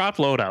of them dropped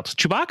loadouts.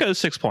 Chewbacca is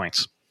 6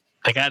 points.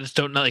 Like, I just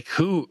don't know, like,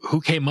 who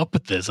came up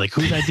with this? Like,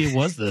 whose idea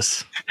was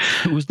this?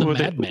 Who was the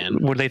madman?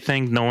 Would they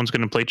think no one's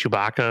going to play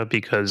Chewbacca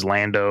because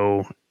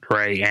Lando,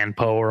 Rey, and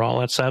Poe are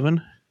all at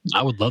 7?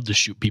 I would love to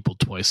shoot people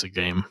twice a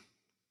game.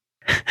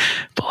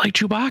 But like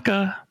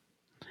Chewbacca,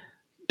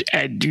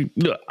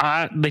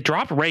 they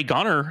dropped Ray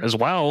Gunner as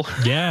well.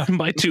 Yeah.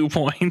 By 2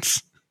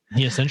 points.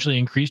 He essentially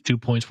increased 2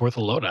 points worth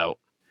of loadout.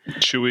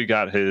 Chewie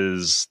got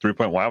his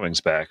 3-point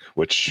Y-Wings back,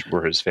 which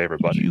were his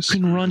favorite buddies. You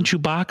can run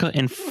Chewbacca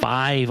in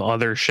 5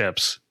 other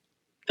ships.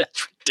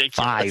 That's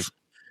ridiculous. 5.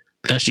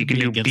 That You can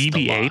do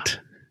BB-8,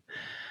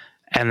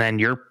 and then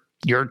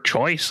your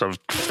choice of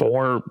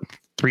 4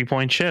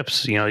 3-point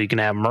ships. You can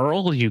have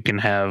Merle, you can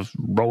have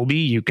Roby,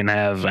 you can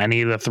have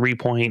any of the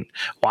 3-point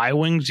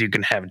Y-Wings, you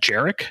can have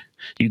Jarek,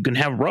 you can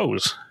have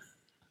Rose.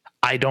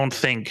 I don't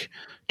think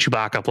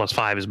Chewbacca plus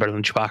 5 is better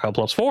than Chewbacca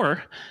plus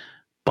 4,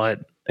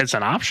 but it's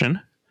an option.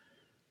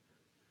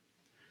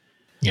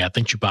 Yeah, I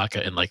think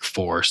Chewbacca in like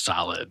 4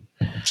 solid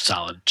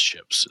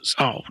ships is.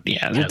 Oh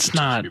yeah, it's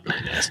not.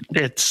 Really nasty.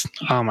 It's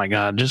oh my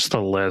god, just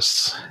the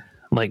lists.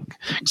 Like,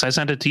 because I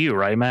sent it to you,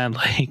 right, man?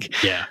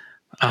 Like, yeah,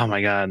 Oh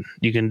my god.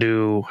 You can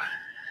do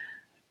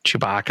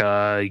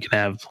Chewbacca, you can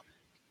have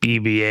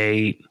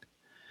BB-8,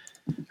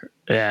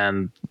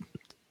 and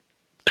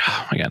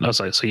oh my god, no,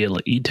 so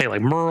you take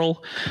like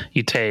Merle,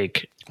 you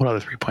take what other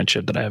 3-point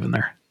ship did I have in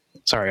there?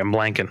 Sorry, I'm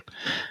blanking.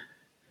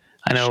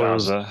 I know it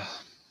was.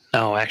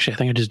 No, actually, I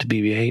think I just did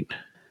BB-8.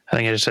 I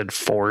think I just said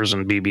 4s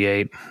and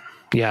BB-8.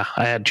 Yeah,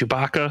 I had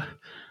Chewbacca,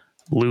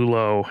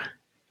 Lulo,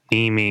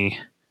 Nimi,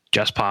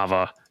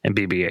 Jespava, and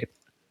BB-8.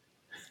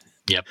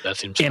 Yep, that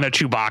seems in a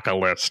Chewbacca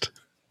list.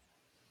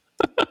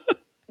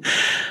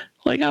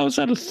 Like, how is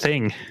that a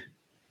thing?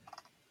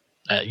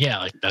 Yeah,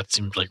 like that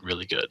seems like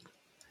really good.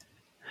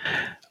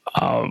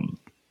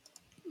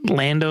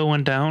 Lando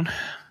went down.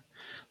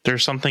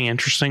 There's something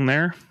interesting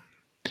there.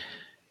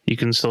 You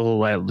can still,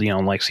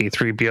 like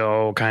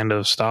C-3PO kind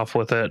of stuff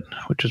with it,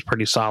 which is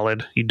pretty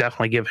solid. You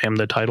definitely give him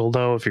the title,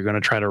 though, if you're going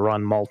to try to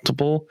run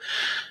multiple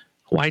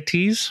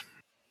YTs.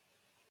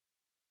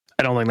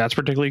 I don't think that's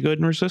particularly good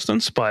in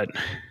Resistance, but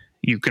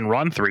you can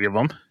run 3 of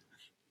them.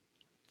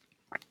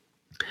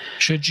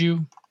 Should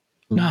you?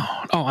 No.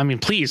 Oh, I mean,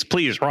 please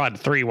run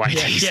 3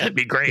 YTs. Yeah. That'd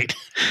be great.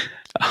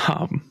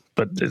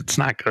 But it's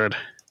not good.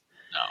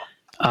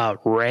 No.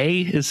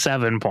 Rey is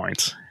 7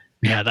 points.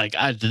 Yeah,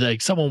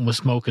 like someone was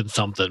smoking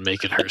something,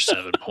 making her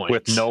 7 points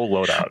with no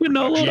loadout. With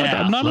no loadout.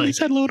 Yeah, none of these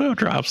had loadout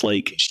drops.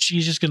 Like,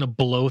 she's just gonna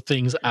blow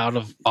things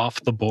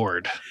off the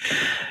board.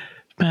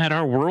 Matt,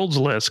 our worlds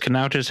list can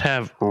now just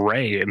have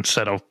Rey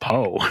instead of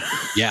Poe.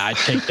 Yeah, I'd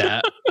take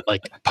that.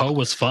 Like, Poe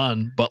was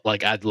fun, but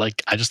I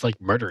just like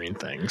murdering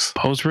things.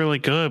 Poe's really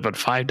good, but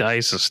 5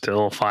 dice is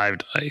still 5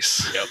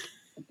 dice. Yep.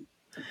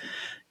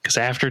 Because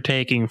after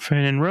taking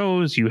Finn and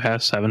Rose, you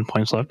have 7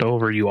 points left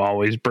over. You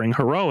always bring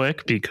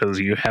Heroic because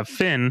you have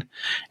Finn,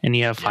 and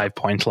you have 5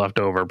 points left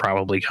over,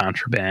 probably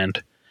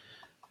Contraband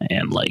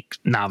and like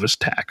Novice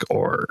Tech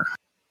or...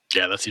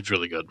 Yeah, that seems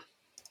really good.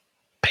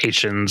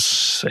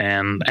 Patience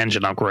and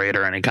Engine Upgrade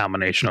or any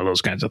combination of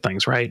those kinds of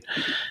things, right?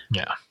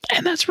 Yeah.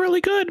 And that's really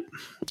good.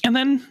 And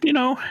then,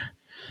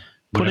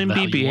 put in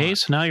BB-8,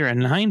 so now you're at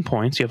 9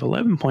 points. You have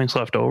 11 points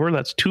left over.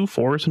 That's 2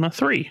 4s and a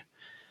 3.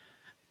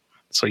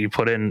 So you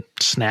put in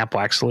Snap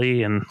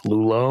Waxley and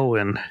Lulo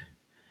and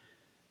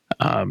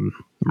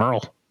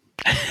Merle.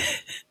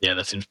 Yeah,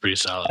 that seems pretty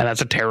solid. And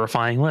that's a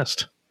terrifying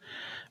list.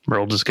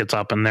 Merle just gets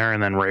up in there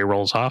and then Rey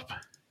rolls up.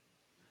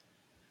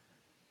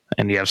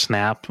 And you have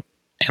Snap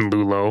and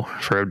Lulo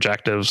for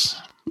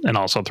objectives and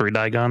also 3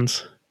 die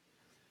guns.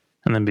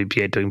 And then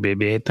BB-8 doing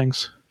BB-8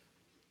 things.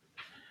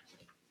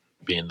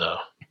 Being the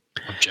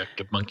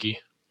objective monkey.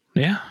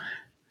 Yeah.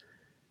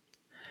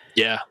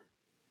 Yeah.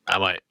 I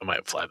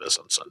might fly this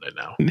on Sunday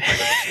now.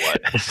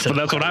 So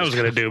that's what I was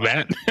going to do,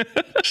 Matt.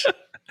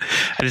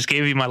 I just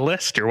gave you my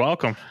list. You're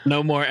welcome.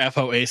 No more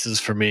FO aces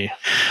for me.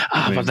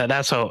 But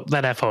that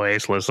FO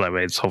ace list that I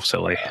made so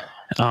silly.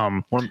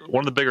 One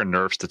of the bigger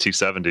nerfs to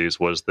T-70s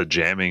was the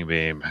jamming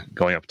beam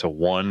going up to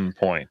 1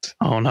 point.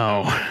 Oh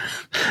no.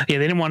 Yeah, they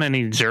didn't want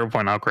any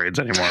 0-point upgrades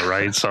anymore,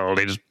 right? So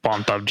they just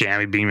bumped up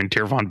jamming beam and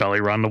Tirfon belly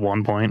run to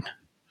 1 point.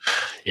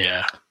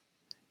 Yeah.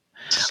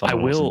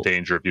 Someone was in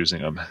danger of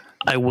using them.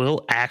 I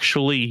will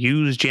actually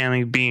use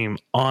jamming beam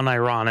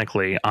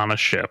unironically on a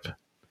ship.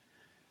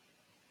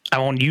 I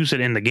won't use it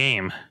in the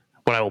game,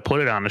 but I will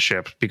put it on the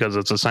ship because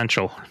it's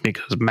essential.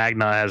 Because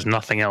Magna has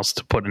nothing else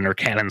to put in her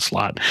cannon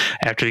slot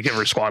after you give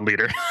her squad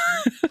leader.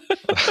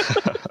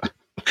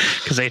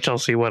 Because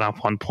HLC went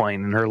up 1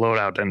 point and her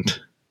loadout didn't.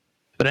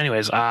 But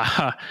anyways,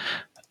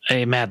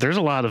 hey Matt, there's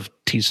a lot of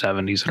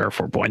T-70s that are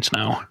 4 points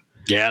now.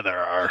 Yeah, there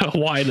are.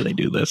 Why do they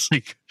do this?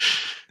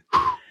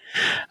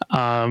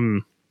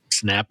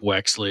 Snap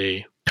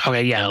Wexley.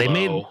 Okay, yeah, Hello. They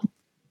made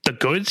the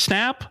good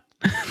Snap.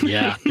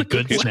 Yeah, the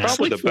good Snap.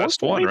 Probably the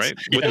best one, right?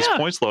 With his Yeah.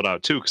 points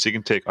loadout too, because he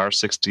can take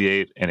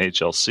R68 and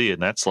HLC,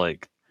 and that's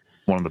like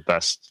one of the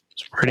best.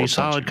 Pretty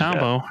solid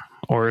combo.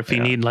 Or if you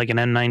need like an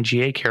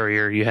M9G8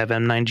 carrier, you have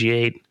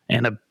M9G8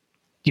 and a,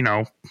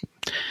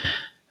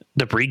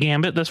 debris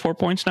gambit that's 4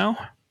 points now.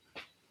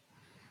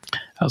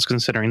 I was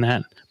considering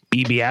that.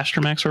 BB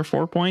Astromechs are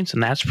 4 points,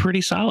 and that's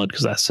pretty solid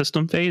because that's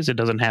system phase. It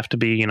doesn't have to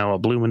be, a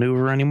blue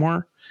maneuver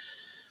anymore.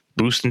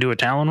 Boost into a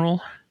Talon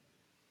roll.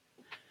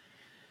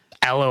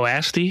 Allo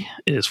Asti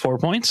is 4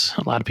 points.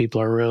 A lot of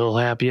people are real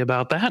happy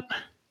about that.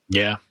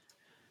 Yeah.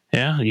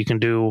 Yeah, you can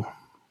do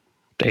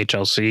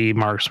HLC,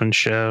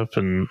 marksmanship,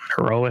 and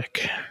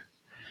heroic.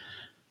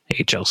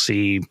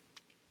 HLC,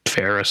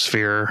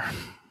 Ferrosphere.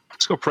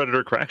 Let's go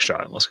Predator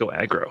Crackshot. Let's go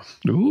aggro.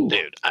 Ooh.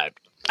 Dude,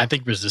 I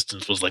think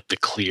Resistance was like the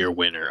clear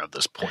winner of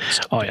this point.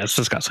 Oh, yeah, it's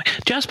disgusting.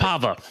 Jess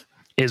Pava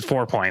is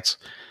 4 points.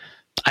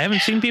 I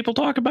haven't seen people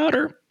talk about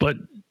her, but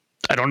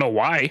I don't know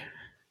why.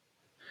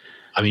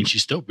 I mean,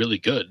 she's still really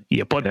good.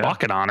 You put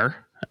Bucket on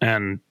her,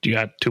 and you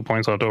got 2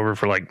 points left over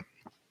for,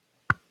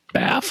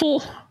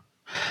 Baffle.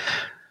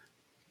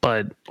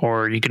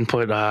 Or you can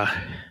put the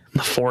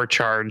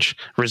 4-charge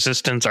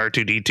Resistance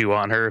R2-D2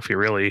 on her if you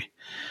really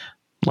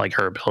like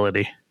her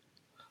ability.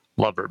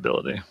 Love her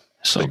ability.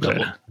 So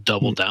good.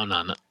 Double down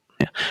on it.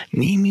 Yeah.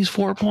 Nimi's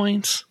 4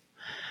 points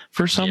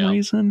for some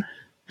reason.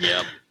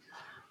 Yep.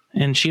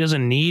 And she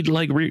doesn't need,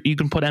 like, you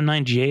can put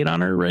M9G8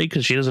 on her, right?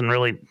 Because she doesn't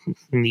really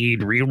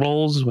need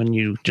rerolls when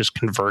you just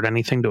convert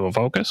anything to a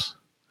focus.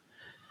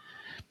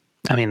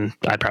 I mean,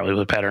 I'd probably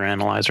put Pattern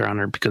Analyzer on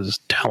her because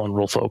Talon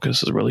Roll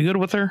Focus is really good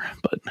with her.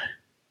 But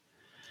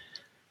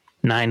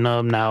 9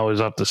 nub now is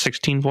up to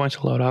 16 points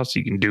of loadout, so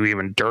you can do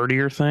even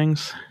dirtier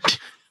things.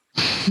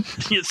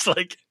 It's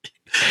like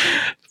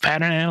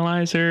Pattern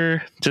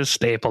Analyzer, just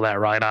staple that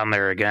right on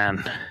there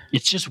again.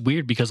 it's just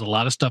weird because a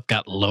lot of stuff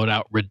got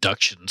loadout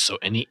reductions, so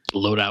any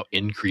loadout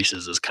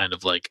increases is kind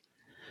of like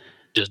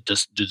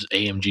does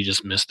AMG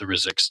just miss the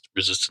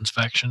resistance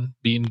faction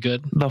being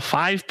good? The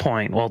 5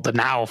 point, well, the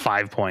now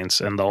 5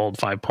 points and the old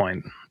 5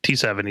 point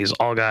T70s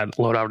all got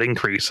loadout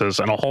increases,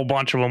 and a whole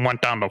bunch of them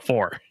went down to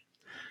 4.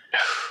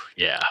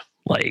 Yeah.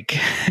 Like,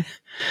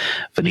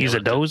 Veniza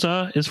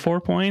Doza is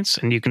 4 points,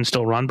 and you can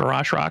still run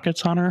barrage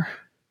rockets on her.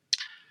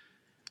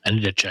 I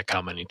need to check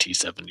how many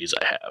T70s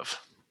I have.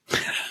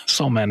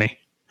 So many.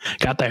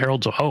 Got the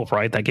Heralds of Hope,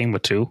 right? That game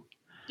with 2.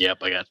 Yep,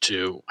 I got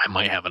 2. I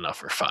might have enough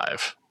for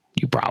 5.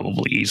 You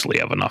probably easily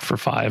have enough for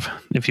 5.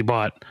 If you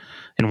bought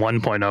in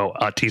 1.0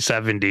 a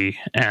T70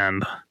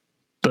 and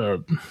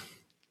the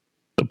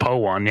Poe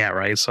one, yeah,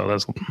 right? So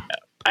that's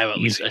I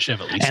should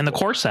have at least. And the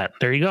core set.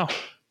 There you go.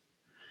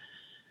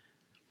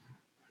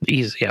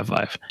 Easy, yeah,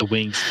 5. The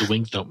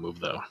wings don't move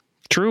though.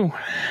 True.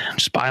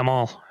 Just buy them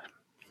all.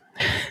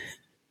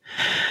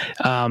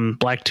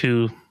 Black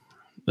 2,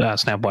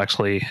 Snap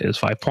Blacksley is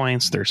 5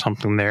 points. There's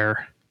something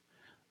there.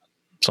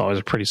 It's always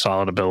a pretty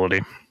solid ability.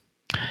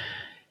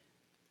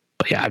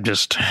 But yeah, I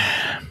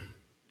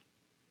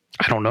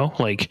don't know.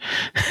 Like,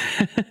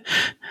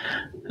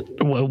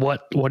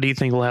 what do you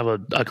think will have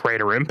a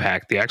greater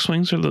impact, the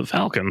X-Wings or the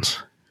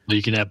Falcons? Well,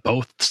 you can have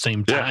both at the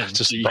same time. Yeah,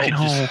 just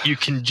you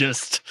can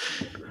just.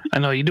 I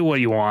know, you do what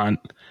you want.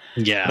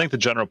 Yeah. I think the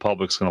general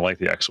public's going to like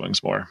the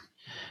X-Wings more.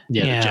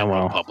 Yeah, the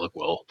general public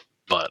will.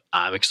 But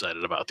I'm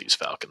excited about these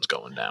Falcons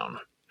going down.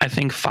 I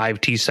think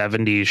 5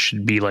 T70s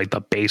should be like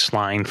the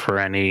baseline for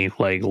any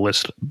like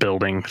list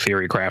building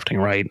theory crafting,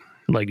 right?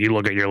 Like, you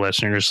look at your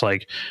list and you're just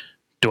like,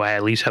 do I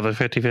at least have a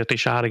 50-50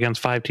 shot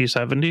against 5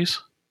 T70s?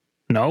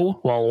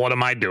 No? Well, what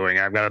am I doing?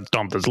 I've got to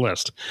dump this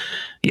list.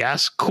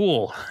 Yes?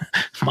 Cool.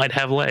 Might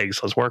have legs.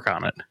 Let's work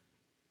on it.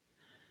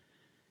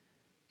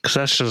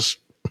 Because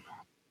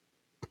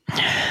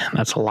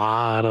that's a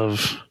lot of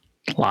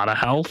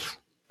health.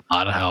 A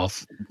lot of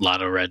health, a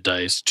lot of red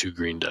dice, 2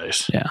 green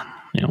dice. Yeah.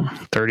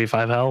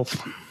 35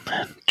 health.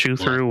 Chew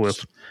through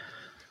with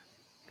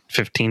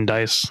 15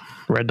 dice,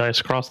 red dice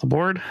across the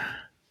board.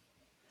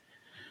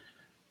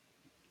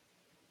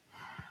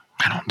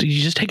 Did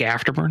you just take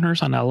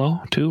afterburners on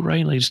Elo too,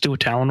 right? Like, just do a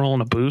Talon roll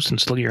and a boost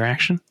and still get your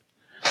action?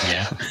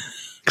 Yeah.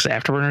 Because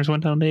afterburners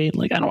went down to 8.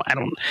 Like, I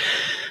don't.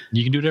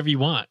 You can do whatever you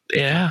want.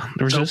 Yeah.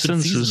 The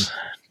resistance is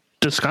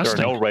disgusting.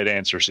 There are no right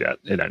answers yet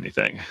in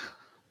anything,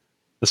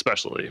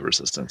 especially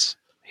resistance.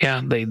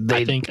 Yeah.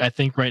 I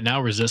think right now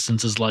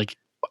resistance is like,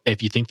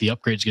 if you think the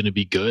upgrade's going to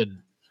be good,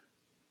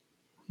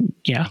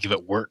 yeah, if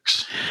it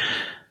works.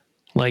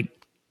 Like,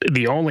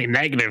 the only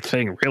negative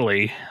thing,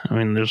 really, I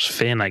mean, there's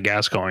Finn, I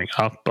guess, going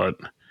up, but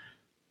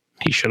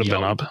he should have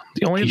been up.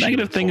 The only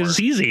negative thing is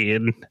ZZ,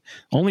 and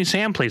only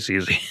Sam plays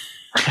ZZ.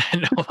 I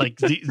know, like,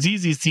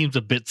 ZZ seems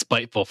a bit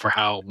spiteful for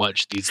how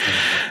much these things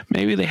are.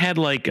 Maybe they had,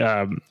 like,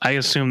 I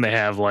assume they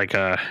have, like,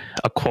 a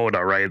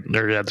quota, right?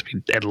 There has to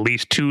be at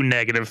least 2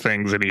 negative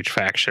things in each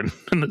faction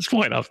in this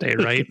point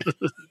update, right?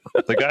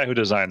 The guy who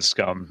designed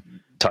Scum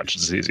touched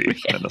ZZ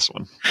in this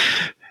one.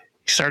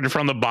 He started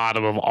from the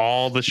bottom of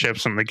all the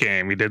ships in the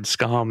game. He did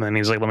Scum, and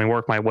he's like, let me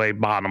work my way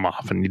bottom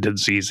off, and he did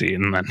ZZ,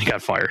 and then he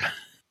got fired.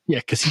 Yeah,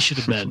 because he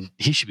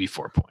should be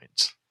 4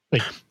 points.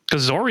 Like,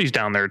 because Zori's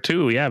down there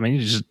too. Yeah, I mean,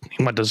 he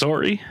went to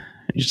Zori.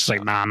 He's just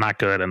like, nah, I'm not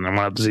good, and then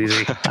went up to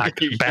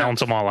ZZ. Balance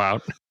them all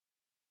out.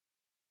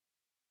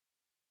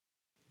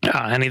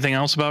 Anything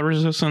else about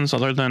resistance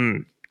other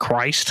than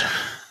Christ?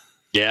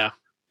 Yeah.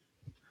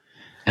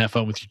 Have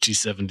fun with your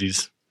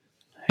T70s.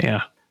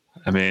 Yeah.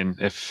 I mean,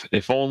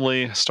 if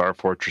only Star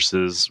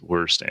Fortresses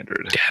were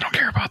standard. Yeah, I don't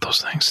care about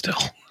those things still.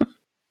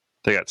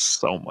 They got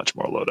so much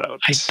more loadout.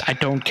 I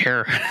don't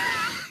care.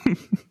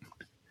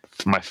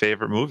 My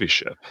favorite movie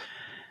ship.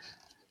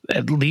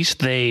 At least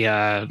they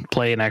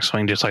play an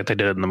X-Wing just like they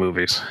did in the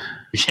movies.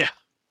 Yeah,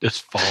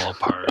 just fall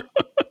apart.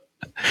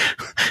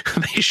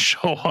 They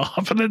show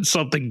up and then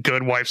something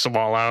good wipes them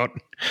all out.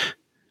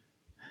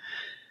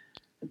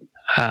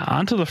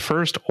 On to the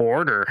First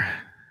Order.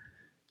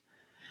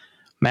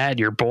 Matt,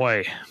 your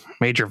boy,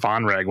 Major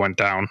Von Reg, went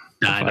down.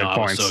 I know, I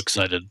was so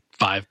excited.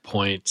 5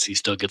 points. He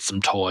still gets some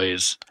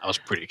toys. I was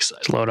pretty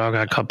excited. Slowdog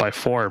got cut by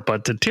 4,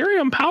 but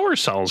Deuterium power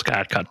cells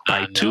got cut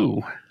by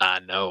 2.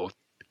 I know.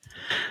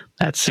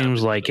 That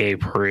seems like a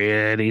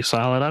pretty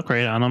solid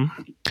upgrade on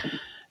him.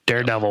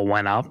 Daredevil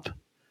went up,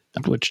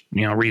 which,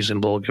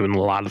 reasonable given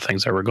a lot of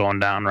things that were going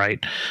down,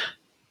 right?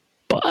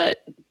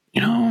 But,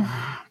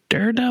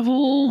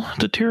 Daredevil,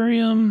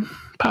 Deuterium,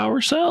 power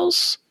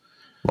cells.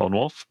 Lone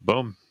Wolf,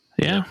 boom.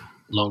 Yeah.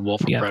 Lone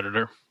Wolf or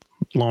Predator.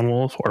 Lone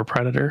Wolf or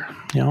Predator,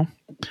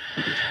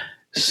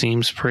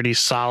 seems pretty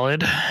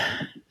solid.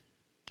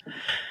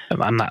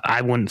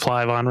 I wouldn't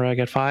fly Von Reg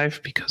at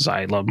 5 because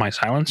I love my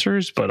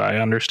silencers, but I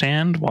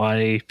understand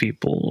why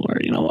people are,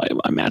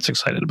 why Matt's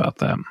excited about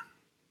them.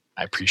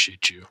 I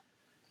appreciate you.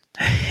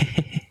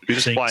 You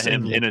just fly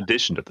him in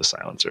addition to the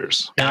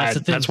silencers.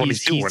 That's what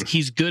he's doing.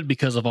 He's good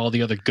because of all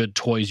the other good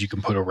toys you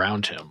can put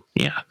around him.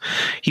 Yeah.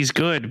 He's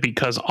good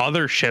because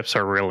other ships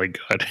are really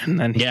good. And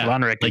then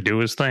Von Reg can do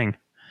his thing.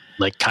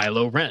 Like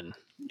Kylo Ren.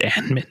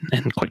 And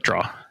Quick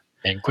Draw.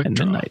 And Quick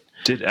Draw. Midnight.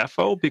 Did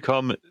FO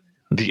become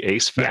the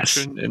ace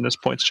faction in this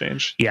points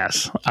change?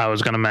 Yes. I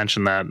was going to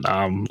mention that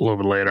a little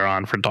bit later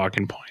on for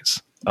talking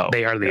points. Oh,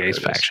 they are the ace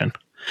faction,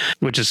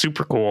 which is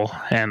super cool.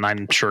 And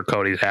I'm sure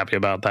Cody's happy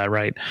about that,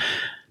 right?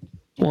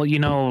 Well,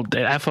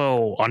 the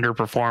FO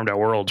underperformed at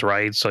Worlds,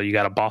 right? So you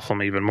got to buff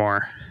them even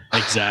more.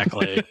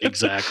 Exactly.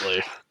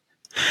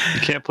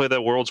 You can't play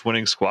that World's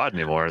winning squad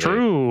anymore.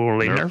 True.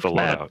 They nerfed the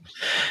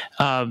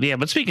loadout.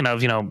 But speaking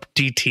of,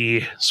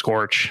 DT,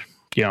 Scorch,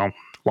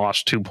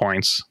 lost 2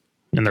 points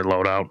in their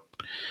loadout.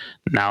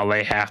 Now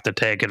they have to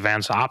take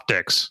advanced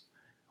optics.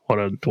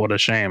 What a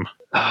shame.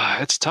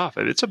 It's tough.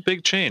 It's a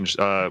big change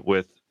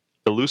with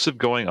elusive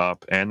going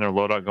up and their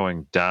loadout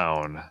going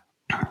down.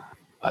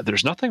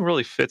 There's nothing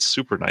really fits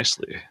super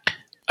nicely.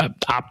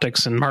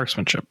 Optics and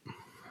marksmanship.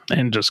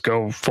 And just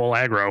go full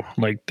aggro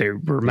like they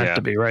were meant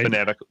to be, right?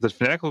 Did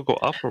Fanatical go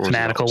up? Or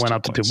Fanatical went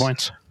up to 2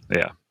 points.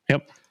 Yeah.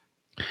 Yep.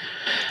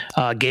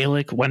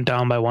 Gaelic went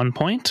down by 1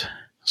 point.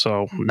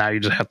 So now you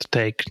just have to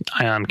take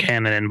Ion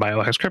Cannon and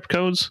Biohex Crypt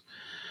codes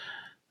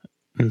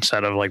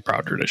instead of like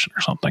Proud Tradition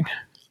or something.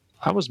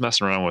 I was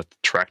messing around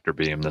with Tractor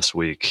Beam this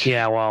week.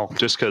 Yeah, well.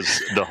 Just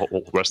because the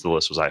whole rest of the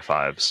list was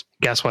I5s.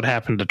 Guess what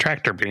happened to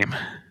Tractor Beam?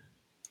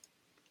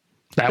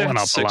 That went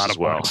up a lot of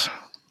points.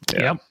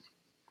 Yeah. Yep.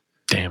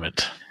 Damn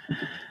it.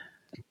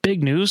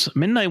 Big news.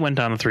 Midnight went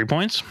down to 3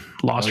 points.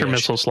 Lost her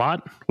missile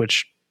slot,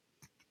 which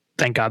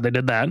thank God they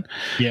did that.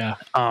 Yeah.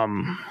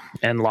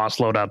 And lost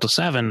loadout to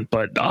 7.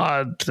 But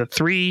the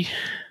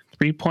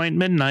 3-point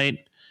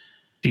Midnight,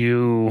 do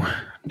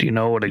you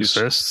know what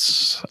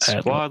exists?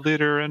 Squad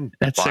leader and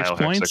at 6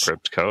 points.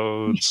 Crypt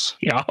codes.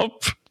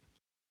 Yup.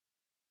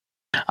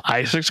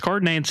 I6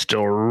 coordinates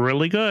still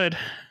really good.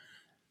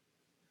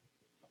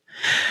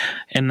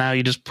 And now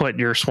you just put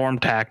your swarm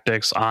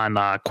tactics on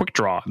Quick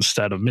Draw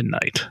instead of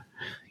Midnight.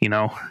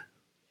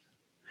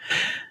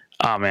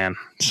 Oh man,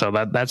 so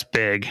that's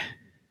big.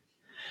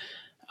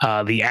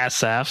 The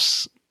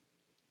SFs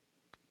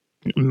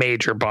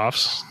major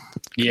buffs.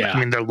 Yeah, I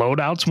mean their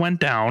loadouts went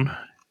down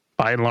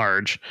by and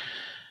large,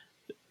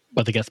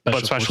 but they get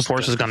special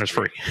forces gun is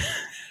free.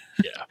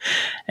 Yeah,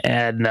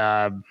 and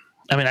I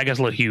guess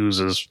LaHughes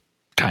is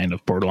kind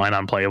of borderline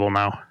unplayable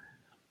now.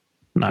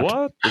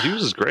 What?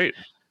 LaHughes is great.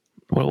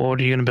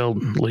 What are you going to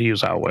build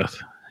LaHughes out with?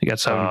 You got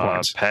 7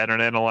 points. Pattern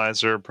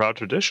Analyzer, Proud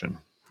Tradition.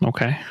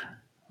 Okay,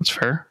 that's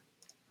fair.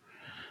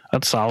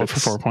 That's solid for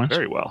 4 points.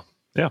 Very well.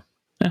 Yeah.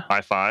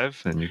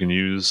 I5, and you can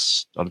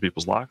use other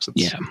people's locks.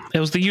 It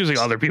was the using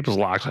other people's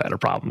locks I had a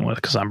problem with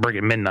because I'm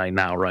bringing Midnight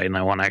now, right? And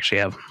I want to actually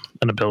have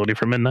an ability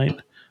for Midnight.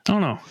 I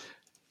don't know.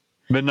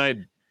 Midnight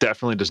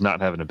definitely does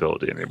not have an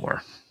ability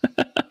anymore.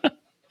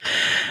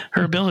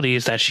 Her ability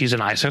is that she's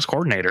an I6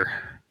 coordinator.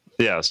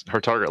 Yes,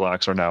 her target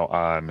locks are now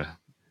on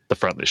the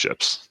friendly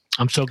ships.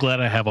 I'm so glad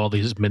I have all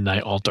these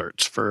Midnight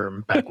alt-arts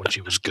for back when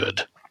she was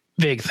good.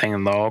 Big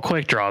thing, though.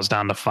 Quick Draws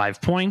down to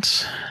 5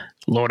 points.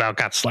 Loadout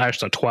got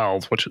slashed to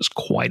 12, which is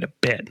quite a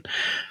bit.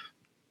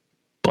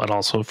 But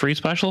also free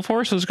Special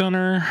Forces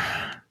Gunner.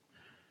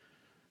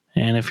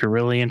 And if you're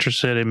really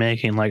interested in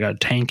making like a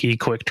tanky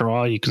Quick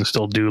Draw, you can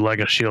still do like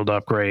a shield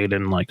upgrade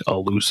and like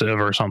Elusive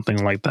or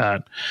something like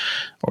that.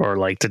 Or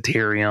like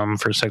Deuterium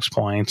for 6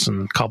 points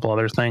and a couple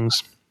other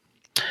things.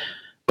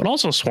 But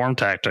also Swarm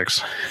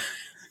Tactics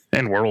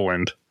and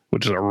Whirlwind,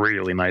 which is a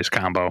really nice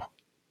combo.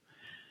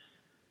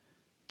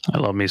 I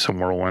love me some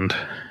Whirlwind.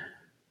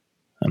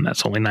 And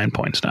that's only 9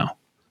 points now.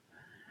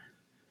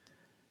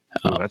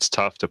 That's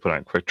tough to put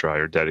on Quick Draw.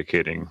 You're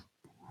dedicating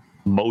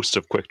most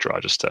of Quick Draw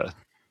just to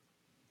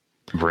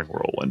bring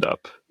Whirlwind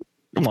up.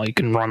 Well, you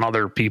can run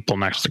other people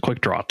next to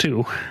Quick Draw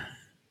too,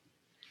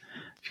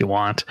 if you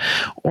want.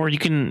 Or you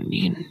can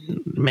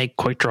make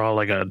Quick Draw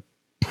like a...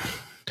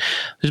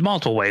 There's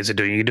multiple ways to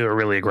do it. You can do a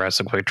really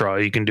aggressive Quick Draw.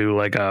 You can do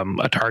like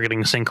a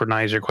targeting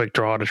synchronizer Quick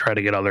Draw to try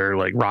to get other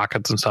like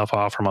rockets and stuff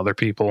off from other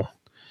people.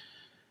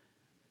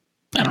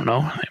 I don't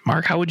know.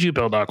 Mark, how would you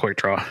build out Quick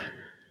Draw?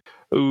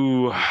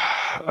 Ooh,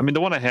 I mean,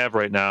 the one I have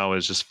right now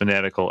is just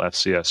Fanatical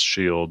FCS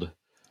Shield.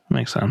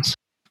 Makes sense.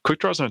 Quick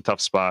Draw's in a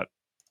tough spot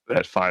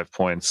at 5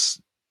 points.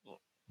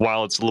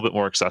 While it's a little bit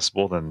more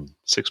accessible than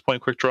 6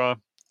 point Quick Draw,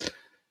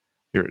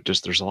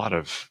 there's a lot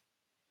of...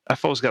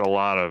 FO's got a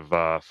lot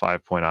of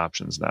 5 point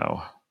options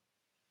now.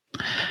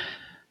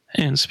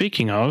 And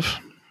speaking of,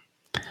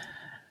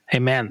 hey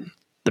man,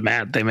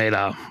 they made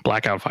a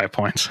Blackout 5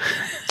 points.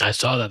 I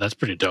saw that. That's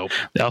pretty dope.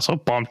 They also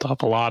bumped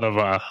up a lot of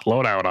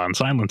loadout on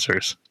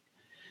silencers.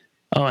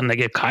 Oh, and they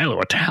gave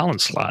Kylo a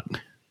talent slot.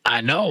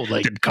 I know.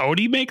 Like, did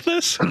Cody make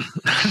this?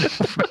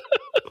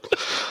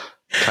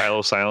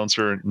 Kylo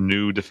Silencer,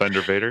 new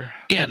Defender Vader.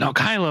 Yeah, no,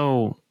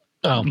 Kylo.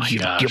 Oh my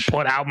gosh! You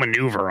put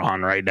outmaneuver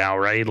on right now,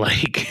 right?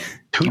 Like,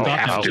 Who you thought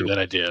have that was to. a good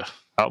idea?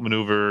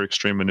 Outmaneuver,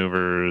 extreme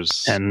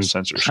maneuvers, And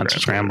sensor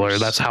scrambler.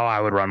 That's how I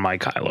would run my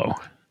Kylo.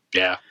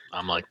 Yeah,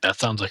 I'm like, that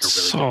sounds like a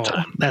really good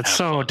time. That's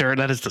so dirt.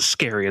 That is the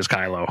scariest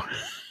Kylo.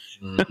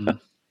 Mm-hmm.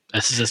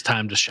 This is his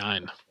time to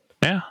shine.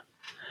 Yeah.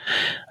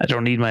 I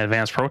don't need my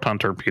advanced proton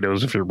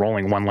torpedoes if you're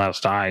rolling one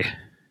last die.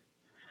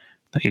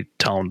 You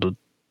tell them to,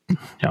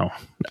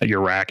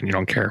 you're rack and you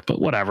don't care, but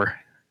whatever.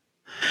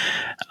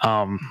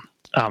 Oh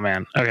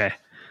man. Okay.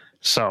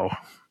 So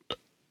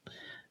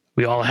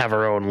we all have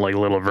our own like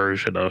little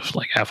version of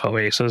like FO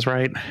aces,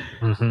 right?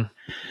 Mm-hmm.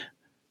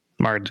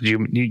 Mark, did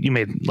you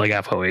made like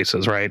FO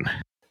aces, right?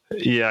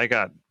 Yeah, I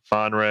got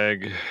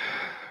Fonreg,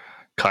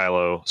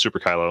 Kylo, Super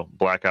Kylo,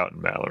 Blackout,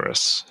 and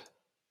Valorous.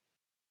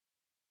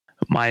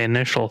 My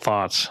initial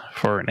thoughts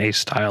for an ace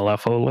style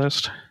FO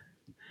list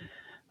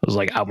was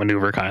like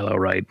outmaneuver Kylo,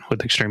 right?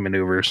 With extreme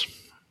maneuvers,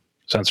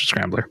 sensor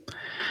scrambler,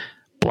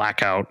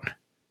 Blackout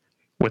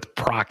with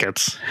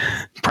Prockets,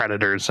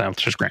 Predators,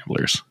 sensor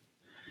scramblers,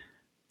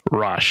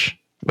 Rush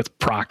with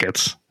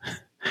Prockets,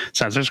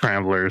 sensor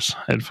scramblers,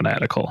 and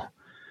Fanatical,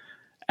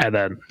 and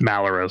then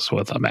Malorus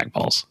with Mag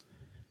Balls.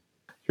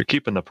 You're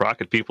keeping the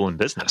Procket people in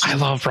business. I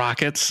love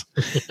rockets.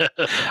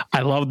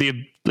 I love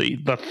the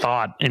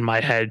thought in my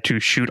head to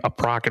shoot a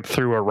Procket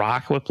through a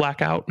rock with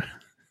Blackout,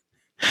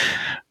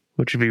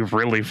 which would be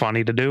really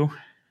funny to do.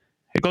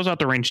 It goes out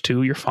to range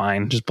 2, you're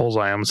fine. Just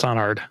bullseye them. It's not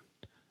hard.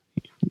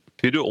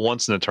 If you do it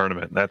once in a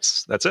tournament,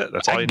 that's it.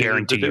 That's all I you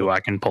guarantee need to do. I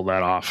can pull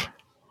that off.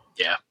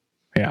 Yeah.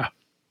 Yeah.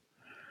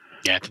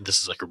 Yeah, I think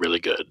this is like a really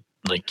good,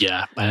 like,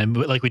 yeah. And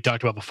like we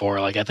talked about before,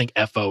 like I think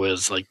FO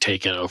is like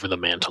taking over the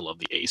mantle of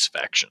the ace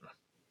faction.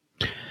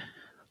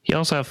 You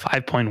also have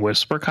 5-point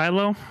Whisper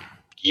Kylo.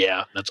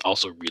 Yeah, that's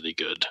also really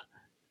good.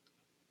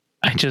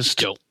 I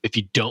just if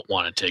you don't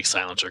want to take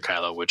Silencer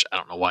Kylo, which I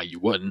don't know why you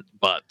wouldn't,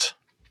 but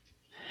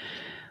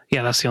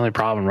yeah, that's the only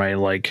problem, right?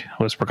 Like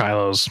Whisper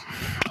Kylo's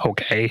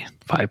okay,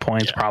 5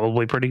 points,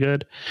 probably pretty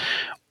good.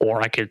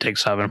 Or I could take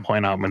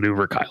 7-point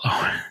outmaneuver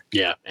Kylo.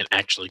 Yeah, and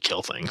actually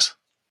kill things.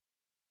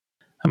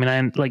 I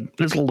mean,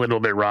 it's a little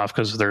bit rough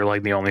because they're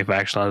like the only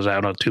faction that is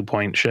out on a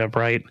 2-point ship,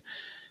 right?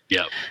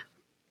 Yep.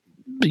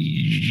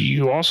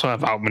 You also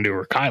have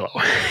outmaneuver Kylo.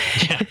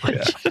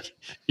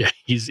 Yeah,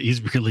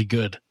 he's really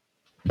good.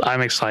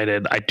 I'm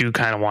excited. I do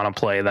kind of want to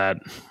play that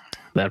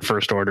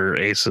first order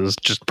aces,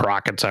 just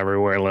Prockets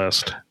everywhere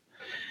list.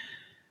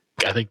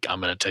 I think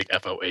I'm gonna take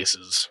FO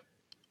aces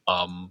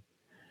on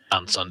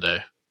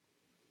Sunday.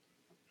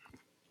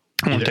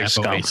 Either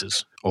FO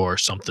aces or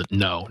something.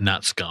 No,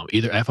 not scum.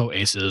 Either FO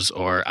aces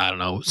or I don't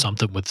know,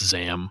 something with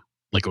Zam,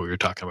 like what we were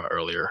talking about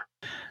earlier.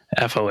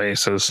 FO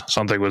aces,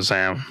 something with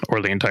Zam,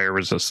 or the entire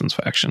Resistance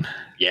faction.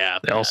 Yeah,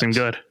 they all seem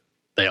good.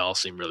 They all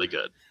seem really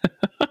good.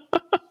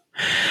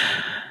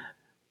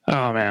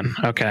 Oh man.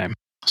 Okay.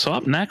 So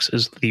up next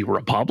is the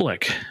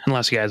Republic.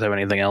 Unless you guys have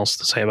anything else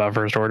to say about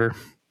First Order.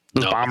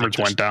 The bombers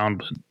went down,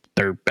 but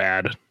they're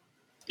bad.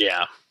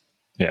 Yeah.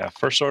 Yeah.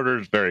 First Order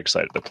is very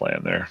excited to play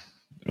in there.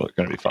 They're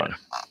going to be fun.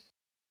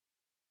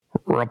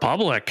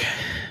 Republic.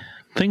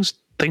 Things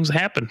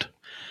happened.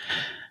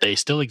 They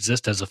still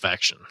exist as a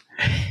faction.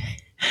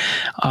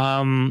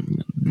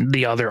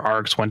 The other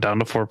arcs went down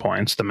to 4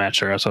 points to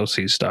match their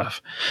SOC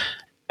stuff.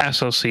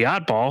 SOC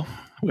Oddball,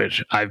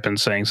 which I've been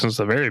saying since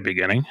the very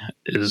beginning,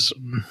 is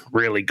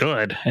really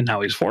good, and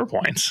now he's 4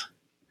 points.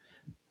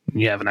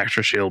 You have an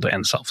extra shield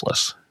and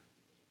selfless.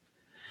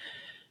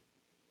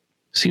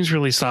 Seems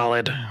really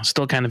solid.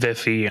 Still kind of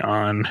iffy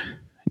on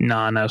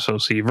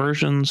non-SOC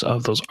versions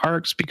of those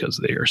arcs because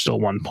they are still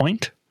 1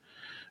 point.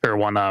 Or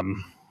one,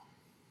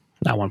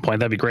 not 1 point,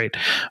 that'd be great.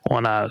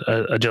 One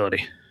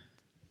agility.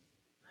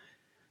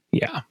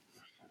 Yeah.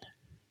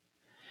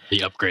 The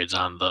upgrades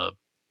on the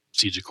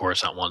Siege of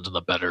Coruscant ones and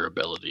the better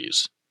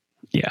abilities.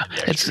 Yeah.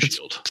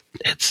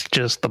 It's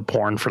just the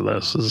porn for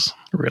this is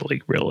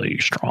really, really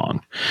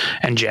strong.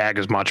 And Jag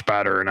is much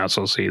better in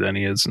SOC than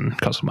he is in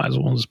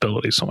customizable. His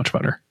ability is so much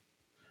better.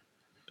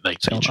 Like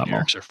the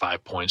generics are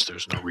 5 points.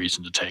 There's no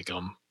reason to take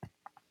them.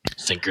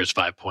 Sinker's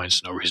 5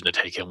 points. No reason to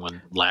take him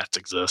when lats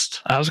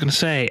exist. I was going to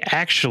say,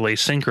 actually,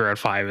 Sinker at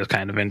 5 is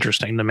kind of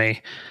interesting to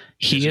me.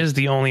 He is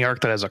the only arc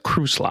that has a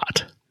crew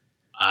slot.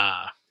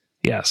 Ah.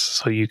 Yes,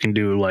 so you can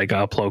do like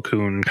a Plo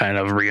Koon kind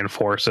of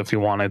reinforce if you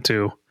wanted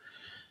to.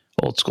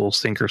 Old school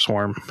Sinker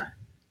Swarm.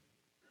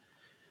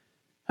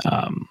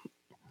 I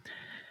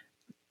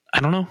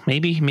don't know.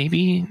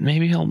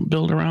 Maybe I'll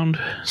build around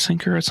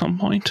Sinker at some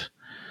point.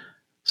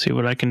 See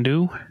what I can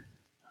do.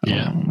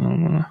 Yeah,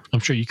 I'm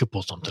sure you could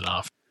pull something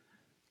off.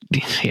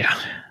 Yeah.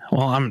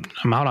 Well, I'm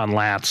out on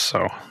lats, so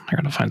I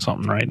gotta find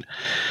something, right?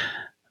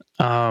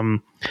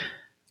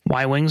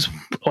 Y-Wings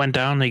went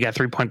down. They got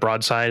 3-point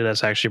broadside.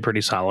 That's actually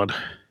pretty solid,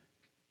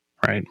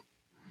 right?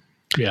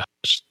 Yeah.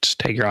 Just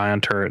take your eye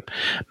on turret.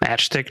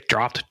 Matchstick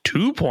dropped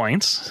 2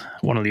 points.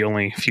 One of the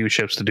only few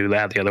ships to do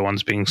that. The other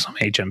ones being some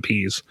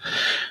HMPs.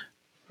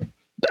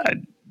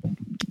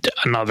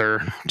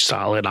 Another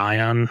solid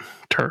Ion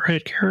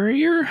turret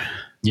carrier.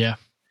 Yeah.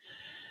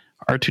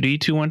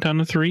 R2D2 went down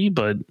to 3,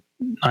 but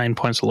 9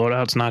 points of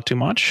loadout's not too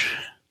much.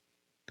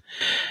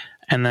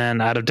 And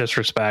then, out of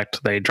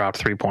disrespect, they dropped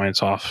 3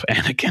 points off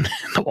Anakin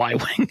in the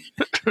Y-Wing.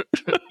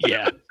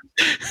 Yeah.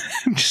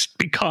 Just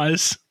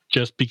because.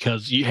 Just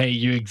because,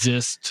 you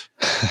exist.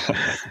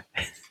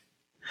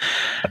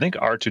 I think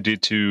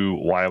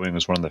R2D2 Y-Wing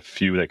was one of the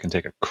few that can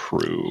take a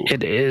crew.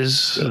 It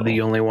is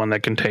the only one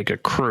that can take a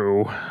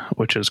crew,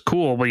 which is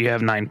cool, but you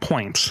have 9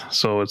 points.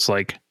 So it's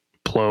like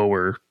Plo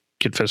or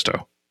Kit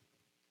Fisto.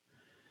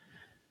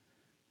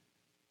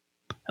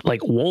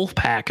 Like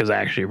Wolfpack is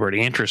actually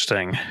pretty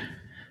interesting.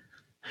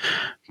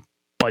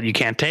 But you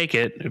can't take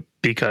it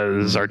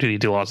because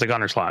R2D2 lost the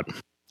gunner slot.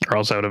 Or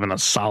else I would have been a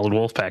solid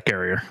Wolfpack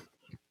carrier.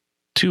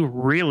 Two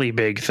really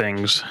big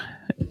things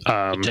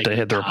to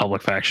hit the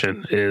Republic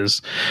faction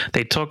is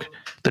they took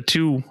the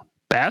 2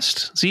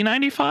 best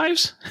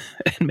Z95s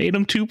and made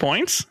them 2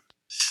 points.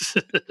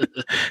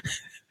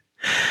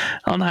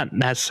 Well, not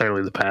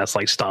necessarily the best,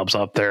 like Stubbs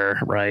up there,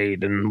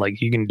 right? And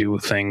like you can do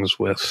things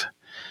with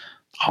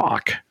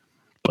Hawk,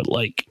 but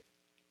like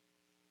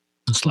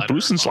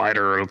Boost and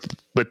Slider are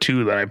the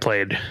 2 that I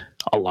played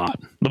a lot.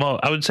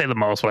 I would say the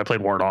most, but I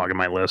played Warthog in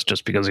my list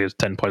just because he has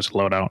 10 points of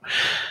loadout.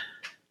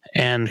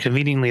 And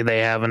conveniently, they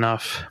have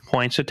enough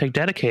points to take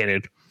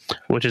dedicated,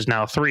 which is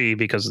now 3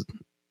 because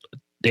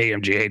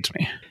AMG hates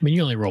me. I mean,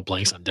 you only roll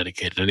blanks on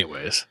dedicated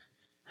anyways.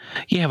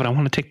 Yeah, but I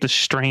want to take the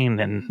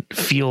strain and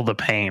feel the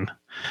pain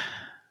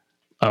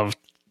of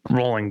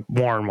rolling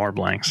more and more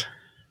blanks.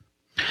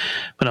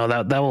 But no,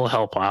 that will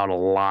help out a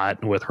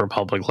lot with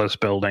Republic list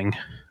building.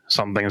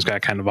 Some things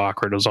got kind of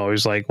awkward. It was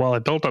always like, well, I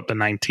built up to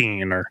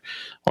 19, or,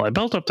 well, I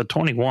built up to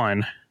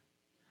 21.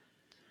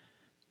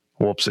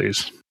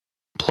 Whoopsies.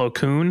 Plo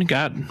Koon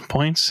got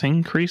points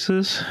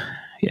increases.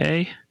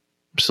 Yay.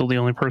 I'm still the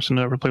only person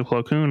to ever play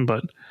Plo Koon,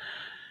 but...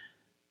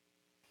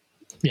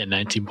 Yeah,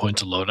 19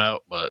 points of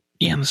loadout, but...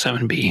 Yeah, in the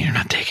 7B. You're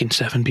not taking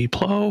 7B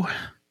Plo.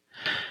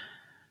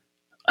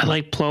 I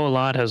like Plo a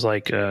lot as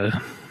like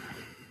a...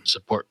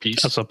 Support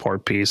piece. A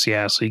support piece,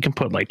 yeah. So you can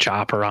put like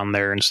Chopper on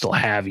there and still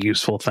have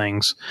useful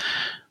things.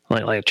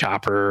 Like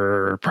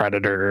Chopper,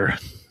 Predator,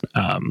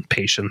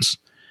 Patience.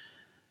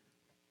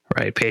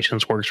 Right,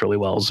 Patience works really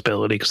well as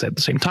ability because they have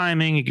the same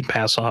timing. You can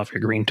pass off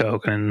your green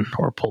token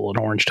or pull an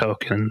orange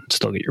token and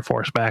still get your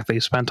force back that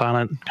you spent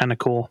on it. Kind of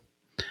cool.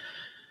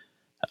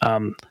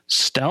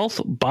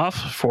 Stealth buff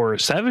for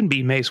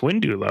 7B Mace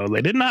Windu, though.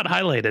 They did not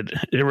highlight it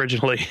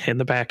originally in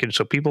the package,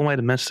 so people might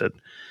have missed it.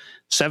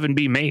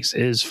 7B Mace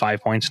is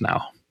 5 points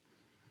now.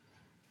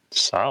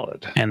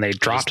 Solid. And they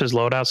dropped his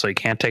loadout so he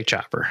can't take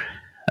Chopper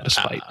at a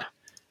spite.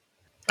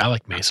 I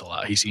like Mace a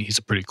lot. He's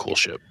a pretty cool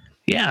ship.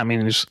 Yeah, I mean,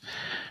 there's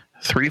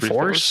 3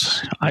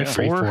 force, I4.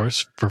 3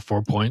 force for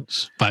 4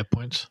 points, 5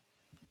 points.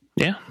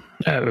 Yeah,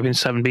 I mean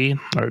 7B,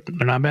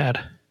 they're not bad.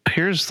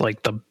 Here's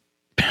like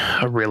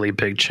a really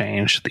big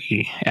change: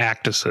 the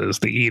Actuses,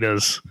 the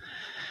Edas.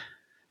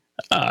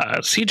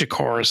 Siege of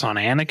Chorus on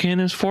Anakin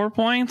is 4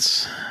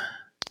 points.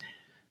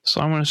 So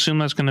I'm going to assume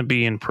that's going to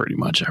be in pretty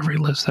much every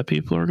list that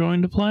people are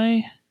going to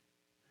play.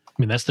 I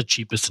mean, that's the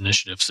cheapest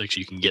initiative 6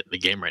 you can get in the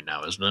game right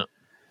now, isn't it?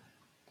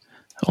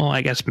 Well,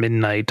 I guess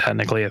Midnight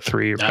technically at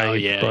 3, right? Oh,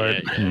 yeah,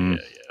 but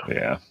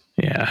Yeah.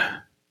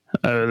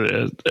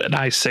 An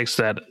I6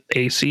 that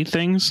AC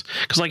things,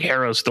 because like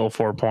Hera's still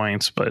 4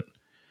 points, but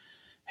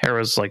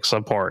Hera's like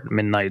support.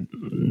 Midnight,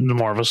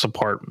 more of a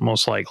support,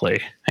 most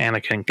likely.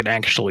 Anakin can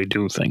actually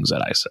do things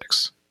at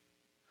I6.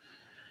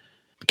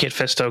 Kit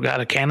Fisto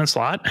got a cannon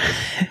slot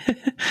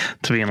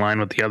to be in line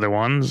with the other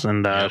ones,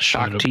 and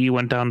Shock T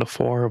went down to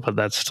 4, but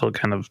that's still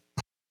kind of...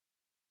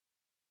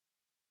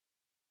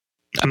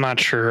 I'm not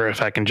sure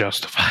if I can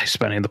justify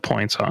spending the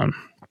points on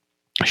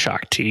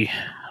Shock T.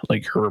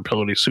 Like, her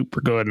ability's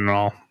super good and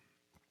all.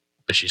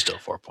 But she's still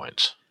 4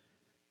 points.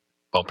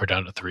 Bump her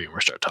down to 3 and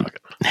we'll start talking.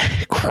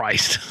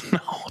 Christ. No,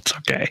 it's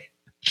okay.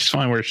 She's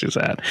fine where she's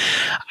at.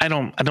 I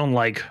don't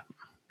like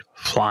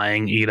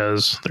flying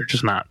Edas. They're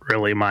just not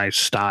really my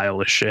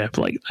style of ship.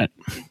 Like,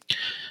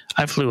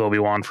 I flew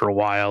Obi-Wan for a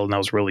while, and that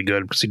was really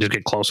good because you just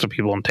get close to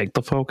people and take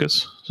the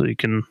focus so you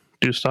can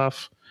do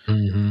stuff.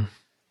 Mm-hmm.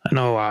 I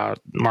know,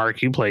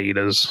 Mark, you play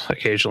Edas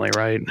occasionally,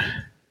 right?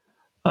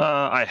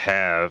 I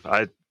have.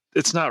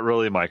 It's not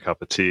really my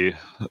cup of tea.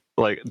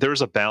 Like,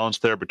 there's a balance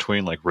there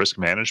between like risk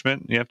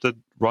management you have to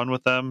run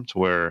with them, to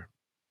where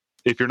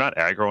if you're not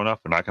aggro enough,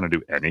 they're not going to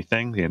do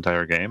anything the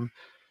entire game.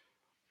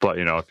 But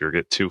if you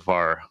get too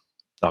far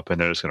up in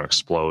there, it's going to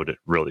explode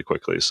really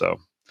quickly.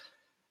 So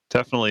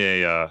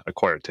definitely a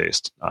acquired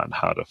taste on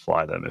how to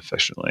fly them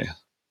efficiently.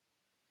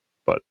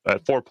 But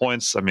at 4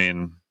 points, I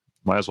mean,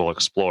 might as well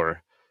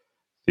explore.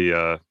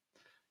 You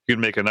can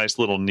make a nice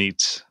little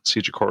neat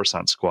Siege of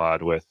Coruscant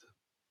squad with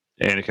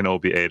Anakin,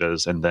 Obi,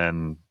 Edas, and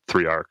then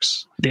 3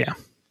 arcs. Yeah.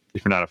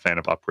 If you're not a fan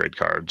of upgrade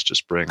cards,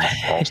 just bring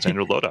all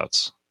standard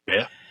loadouts.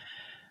 Yeah.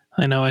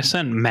 I know. I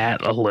sent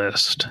Matt a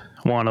list,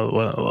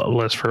 a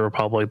list for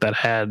Republic that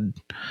had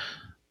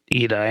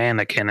Eda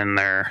Anakin in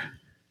there.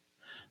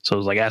 So it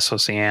was like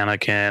SOC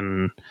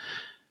Anakin,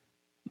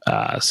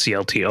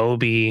 CLT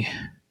OB,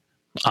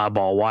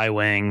 Oddball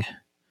Y-Wing,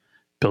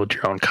 Build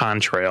Your Own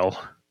Contrail,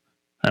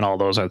 and all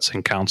those at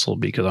Sync Council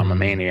because I'm a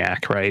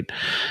maniac, right?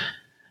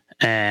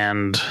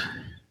 And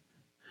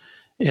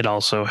it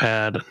also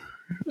had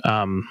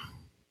C95.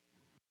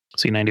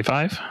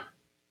 I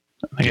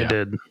think I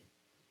did.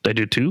 Did I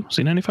do 2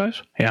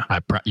 C95s? Yeah.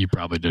 You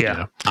probably did,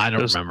 yeah. I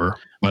don't remember.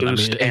 But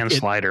boost and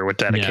slider with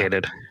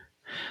dedicated.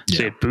 Yeah.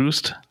 So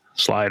boost,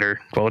 slider,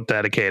 both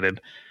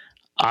dedicated.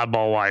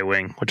 Oddball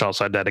Y-Wing, which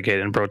also had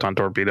dedicated, and Proton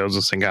Torpedoes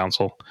at Sync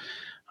Council.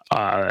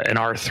 An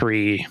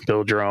R3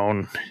 Build Your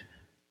Own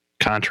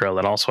Contrail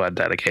that also had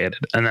dedicated.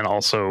 And then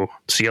also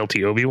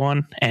CLT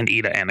Obi-Wan and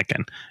Ida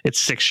Anakin. It's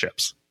 6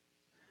 ships.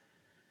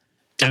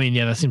 I mean,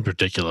 yeah, that seems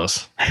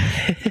ridiculous.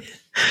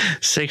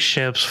 6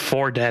 ships,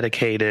 4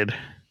 dedicated,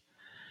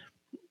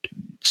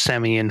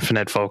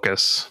 semi-infinite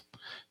focus,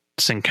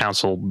 Sync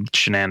Council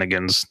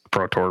shenanigans,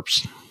 Pro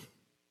Torps.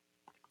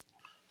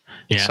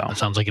 Yeah, that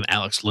sounds like an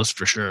Alex list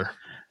for sure.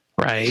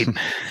 Right.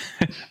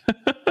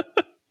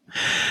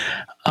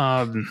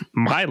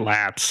 My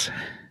lats.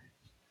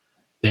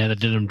 Yeah, that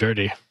did him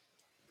dirty.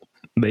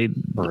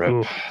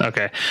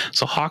 Okay.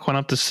 So Hawk went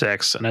up to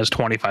 6 and has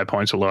 25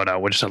 points of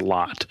loadout, which is a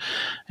lot.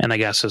 And I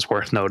guess it's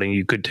worth noting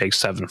you could take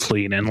 7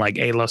 fleet and like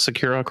Ayla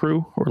Secura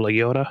crew or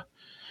Leota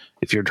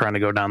if you're trying to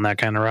go down that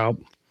kind of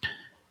route.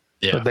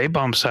 Yeah. But they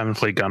bumped 7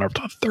 fleet gun up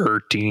to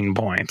 13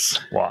 points.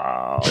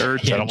 Wow.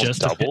 13. Yeah, that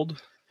almost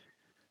doubled.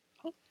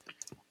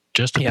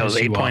 Just it was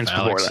 8 points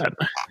before that.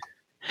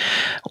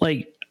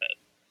 Like,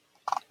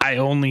 I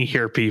only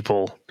hear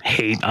people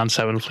hate on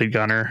 7 fleet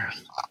gunner,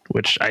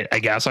 which I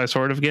guess I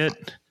sort of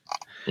get.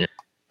 Yeah.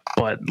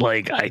 But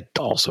like, I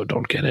also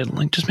don't get it.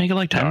 Like, just make it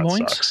like 10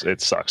 points.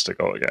 It sucks to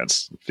go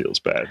against. It feels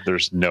bad.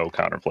 There's no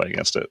counterplay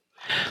against it.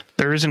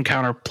 There isn't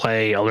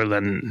counterplay other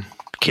than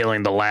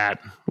killing the lat,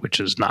 which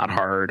is not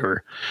hard,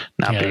 or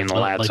not being the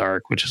lat's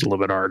arc, which is a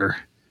little bit harder.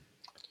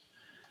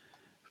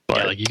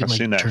 But you can I've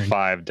seen that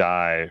 5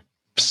 die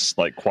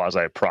like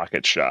quasi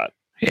procket shot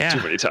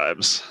too many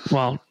times.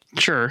 Well,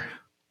 sure.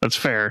 That's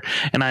fair.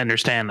 And I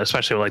understand,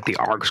 especially like the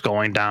arcs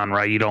going down,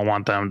 right? You don't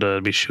want them to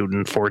be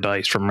shooting 4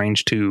 dice from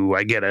range 2.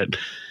 I get it.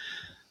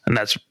 And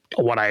that's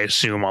what I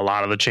assume a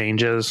lot of the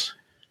changes.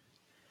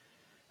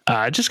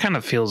 It just kind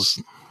of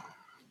feels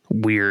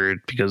weird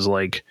because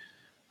like,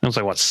 it was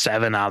like, what,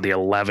 7 out of the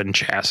 11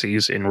 chassis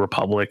in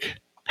Republic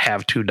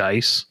have 2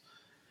 dice.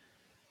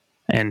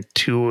 And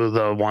 2 of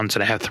the ones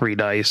that have 3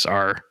 dice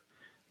are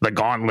the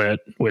Gauntlet,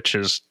 which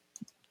is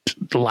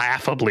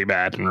laughably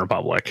bad in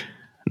Republic.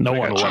 No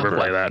one will ever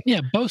play that. Yeah,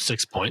 both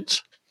 6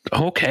 points.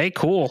 Okay,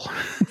 cool.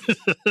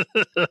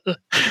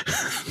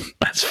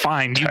 That's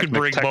fine. You can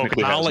bring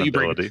Bo-Katan. I'll let you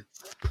bring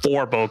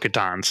 4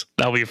 Bo-Katans.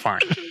 That'll be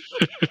fine.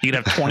 You'd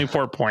have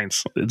 24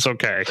 points. It's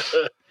okay.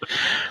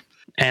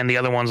 And the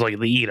other one's like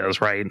the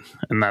Idas, right?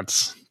 And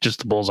that's just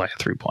the bullseye at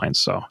 3 points.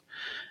 So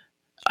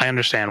I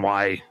understand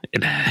why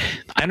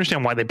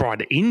they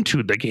brought it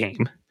into the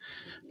game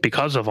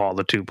because of all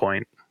the 2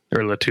 point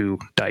or the 2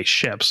 dice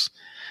ships.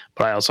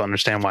 But I also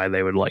understand why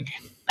they would like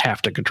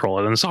have to control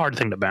it. And it's a hard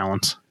thing to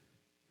balance.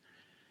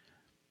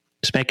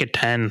 Just make it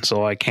 10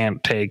 so I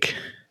can't take...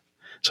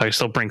 So I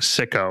still bring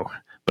Sicko,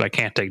 but I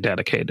can't take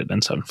dedicated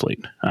in 7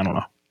 fleet. I don't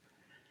know.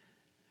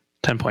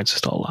 10 points is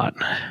still a lot.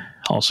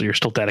 Also, you're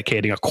still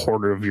dedicating a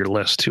quarter of your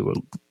list to a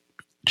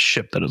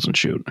ship that doesn't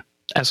shoot.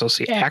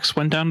 SOC Axe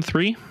went down to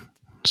 3.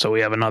 So we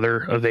have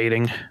another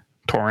evading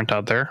torrent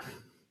out there.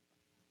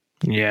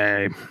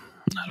 Yay.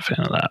 Not a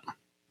fan of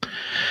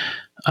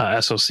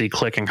that. SOC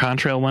Click and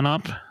Contrail went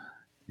up.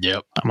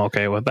 Yep. I'm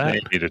okay with that.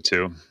 They needed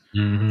to.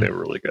 Mm-hmm. They were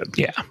really good.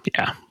 Yeah.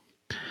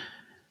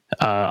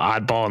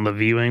 Oddball and the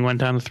Viewing went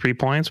down to 3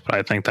 points, but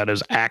I think that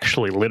is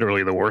actually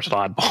literally the worst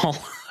oddball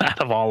out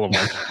of all of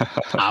them.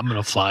 I'm going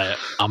to fly it.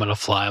 I'm going to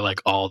fly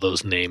like all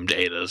those named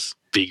Adas,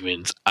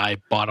 Viewings. I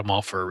bought them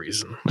all for a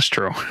reason. That's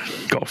true.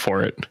 Go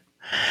for it.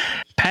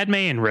 Padme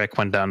and Rick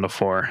went down to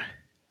 4.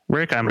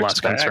 Rick, I'm less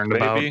concerned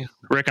about.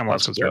 Rick, I'm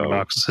less concerned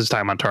about because his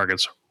time on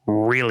target's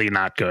really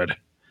not good.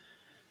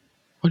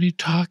 What are you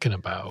talking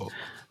about?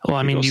 Well,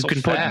 I mean, you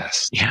can put...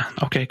 Yeah,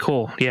 okay,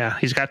 cool. Yeah,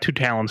 he's got 2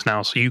 talents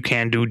now, so you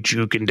can do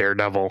Juke and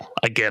Daredevil.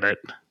 I get it.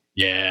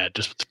 Yeah,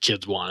 just what the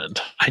kids wanted.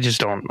 I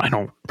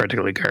don't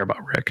particularly care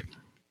about Rick.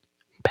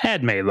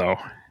 Padme, though.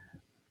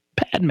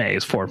 Padme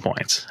is 4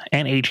 points.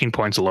 And 18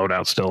 points of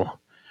loadout still.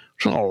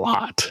 Which is a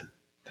lot.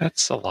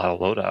 That's a lot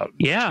of loadout.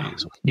 Yeah,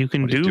 jeez. You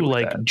can do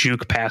like that?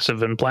 Juke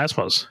passive and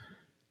plasmas.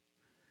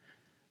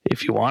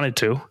 If you wanted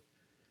to.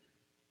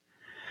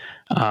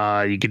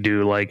 You could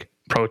do like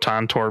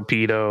Proton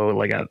Torpedo.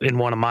 Like in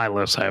one of my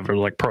lists, I have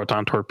like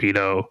Proton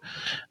Torpedo.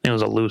 It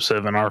was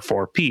elusive and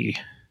R4P.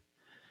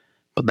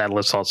 But that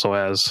list also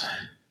has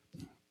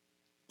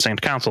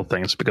Saint Council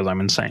things because I'm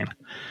insane.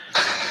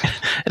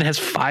 It has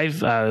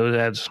 5. It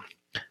has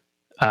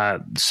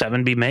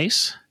 7B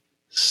Mace,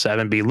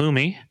 7B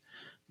Lumi,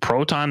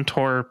 Proton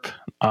Torp,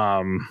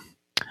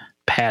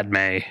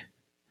 Padme,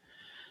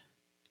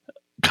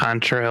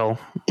 Contrail,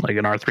 like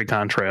an R3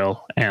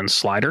 Contrail, and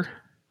Slider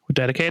with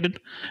dedicated,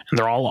 and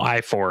they're all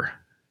I4.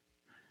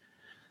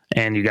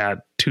 And you got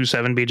 2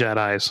 7B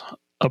Jedis,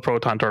 a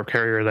Proton Torp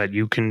carrier that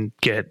you can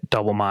get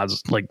double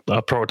mods, like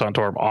a Proton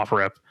Torp off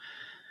rip,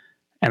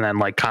 and then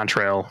like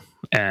Contrail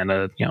and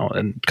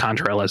and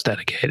Contrail as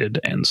dedicated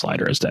and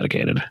Slider as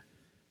dedicated.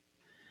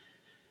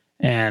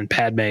 And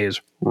Padme is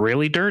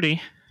really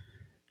dirty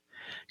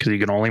because you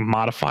can only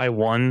modify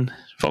one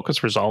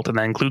focus result, and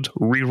that includes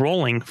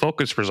re-rolling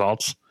focus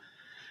results.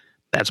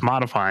 That's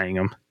modifying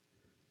them.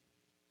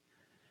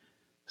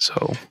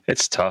 So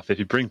it's tough. If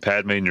you bring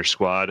Padme in your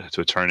squad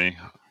to a tourney,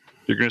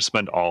 you're going to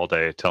spend all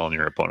day telling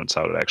your opponents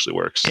how it actually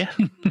works. Yeah.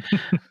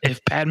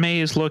 If Padme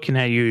is looking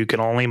at you, you can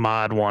only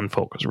mod one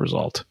focus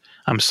result.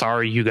 I'm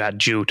sorry you got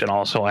Jute, and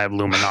also I have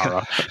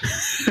Luminara.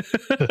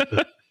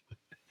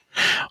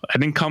 I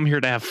didn't come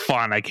here to have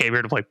fun. I came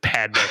here to play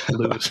Padme and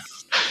lose.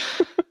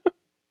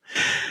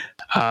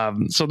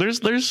 So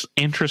there's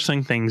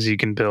interesting things you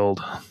can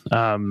build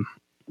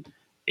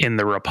in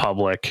the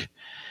Republic.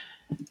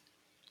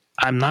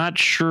 I'm not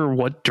sure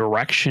what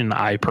direction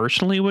I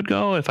personally would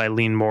go. If I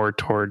lean more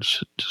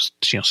towards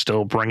just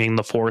still bringing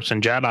the Force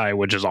and Jedi,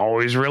 which is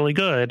always really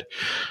good,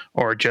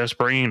 or just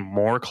bringing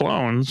more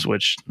clones,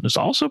 which is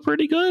also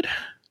pretty good.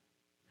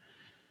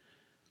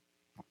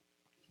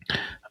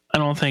 I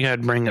don't think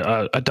I'd bring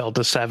a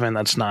Delta 7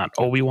 that's not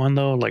Obi-Wan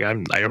though. Like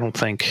I don't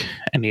think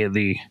any of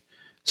the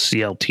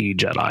CLT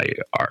Jedi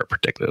are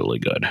particularly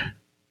good.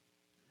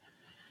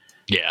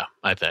 Yeah,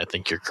 I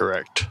think you're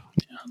correct.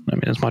 Yeah, I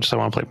mean, as much as I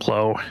want to play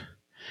Plo,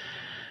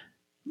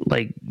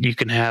 like you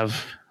can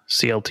have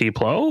CLT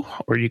Plo,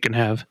 or you can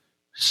have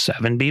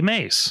 7B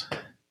Mace,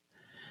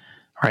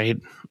 right?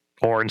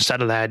 Or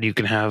instead of that, you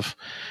can have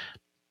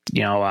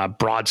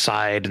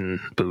Broadside and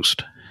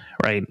Boost,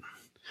 right?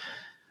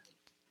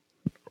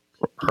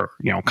 Or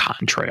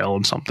Contrail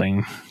and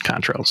something,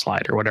 Contrail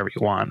Slider, whatever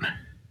you want.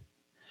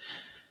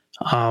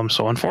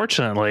 So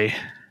unfortunately,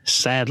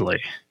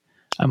 sadly,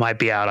 I might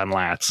be out on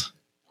Lats,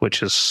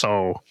 which is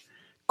so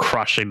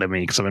crushing to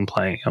me because I've been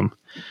playing them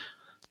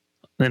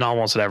in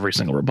almost at every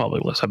single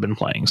Republic list I've been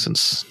playing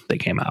since they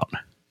came out.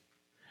 What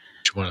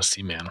you want to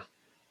see, man?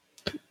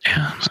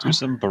 Yeah, let's do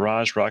some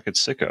Barrage Rocket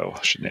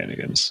Sicko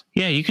shenanigans.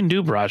 Yeah, you can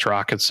do Barrage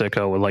Rocket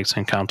Sicko with like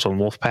St. Council and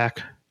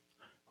Wolfpack,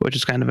 which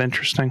is kind of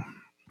interesting.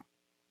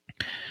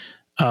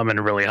 And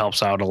it really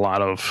helps out a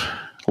lot of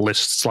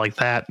lists like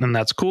that, and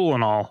that's cool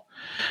and all.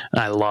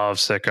 And I love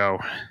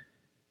Sicko,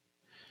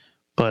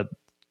 but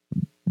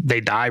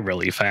they die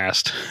really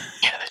fast.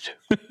 Yeah,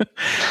 they do.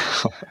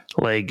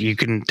 Like you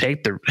can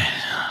take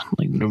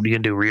you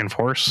can do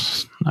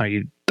reinforce. Now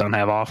you don't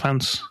have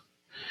offense.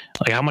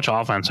 Like how much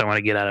offense I want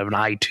to get out of an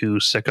I2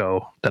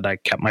 Sicko that I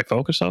kept my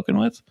focus token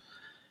with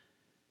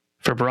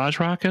for Barrage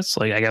Rockets.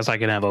 Like I guess I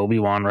can have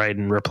Obi-Wan right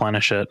and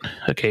replenish it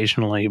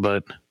occasionally,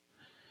 but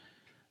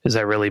is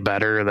that really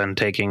better than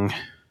taking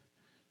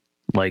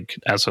like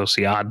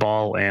SOC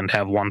Oddball and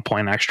have 1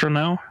 point extra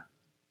now?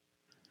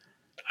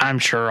 I'm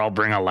sure I'll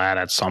bring a lad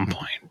at some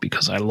point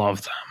because I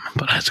love them,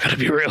 but it's going to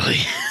be really...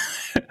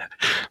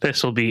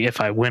 This will be if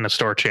I win a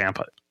store champ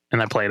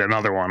and I played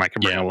another one, I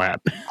can bring a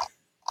lad.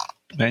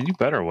 Man, you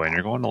better win.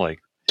 You're going to like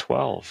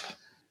 12.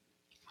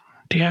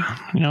 Yeah,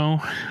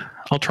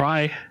 I'll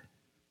try.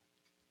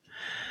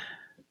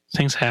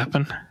 Things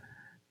happen.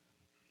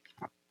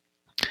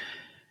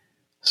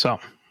 So,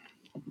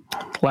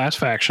 last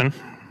faction.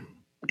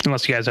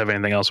 Unless you guys have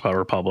anything else about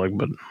Republic,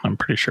 but I'm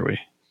pretty sure we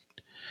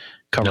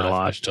covered a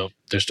lot.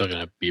 They're still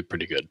going to be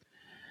pretty good.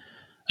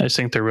 I just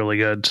think they're really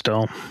good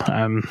still.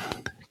 I'm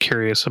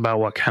curious about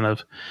what kind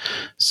of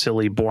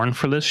silly Born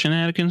for this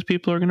shenanigans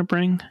people are going to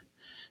bring,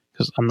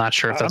 because I'm not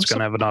sure if that's going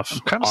to have enough. I'm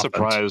kind of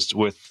surprised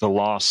with the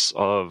loss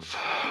of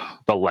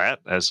the LAT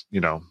as,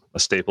 a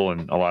staple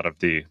in a lot of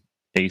the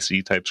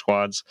AC type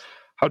squads,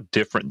 how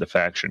different the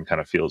faction kind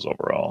of feels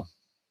overall.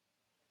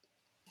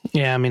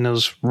 Yeah, I mean, it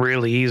was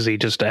really easy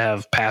just to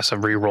have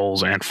passive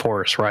rerolls and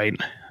force, right?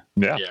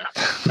 Yeah.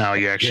 Now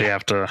you actually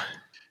have to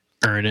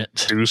earn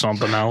it, do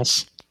something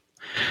else.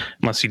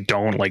 Unless you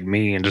don't like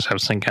me and just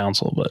have Sync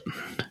Council, but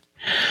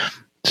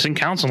Sync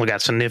Council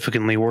got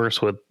significantly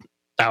worse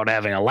without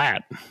having a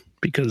LAT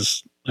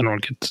because I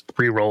don't get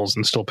rerolls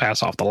and still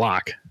pass off the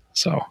lock.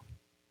 So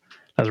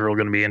that's really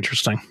going to be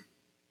interesting.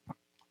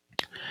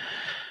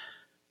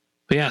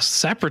 But yes,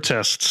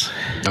 Separatists.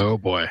 Oh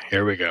boy,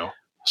 here we go.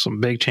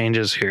 Some big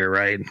changes here,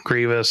 right?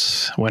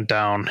 Grievous went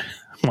down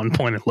 1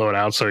 point at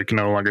loadout, so he can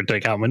no longer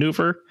take out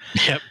maneuver.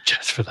 Yep,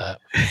 just for that.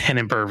 And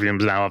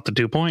Impervium's now up to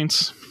 2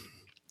 points.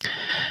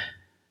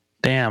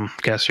 Damn,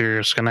 guess you're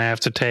just going to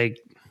have to take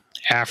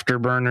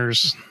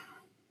Afterburners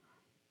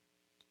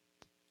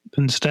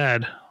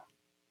instead.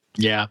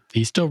 Yeah,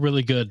 he's still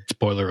really good,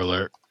 spoiler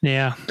alert.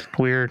 Yeah,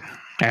 weird.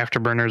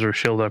 Afterburners or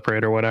Shield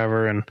Upgrade or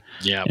whatever, and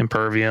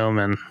Impervium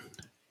and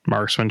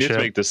Marksmanship. You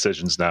have to make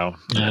decisions now,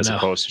 as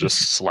opposed to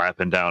just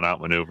slapping down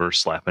Outmaneuver,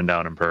 slapping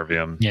down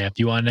Impervium. Yeah, if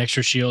you want an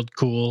extra shield,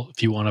 cool.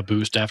 If you want to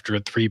boost after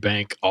a 3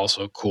 bank,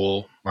 also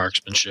cool.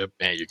 Marksmanship,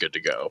 and you're good to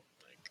go.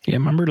 Yeah,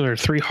 remember their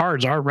 3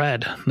 hards are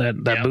red.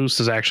 That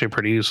boost is actually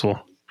pretty useful.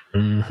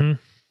 Mm-hmm.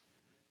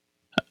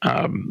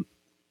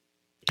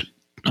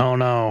 Oh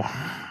no,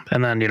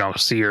 And then,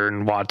 Seer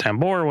and Wad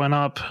Tambor went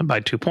up by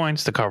 2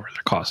 points to cover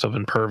their cost of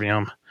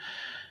Impervium.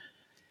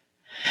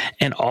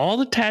 And all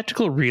the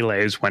tactical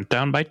relays went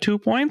down by 2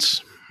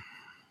 points.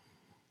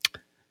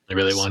 They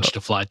really want you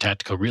to fly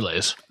tactical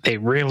relays. They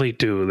really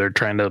do. They're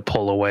trying to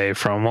pull away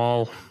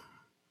from,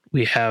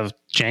 we have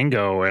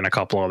Django and a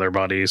couple other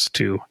buddies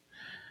to,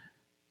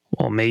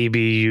 maybe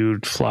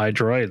you'd fly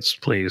droids,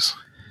 please.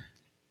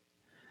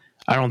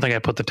 I don't think I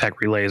put the tech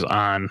relays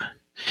on.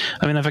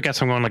 I mean, if I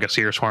guess I'm going like a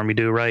Seer Swarm, you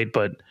do, right?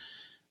 But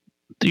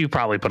you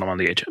probably put them on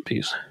the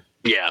HMPs.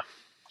 Yeah.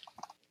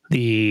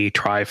 The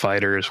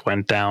Tri-Fighters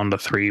went down to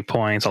 3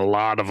 points. A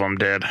lot of them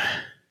did.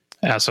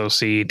 SOC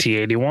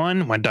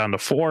T-81 went down to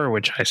 4,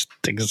 which I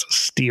think is a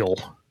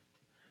steal.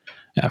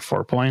 At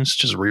 4 points,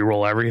 just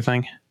reroll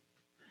everything.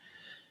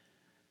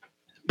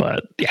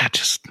 But yeah,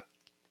 just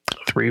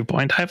 3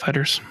 point TIE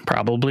Fighters,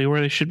 probably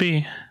where they should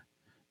be.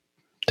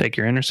 Take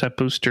your intercept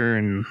booster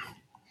and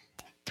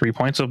 3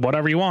 points of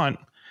whatever you want.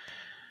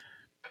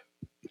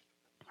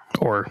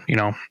 Or,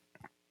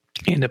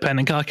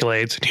 independent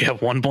calculates and you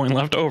have 1 point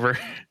left over.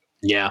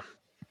 Yeah.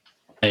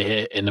 They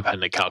hit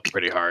independent calc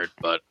pretty hard,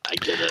 but I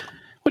get it.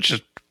 Which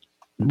is,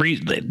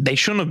 they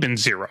shouldn't have been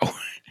 0.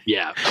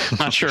 Yeah.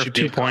 Not sure if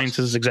 2 points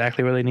is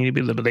exactly where they need to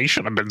be, but they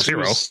shouldn't have been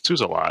 0. Two's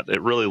a lot.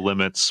 It really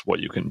limits what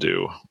you can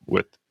do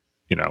with,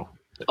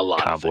 a lot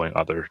comboing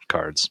other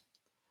cards.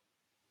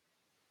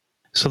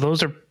 So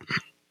those are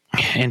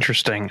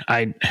interesting.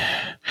 I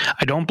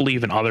don't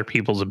believe in other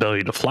people's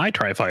ability to fly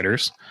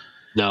Tri-Fighters.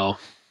 No.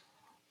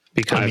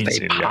 Because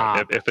they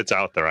pop. If it's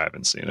out there, I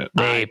haven't seen it.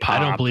 I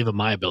don't believe in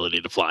my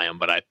ability to fly them,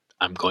 but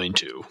I'm going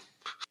to.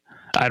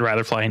 I'd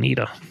rather fly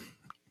Anita.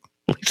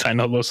 At least I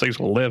know those things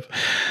will live.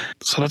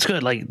 So that's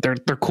good. Like they're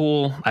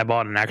cool. I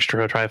bought an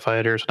extra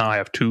Tri-Fighters. Now I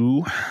have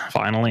 2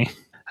 finally.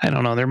 I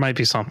don't know. There might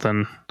be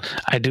something.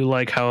 I do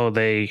like how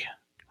they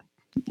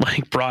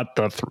brought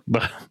the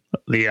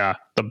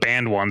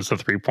banned ones to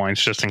 3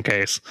 points just in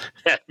case.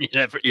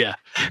 Yeah.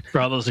 For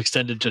all those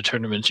extended to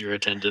tournaments you're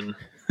attending.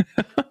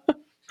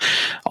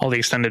 All the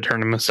extended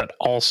tournaments that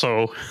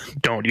also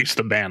don't use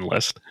the ban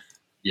list.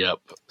 Yep.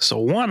 So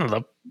one of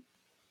the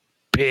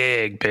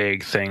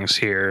big things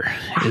here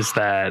is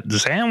that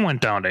Zam went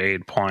down to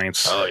 8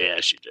 points. Oh yeah,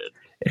 she did.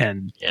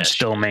 And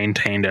still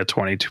maintained at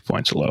 22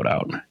 points of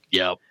loadout.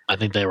 Yep. I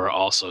think they were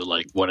also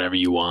whatever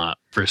you want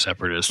for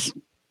Separatists.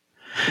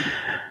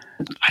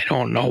 I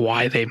don't know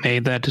why they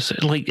made that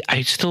decision.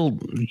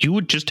 You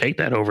would just take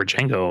that over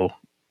Django.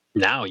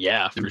 Now,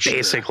 yeah, for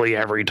basically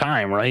every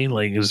time, right?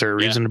 Is there a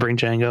reason to bring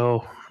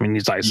Django? I mean,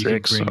 he's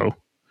I6, so.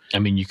 I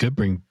mean, you could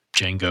bring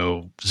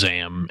Django,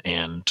 Zam,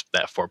 and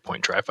that 4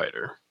 point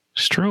Tri-Fighter.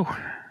 It's true,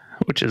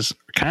 which is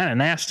kind of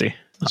nasty.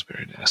 That's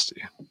very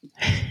nasty.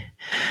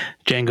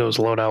 Django's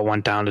loadout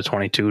went down to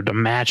 22 to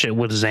match it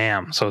with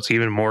Zam, so it's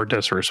even more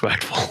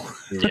disrespectful.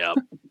 Yeah.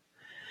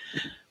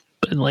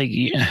 But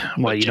you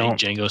don't.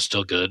 Django's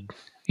still good.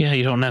 Yeah,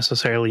 you don't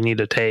necessarily need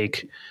to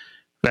take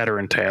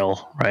Veteran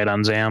Tail right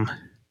on Zam.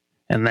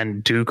 And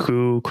then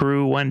Dooku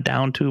crew went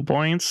down 2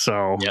 points,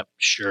 so yep,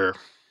 sure.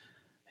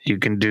 You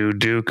can do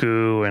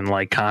Dooku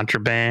and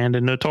Contraband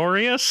and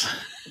Notorious.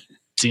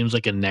 Seems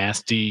like a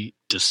nasty,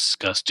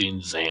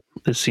 disgusting Zam.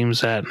 It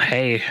seems that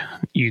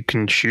you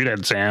can shoot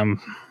at Zam,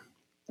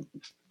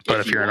 but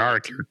if you're an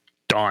Arc, you're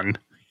done.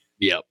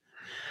 Yep.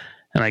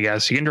 And I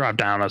guess you can drop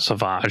down a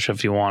Savage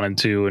if you wanted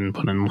to and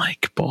put in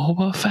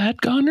Boba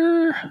Fett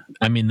Gunner.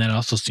 I mean, that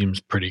also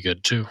seems pretty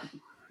good too.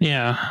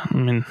 Yeah, I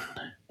mean,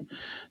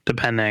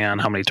 depending on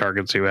how many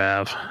targets you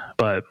have,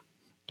 but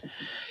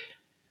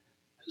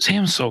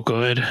Sam's so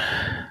good.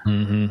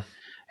 Mm-hmm.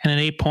 And at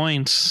 8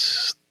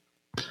 points,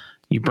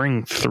 you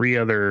bring 3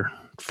 other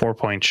 4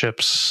 point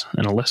ships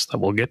in a list that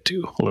we'll get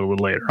to a little bit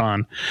later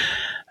on.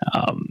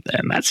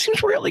 And that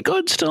seems really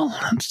good still.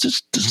 It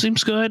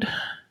seems good.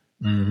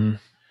 Mm-hmm.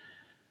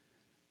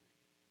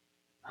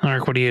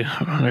 Mark,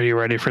 are you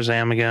ready for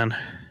Zam again?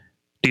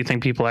 Do you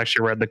think people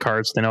actually read the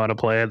cards? They know how to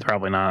play it?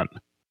 Probably not.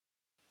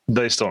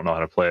 They still don't know how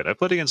to play it. I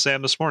played against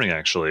Zam this morning,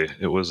 actually.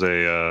 It was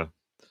a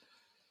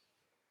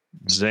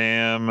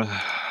Zam,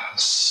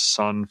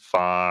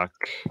 Sunfok,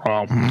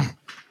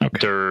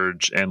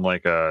 Dirge, and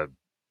one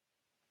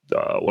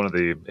of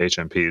the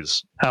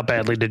HMPs. How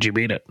badly did you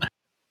beat it?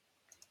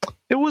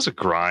 It was a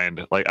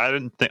grind.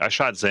 I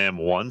shot Zam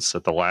once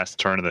at the last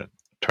turn of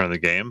the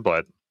game,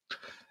 but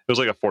it was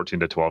a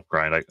 14-12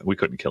 grind. We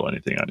couldn't kill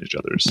anything on each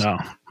other's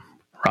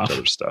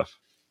other stuff.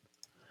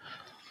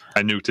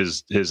 I nuked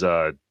his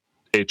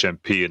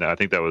HMP, and I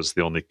think that was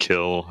the only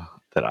kill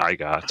that I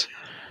got.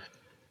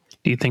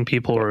 Do you think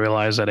people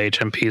realize that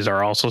HMPs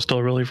are also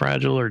still really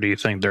fragile, or do you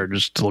think they're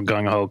just still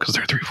gung-ho because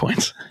they're 3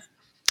 points?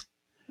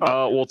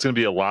 Well, it's going to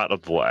be a lot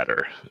of the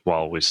latter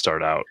while we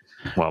start out.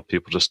 While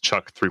people just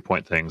chuck 3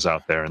 point things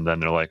out there, and then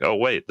they're like, "Oh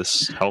wait,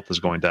 this health is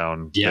going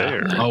down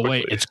there." Oh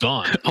wait, it's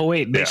gone. Oh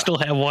wait, they still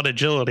have 1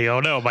 agility. Oh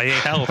no, my 8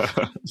 health.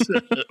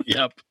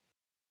 Yep.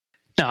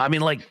 No, I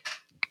mean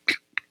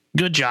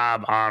good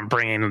job on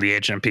bringing the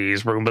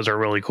HMPs. Roombas are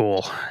really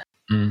cool.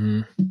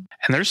 Mm-hmm.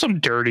 And there's some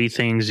dirty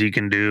things you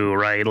can do,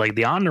 right?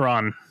 The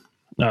Onderon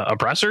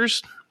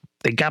oppressors,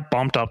 they got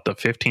bumped up to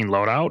 15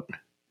 loadout,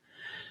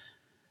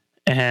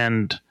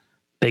 and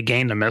they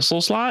gained a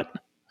missile slot,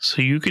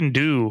 so you can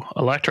do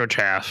electro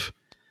chaff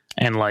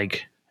and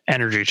like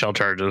energy shell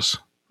charges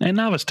and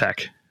novice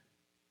tech.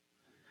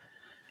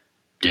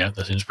 Yeah,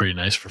 that seems pretty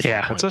nice for 4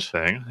 That's points. a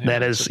thing. Yeah,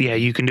 That is,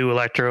 you can do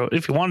electro.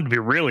 If you wanted to be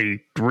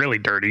really, really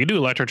dirty, you do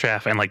electro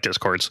chaff and like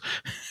discords.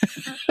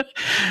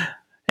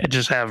 And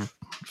just have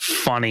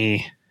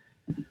funny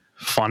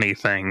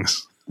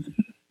things.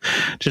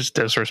 Just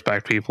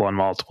disrespect people on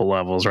multiple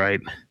levels,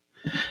 right?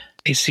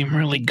 They seem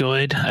really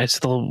good. I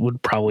still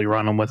would probably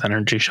run them with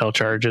energy shell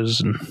charges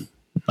and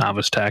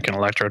novice tech and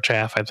electro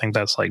chaff. I think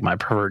that's like my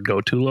preferred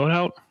go-to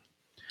loadout.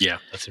 Yeah,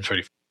 that seems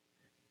pretty.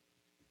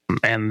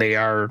 And they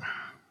are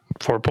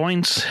 4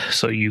 points,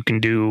 so you can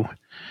do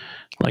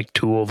like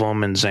 2 of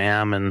them in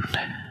Zam and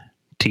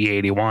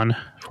T81,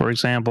 for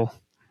example,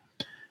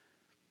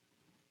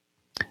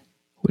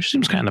 which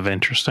seems kind of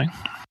interesting.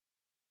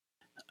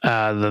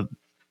 The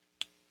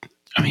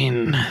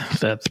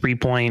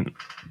 3-point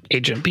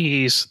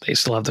HMPs, they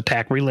still have the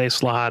TAC relay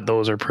slot.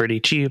 Those are pretty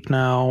cheap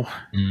now.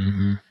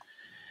 Mm-hmm.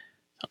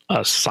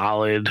 A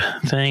solid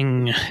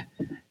thing.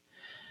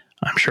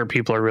 I'm sure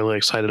people are really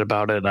excited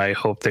about it. I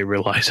hope they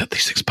realize that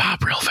these things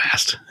pop real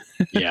fast.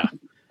 Yeah.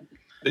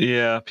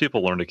 Yeah,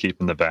 people learn to keep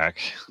in the back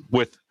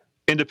with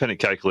independent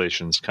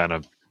calculations kind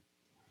of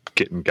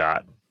getting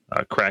got.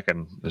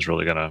 Kraken is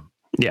really going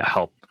to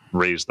help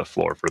raise the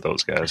floor for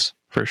those guys.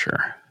 For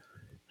sure.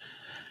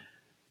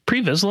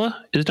 Pre-Vizsla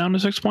is down to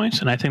 6 points,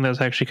 and I think that's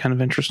actually kind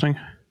of interesting.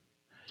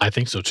 I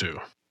think so too.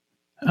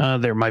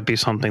 There might be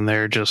something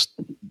there. Just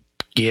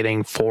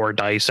getting 4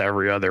 dice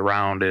every other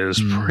round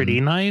is pretty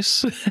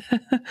nice.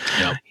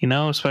 Yep.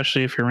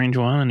 Especially if you're range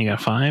 1 and you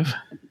got 5.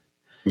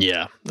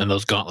 Yeah, and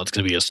those gauntlets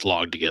going to be a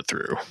slog to get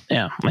through.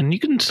 Yeah, and you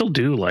can still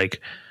do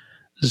like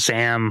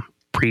Zam,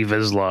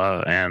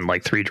 Pre-Vizsla, and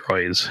like 3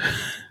 droids.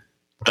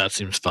 That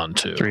seems fun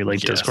too. 3 like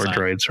Discord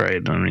droids,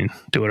 right? I mean,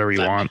 do whatever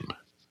you want.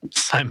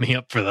 Sign me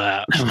up for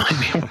that. That might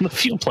be one of the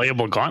few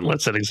playable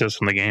gauntlets that exist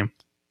in the game.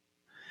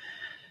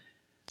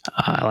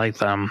 I like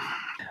them.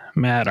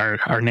 Matt, our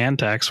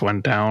Nantex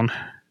went down.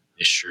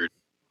 Sure.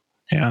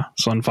 Yeah,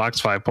 Sun Fox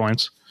 5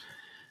 points.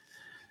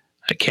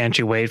 Can't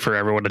you wait for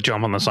everyone to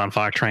jump on the Sun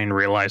Fox train and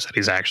realize that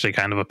he's actually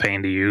kind of a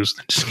pain to use?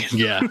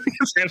 Yeah.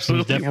 He's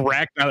absolutely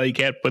wrecked now that he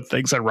can't put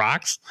things on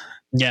rocks.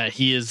 Yeah,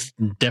 he is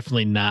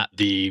definitely not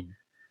the...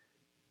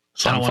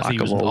 I don't want to say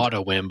he was an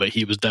auto win, but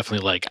he was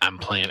definitely like, I'm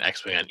playing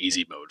X-Wing on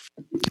easy mode.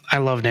 I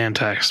love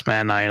Nantex,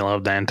 man. I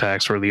love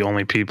Nantex. We're the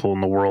only people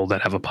in the world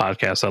that have a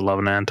podcast that love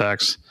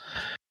Nantex.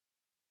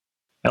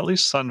 At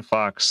least Sun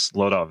Fox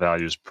loadout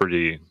value is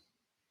pretty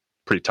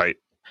tight.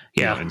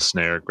 Yeah.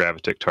 Ensnare,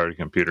 Gravitic, target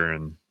computer,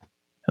 and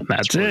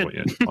that's really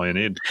it. all you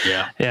need.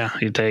 Yeah.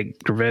 You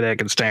take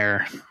Gravitic and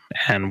Snare,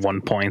 and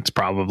 1 point's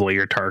probably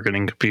your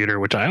targeting computer,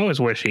 which I always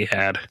wish he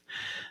had.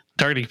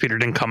 Targeting computer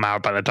didn't come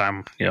out by the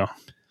time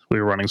we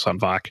were running Sun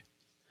Fox.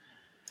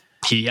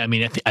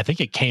 I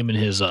think it came in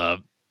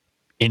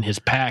his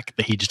pack,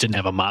 but he just didn't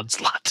have a mod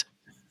slot.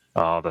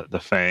 Oh, the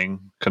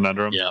Fang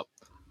conundrum. Yep.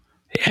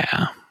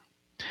 Yeah.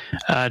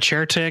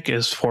 Chair Tick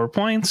is 4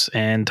 points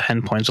and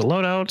 10 points of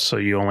loadout, so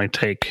you only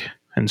take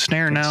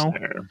Ensnare now.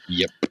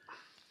 Yep.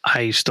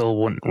 I still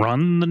wouldn't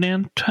run the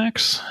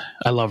Nantex.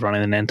 I love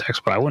running the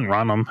Nantex, but I wouldn't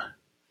run them.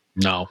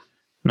 No,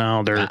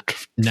 they're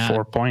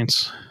 4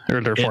 points. Or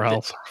they're 4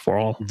 health for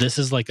all. This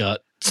is like a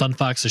Sun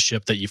Fox, a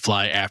ship that you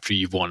fly after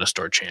you've won a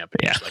store champion.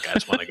 Yeah. Like, I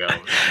just want to go.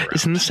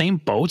 It's in the same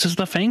boats as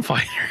the Fang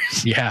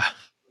Fighters. Yeah.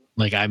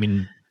 Like, I like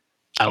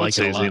would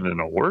say it a he's lot. even in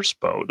a worse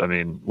boat. I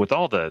mean, with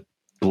all the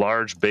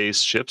large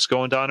base ships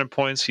going down in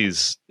points,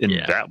 he's in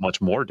that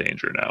much more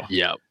danger now.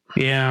 Yep.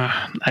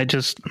 Yeah. I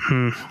just...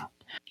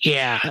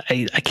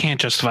 I can't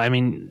justify. I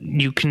mean,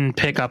 you can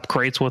pick up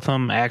crates with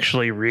them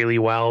actually really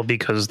well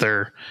because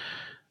their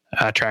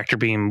tractor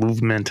beam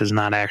movement is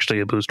not actually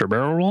a booster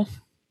barrel roll.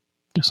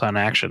 It's on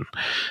action.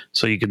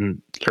 So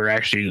they're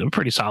actually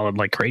pretty solid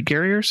like crate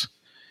carriers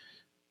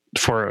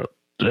for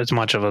as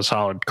much of a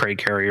solid crate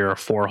carrier a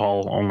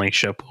 4-hull only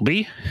ship will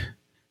be.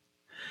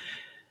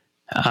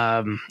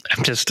 I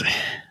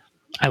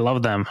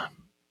love them,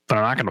 but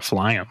I'm not going to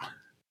fly them.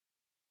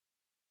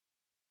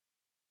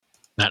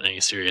 Not in any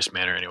serious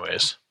manner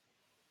anyways.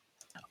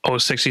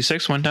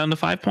 66 went down to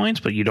 5 points,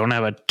 but you don't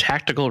have a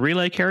tactical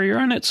relay carrier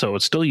on it, so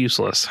it's still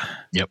useless.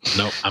 Yep.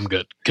 Nope. I'm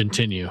good.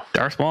 Continue.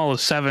 Darth Maul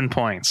is 7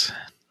 points.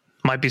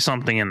 Might be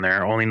something in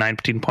there. Only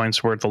 19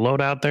 points worth of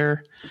load out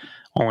there.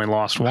 Only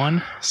lost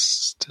 1.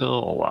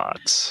 Still a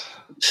lot.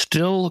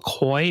 Still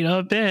quite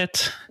a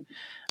bit.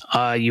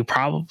 You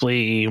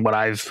probably, what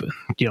I've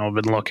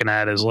been looking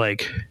at is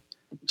like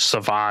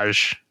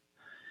Savage,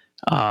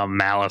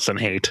 Malice, and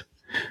Hate.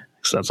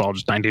 So that's all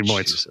just 19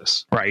 points.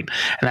 Jesus. Right.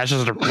 And that's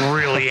just a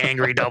really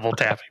angry double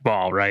tappy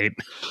ball, right?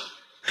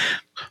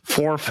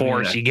 4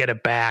 force, you get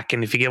it back,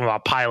 and if you give him a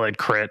pilot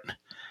crit,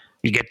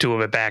 you get 2 of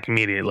it back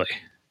immediately.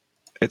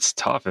 It's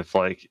tough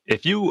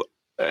if you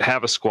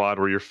have a squad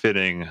where you're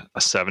fitting a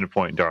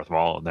 7-point Darth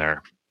Maul in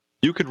there,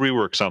 You could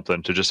rework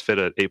something to just fit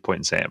an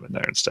 8-point Sam in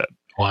there instead.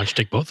 Why don't you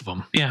take both of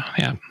them?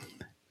 Yeah.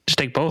 Just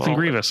take both and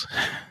Grievous.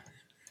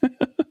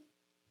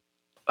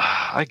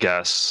 I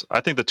guess.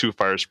 I think the 2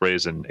 fire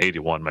sprays in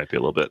 81 might be a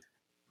little bit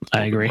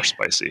more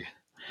spicy.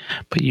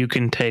 But you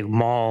can take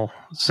Maul,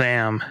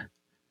 Sam,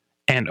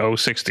 and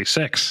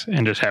 066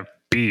 and just have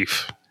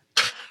beef.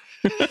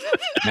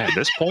 Man,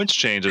 this points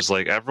change is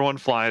like everyone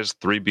flies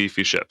 3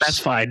 beefy ships. That's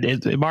fine.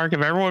 Mark,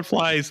 if everyone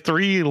flies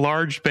 3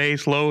 large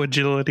base, low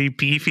agility,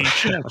 beefy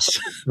ships,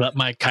 let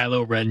my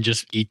Kylo Ren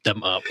just eat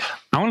them up.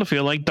 I want to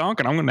feel like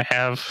Duncan. I'm going to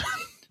have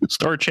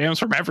store champs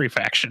from every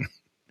faction.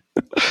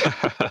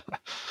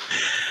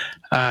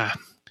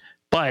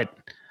 But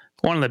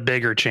one of the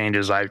bigger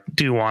changes I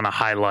do want to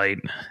highlight,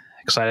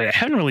 because I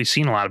haven't really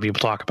seen a lot of people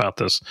talk about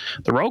this.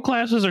 The rogue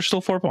classes are still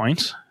 4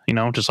 points,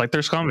 just like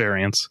their scum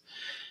variants.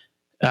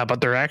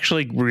 But they're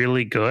actually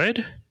really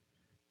good.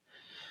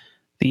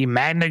 The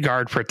Magna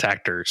Guard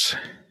protectors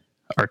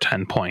are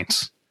 10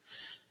 points.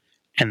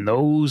 And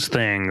those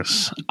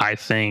things, I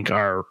think,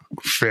 are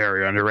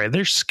very underrated.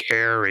 They're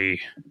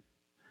scary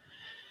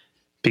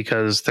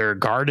because their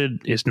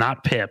guarded is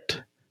not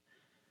pipped,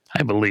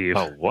 I believe.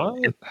 Oh,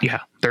 what?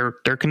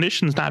 Their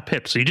condition's not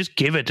pipped. So you just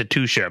give it to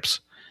 2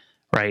 ships,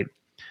 right?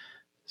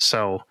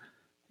 So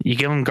you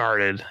give them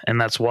guarded,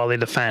 and that's while they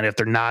defend. If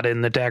they're not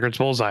in the dagger's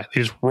bullseye,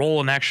 they just roll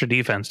an extra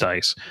defense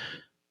dice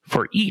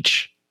for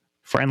each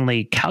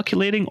friendly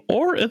calculating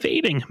or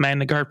evading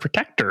Magna Guard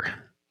protector.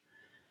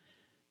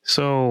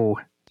 So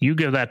you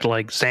give that to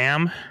like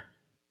Sam.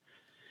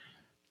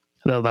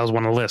 That was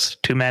one of the lists.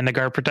 2 Magna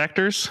Guard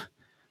protectors,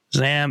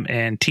 Zam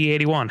and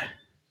T81.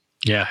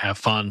 Yeah, have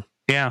fun.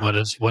 Yeah.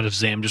 What if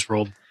Zam just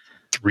rolled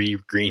 3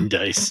 green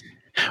dice?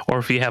 Or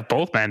if you have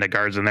both Magna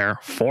Guards in there,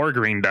 4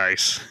 green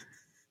dice.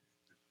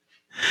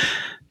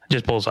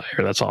 Just bullseye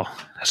here, that's all.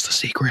 That's the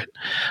secret.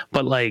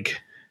 But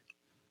like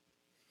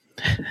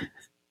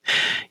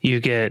you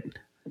get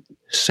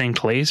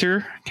synced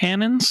laser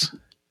cannons,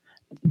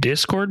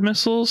 Discord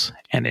missiles,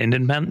 and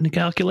independent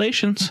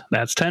calculations.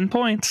 That's 10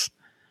 points.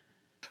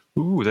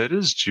 Ooh, that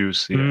is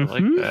juicy.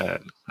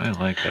 Mm-hmm. I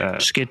like that.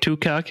 Just get 2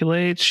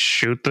 calculates,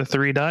 shoot the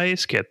 3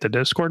 dice, get the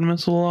Discord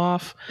missile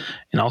off,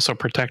 and also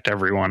protect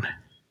everyone.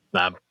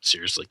 I'm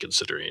seriously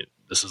considering it.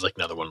 This is like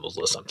another one of those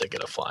lists I'm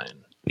thinking of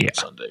flying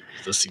Sunday.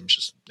 This seems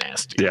just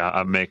nasty. Yeah,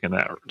 I'm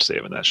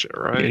saving that shit,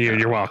 right?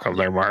 You're welcome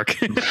there, Mark.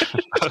 You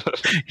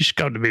should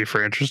come to me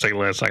for interesting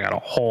lists. I got a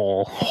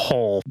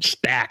whole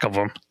stack of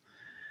them.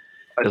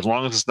 As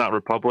long as it's not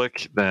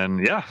Republic,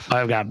 then yeah.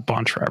 I've got a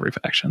bunch for every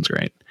faction. It's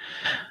great.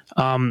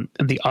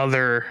 The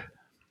other,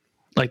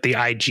 like the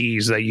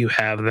IGs that you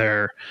have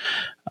there,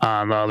 the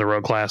other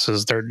rogue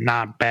classes, they're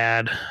not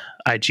bad.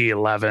 IG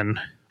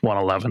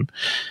 111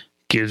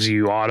 gives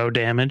you auto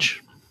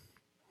damage.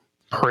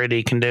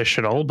 Pretty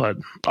conditional, but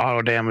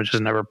auto damage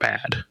is never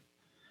bad.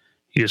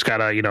 You just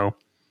gotta,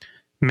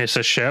 miss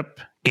a ship,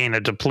 gain a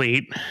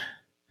deplete,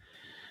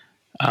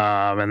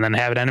 and then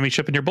have an enemy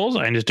ship in your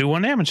bullseye and just do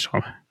 1 damage to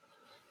them.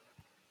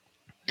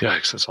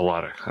 Yikes, that's a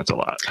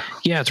lot.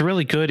 Yeah, it's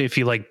really good if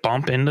you like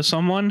bump into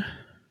someone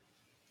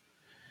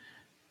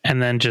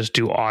and then just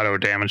do auto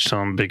damage to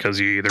them because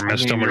you either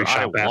missed them or you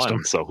shot past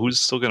them. So who's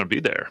still going to be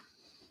there?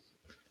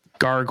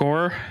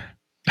 Gargor.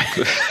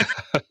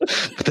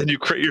 But then you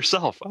crit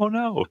yourself. Oh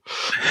no.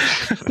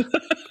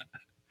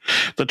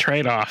 The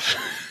trade-off.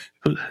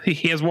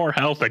 He has more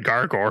health than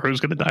Gargor. Who's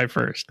going to die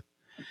first?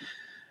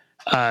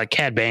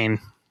 Cad Bane.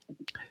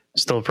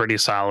 Still pretty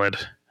solid.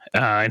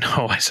 I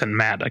know I said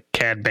Matt, a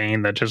Cad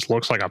Bane that just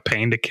looks like a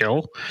pain to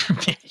kill.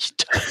 He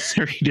does.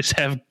 Or you just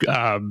have,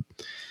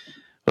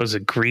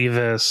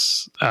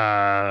 Grievous,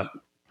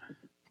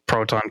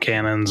 proton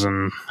cannons,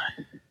 and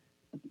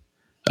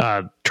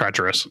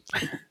treacherous.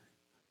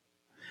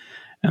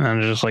 And then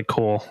it's just like,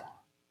 cool.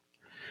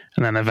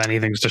 And then if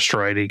anything's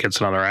destroyed, he gets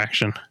another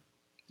action.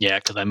 Yeah,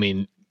 because I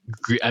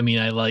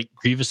like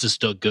Grievous is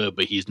still good,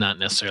 but he's not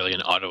necessarily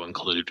an auto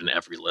included in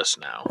every list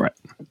now. Right.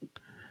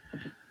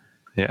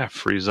 Yeah,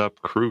 frees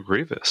up crew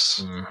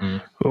Grievous. Mm-hmm.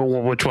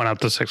 Well, which went up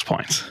to 6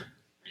 points.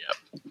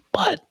 Yep.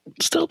 But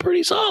still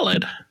pretty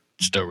solid.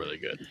 Still really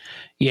good.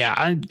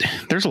 Yeah,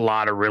 there's a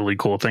lot of really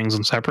cool things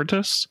in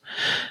Separatists.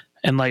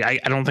 And like I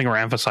don't think we're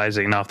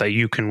emphasizing enough that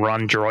you can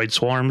run droid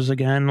swarms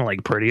again,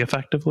 like pretty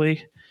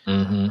effectively.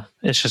 Mm-hmm.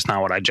 It's just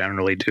not what I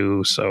generally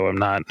do, so I'm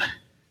not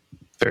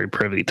very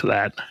privy to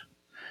that.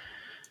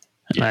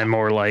 And I'm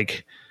more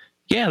like,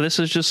 yeah, this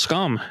is just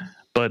scum,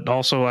 but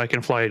also I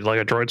can fly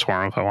like a droid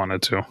swarm if I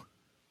wanted to.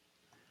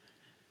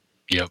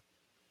 Yep.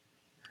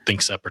 I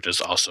think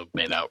Separatists also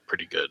made out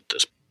pretty good.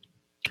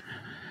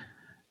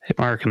 Hey,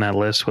 Mark, in that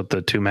list with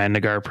the 2 Magna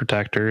Guard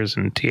protectors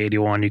and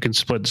T81, you can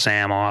split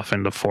Sam off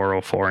into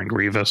 404 and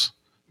Grievous,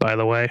 by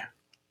the way.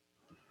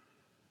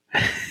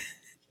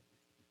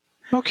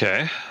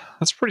 Okay,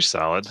 that's pretty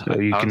solid. So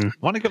you can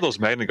want to give those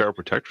Magna Guard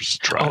protectors a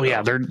try. Oh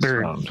yeah, they're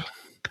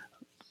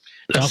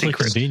It's also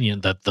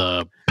convenient that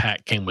the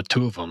pack came with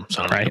 2 of them,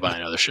 so I don't have to buy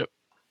another ship.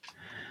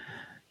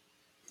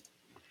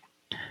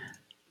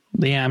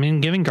 Yeah, I mean,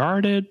 giving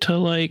guarded to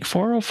like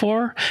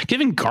 404,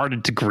 giving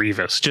guarded to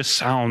Grievous just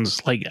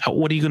sounds like,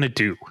 what are you going to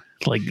do?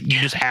 Like, you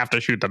just have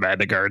to shoot the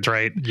Magna Guards,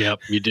 right? Yep,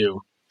 you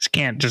do. Just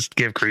can't just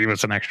give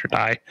Grievous an extra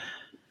die.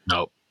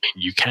 No,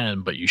 you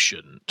can, but you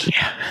shouldn't.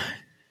 Yeah.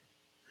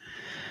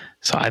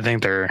 So I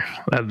think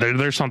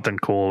there's something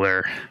cool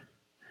there.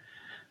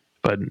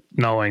 But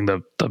knowing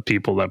the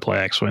people that play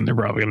X-Wing, they're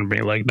probably going to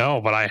be like,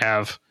 no, but I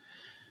have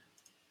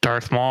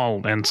Darth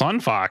Maul and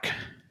Sunfuck.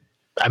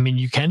 I mean,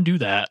 you can do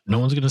that. No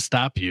one's going to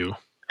stop you.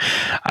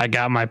 I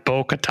got my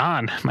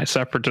Bo-Katan, my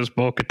Separatist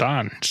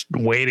Bo-Katan, just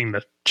waiting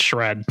to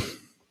shred.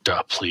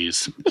 Oh,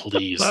 please.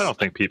 I don't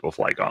think people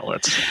fly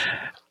gauntlets.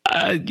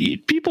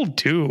 People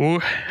do.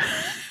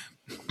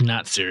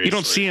 Not seriously. You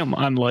don't see them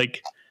on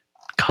like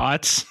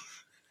cuts.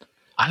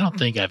 I don't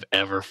think have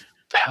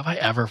I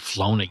ever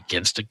flown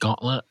against a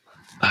gauntlet?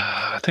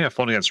 I think I've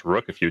flown against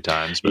Rook a few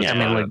times. But yeah, I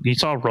mean, like you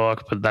saw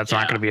Rook, but that's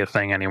not going to be a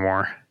thing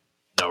anymore.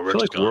 No, I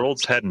feel like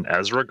Worlds had an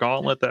Ezra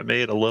gauntlet that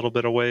made a little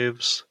bit of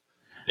waves.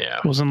 Yeah,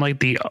 wasn't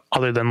like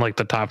other than like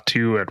the top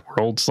two at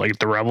Worlds, like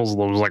the Rebels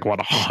was like what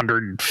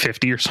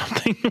 150 or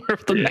something, where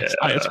the next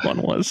highest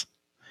one was.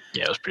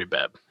 Yeah, it was pretty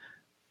bad.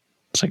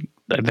 It's like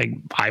I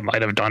think I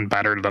might have done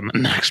better than the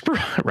next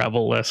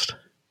Rebel list.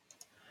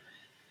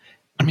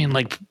 I mean,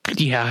 like,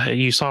 yeah,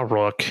 you saw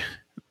Rook.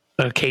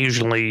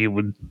 Occasionally, you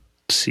would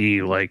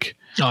see like.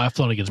 Oh, I've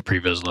flown against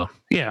Pre-Vizsla.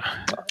 Yeah,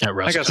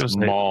 I guess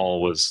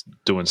Maul was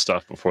doing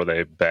stuff before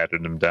they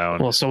batted him down.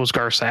 Well, so was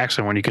Gar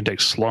Saxon when you could take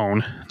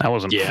Sloane. That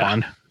wasn't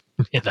fun.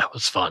 Yeah, that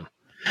was fun.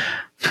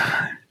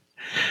 I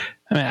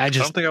mean, I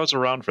don't think I was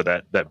around for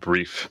that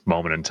brief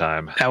moment in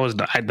time. That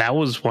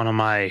was one of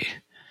my.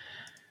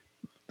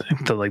 I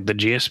think the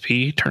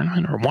GSP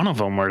tournament or one of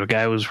them where the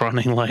guy was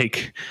running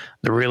like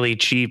the really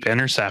cheap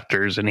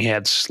interceptors and he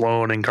had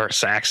Sloane and Gar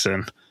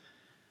Saxon.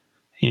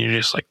 And you're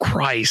just like,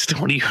 Christ,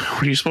 what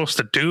are you supposed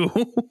to do?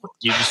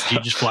 You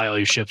just fly all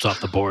your ships off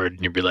the board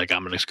and you'd be like,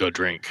 I'm gonna go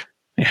drink.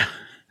 Yeah.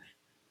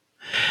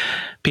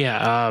 But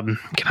yeah,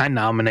 can I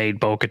nominate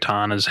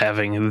Bo-Katan as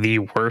having the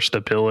worst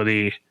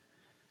ability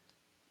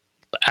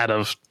out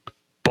of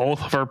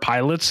both of her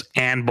pilots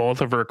and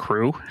both of her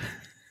crew?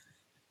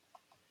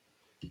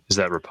 Is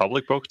that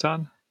Republic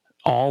Bo-Katan?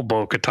 All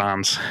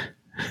Bo-Katans.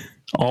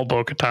 All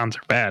Bo-Katans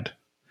are bad.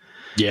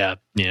 Yeah.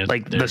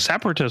 Like the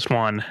Separatist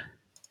one,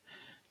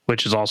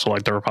 which is also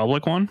like the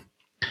Republic one,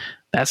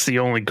 that's the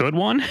only good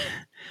one.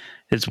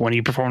 It's when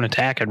you perform an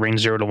attack at range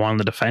 0 to 1 on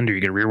the defender,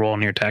 you get reroll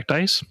on your attack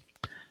dice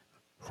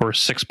for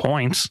 6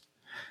 points.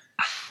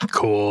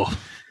 Cool.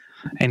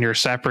 And your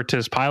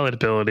Separatist pilot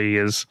ability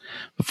is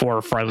before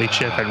a friendly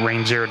ship at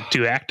range 0 to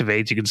 2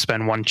 activates, you can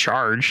spend 1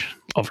 charge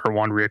of her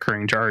 1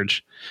 reoccurring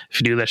charge. If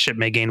you do, that ship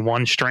may gain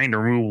 1 strain to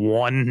remove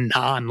 1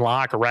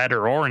 non-lock red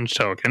or orange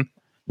token.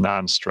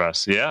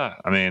 Non-stress, yeah.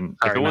 I mean,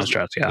 if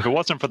it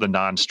wasn't for the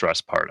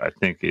non-stress part, I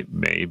think it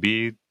may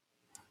be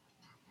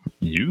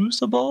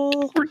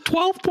usable. For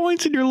 12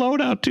 points in your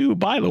loadout, too,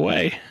 by the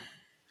way.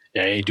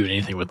 Yeah, I ain't doing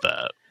anything with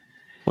that.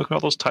 Look at all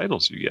those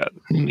titles you get.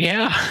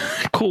 Yeah,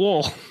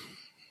 cool.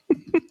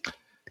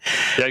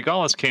 Yeah,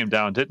 gauntlets came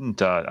down,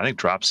 didn't I think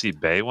Dropsy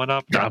Bay went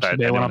up? Dropsy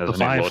Bay went up to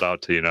 5.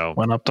 Loadout to,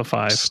 went up to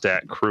 5.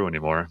 Stat crew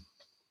anymore.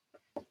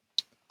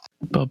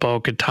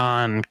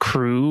 Bo-Katan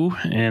crew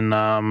and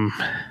God,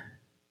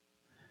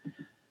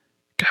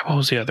 what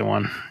was the other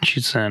one?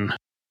 She's in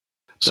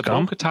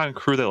Scum. The Bo-Katan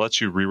crew that lets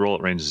you reroll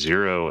at range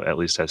 0 at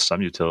least has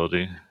some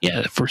utility.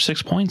 Yeah, for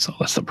 6 points though.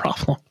 That's the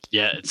problem.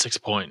 Yeah, it's 6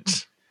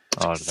 points.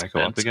 Oh, did that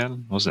go up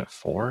again? Wasn't it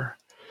 4?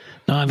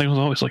 No, I think it was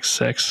always like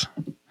 6.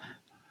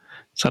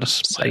 It's out of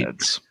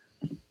spite.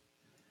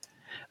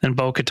 Then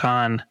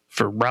Bo-Katan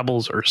for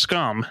Rebels or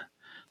Scum,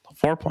 the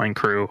 4-point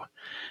crew.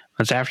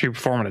 That's after you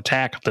perform an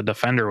attack. If the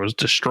defender was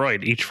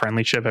destroyed, each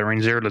friendly ship at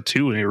range 0 to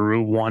 2, and you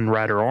remove 1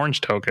 red or orange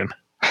token.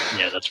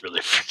 Yeah, that's really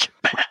freaking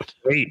bad.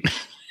 Wait.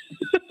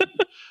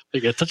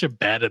 Like, it's such a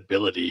bad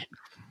ability.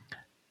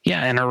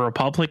 Yeah, and a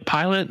Republic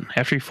pilot,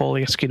 after you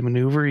fully execute a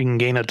maneuver, you can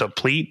gain a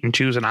deplete and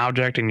choose an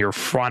object in your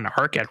front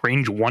arc at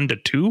range 1 to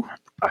 2.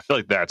 I feel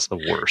like that's the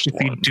worst if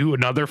one. you do,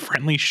 another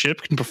friendly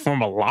ship can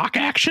perform a lock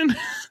action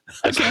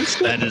against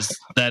that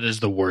is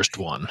the worst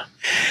one.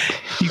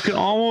 You can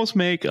almost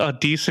make a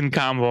decent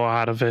combo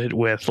out of it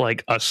with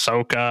like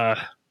Ahsoka,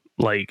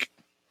 like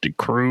the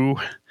crew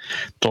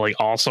to like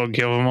also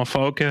give them a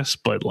focus,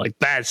 but like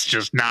that's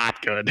just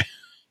not good.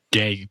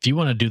 Yeah, if you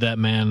want to do that,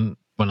 man,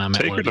 when I'm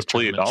take at one your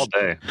deplete all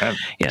day.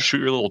 Shoot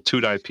your little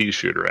 2-die pea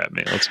shooter at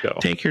me. Let's go.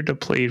 Take your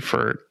deplete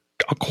for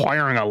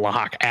acquiring a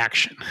lock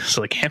action,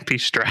 so they can't be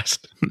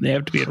stressed. They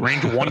have to be at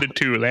range 1 to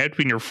 2. They have to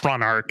be in your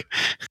front arc.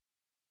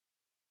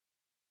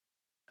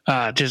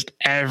 Just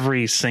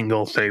every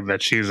single thing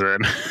that she's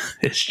in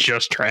is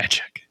just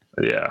tragic.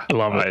 Yeah, I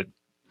love it.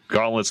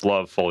 Gauntlets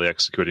love fully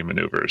executing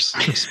maneuvers,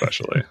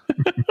 especially.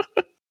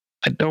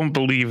 I don't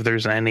believe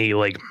there's any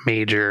like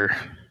major,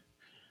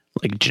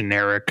 like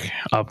generic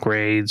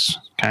upgrades.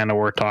 Kind of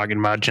we're talking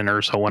about.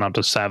 Generso went up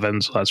to 7,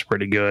 so that's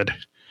pretty good.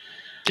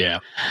 Yeah.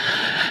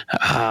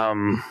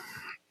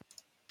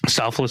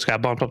 Selfless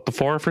got bumped up to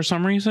 4 for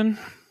some reason.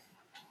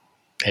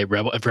 Hey,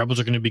 if Rebels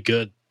are going to be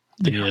good,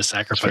 they need to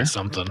sacrifice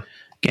something.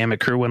 Gamut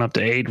Crew went up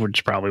to 8, which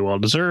is probably well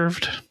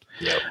deserved.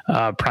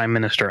 Yep. Prime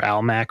Minister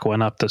Almac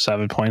went up to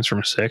 7 points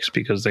from 6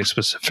 because they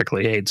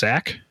specifically hate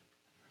Zach.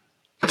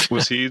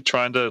 Was he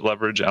trying to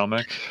leverage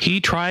Almac?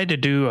 He tried to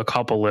do a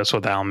couple lists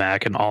with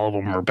Almac, and all of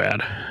them were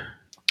bad.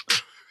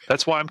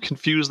 That's why I'm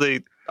confused.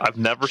 I've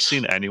never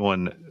seen it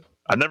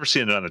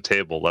on a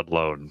table, let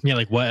alone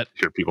like what?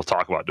 Hear people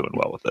talk about doing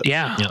well with it.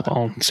 Yeah.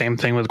 Well, same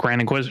thing with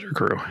Grand Inquisitor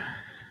Crew.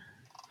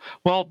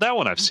 Well, that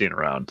one I've seen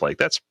around. Like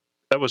that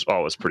was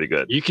always pretty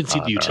good. You can see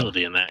the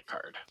utility in that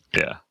card.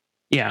 Yeah.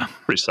 Yeah.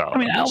 Pretty solid. I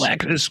mean,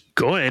 Almac is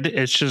good.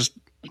 It's just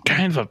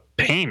kind of a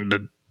pain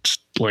to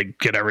like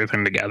get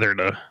everything together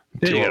to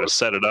you got to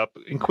set it up.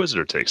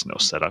 Inquisitor takes no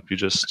setup. You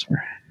just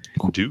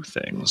do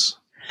things.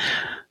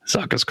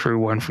 Sokka's crew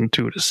went from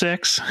 2 to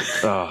 6.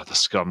 Oh, the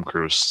Scum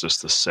crew is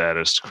just the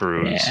saddest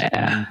crews.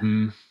 Yeah.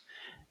 Mm-hmm.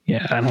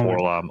 Yeah.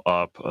 Forlom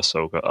up,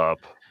 Ahsoka up,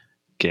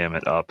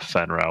 Gamut up,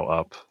 Fenrau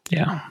up.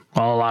 Yeah.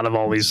 Well, a lot of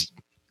all these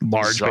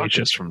large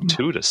bases from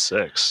 2 to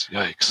 6.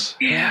 Yikes.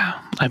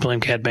 Yeah. I blame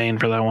Cad Bane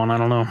for that one. I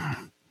don't know.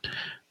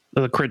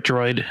 The crit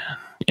droid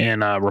in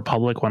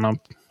Republic went up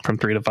from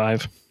 3 to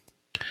 5.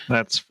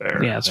 That's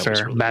fair. Yeah, it's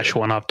fair. Really Bash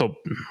went up to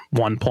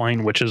 1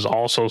 point, which is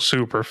also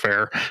super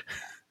fair.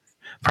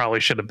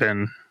 Probably should have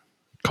been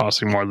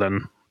costing more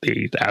than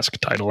the Ask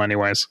title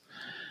anyways.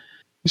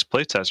 These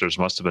playtesters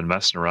must have been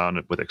messing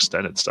around with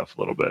extended stuff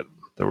a little bit.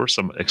 There were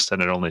some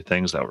extended only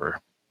things that were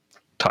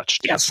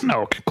touched. Yes,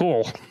 no,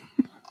 cool.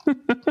 All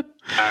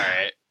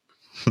right.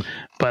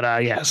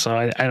 But yeah, so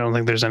I don't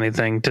think there's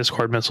anything.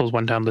 Discord missiles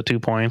went down to 2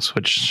 points,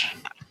 which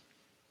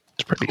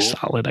is pretty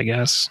solid, I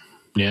guess.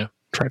 Yeah.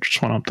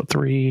 Treacherous went up to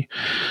 3.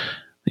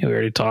 We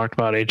already talked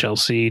about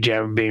HLC,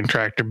 Jab Beam,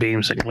 Tractor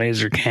Beams, and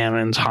Laser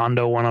Cannons.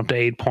 Hondo went up to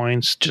 8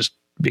 points just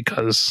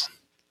because.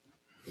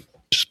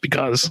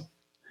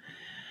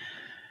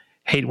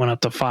 Hate went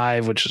up to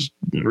 5, which is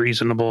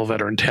reasonable.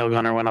 Veteran Tail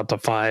Gunner went up to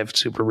 5.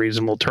 Super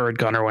reasonable. Turret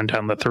Gunner went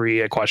down to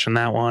 3. I question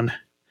that one.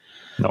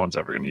 No one's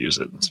ever going to use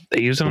it.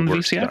 They use it on the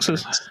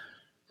VCXs.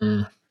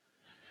 Yeah,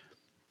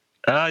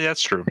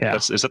 that's true. Yeah.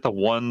 Is that the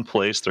one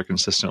place they're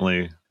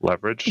consistently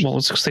leveraged? Well,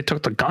 it's because they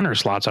took the gunner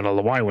slots out of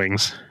the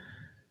Y-Wings.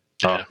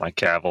 Oh, my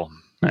Cavill.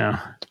 Yeah.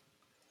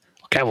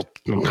 Cavill,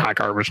 hot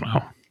garbage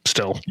now.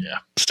 Still.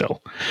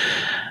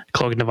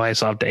 Cloaking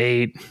Device up to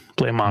 8.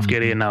 Blame off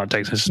Gideon. Now it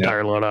takes his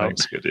entire load out.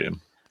 Thanks, Gideon.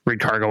 Reed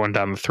Cargo went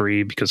down to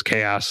 3 because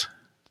chaos.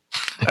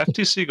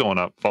 FTC going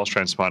up, false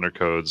transponder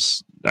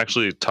codes,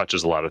 actually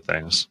touches a lot of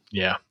things.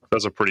 Yeah.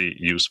 That's a pretty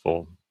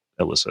useful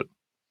illicit.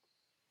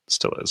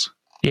 Still is.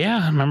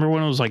 Yeah. Remember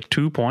when it was like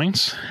 2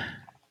 points?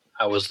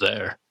 I was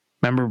there.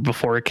 Remember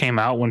before it came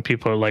out when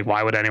people were like,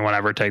 why would anyone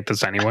ever take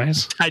this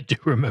anyways? I do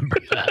remember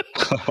that.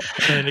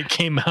 And it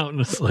came out and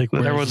it's like...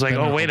 Everyone's like,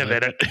 oh, wait a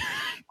minute.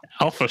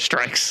 Alpha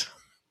strikes.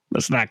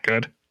 That's not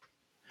good.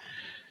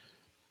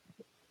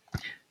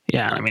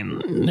 Yeah, I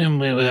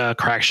mean,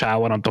 Crack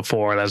Shot went up to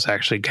 4. That's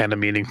actually kind of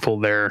meaningful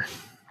there.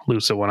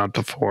 Lucid went up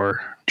to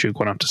 4. Juke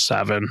went up to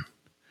 7.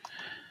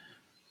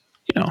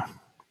 You know,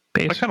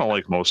 I kind of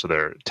like most of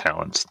their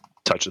talents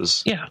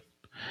touches. Yeah.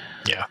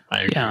 Yeah. I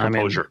agree. Yeah,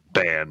 Composure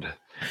banned.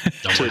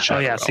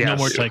 No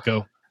more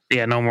Tycho.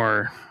 Yeah, no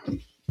more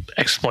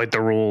exploit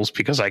the rules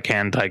because I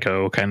can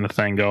Tycho kind of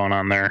thing going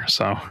on there.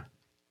 So,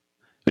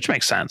 which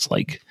makes sense.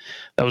 Like,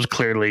 that was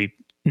clearly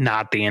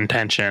not the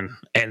intention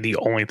and the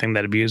only thing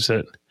that abused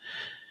it.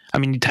 I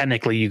mean,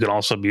 technically, you could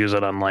also abuse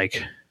it on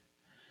like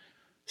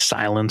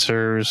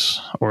silencers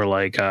or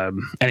like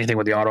anything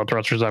with the auto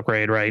thrusters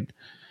upgrade, right?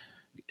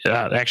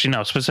 Actually,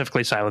 no,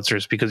 specifically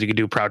silencers because you could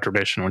do Proud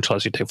Tradition, which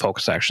lets you take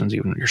focus actions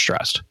even when you're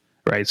stressed,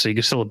 right? So you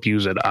can still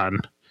abuse it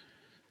on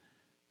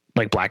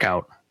like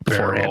Blackout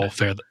beforehand.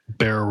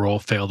 Barrel roll,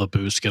 fail the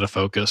boost, get a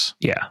focus.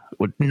 Yeah,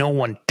 no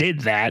one did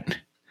that.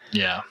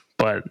 Yeah,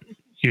 but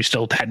you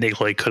still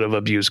technically could have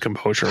abused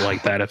Composure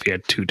like that if you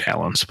had 2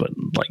 talents, but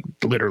like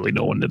literally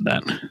no one did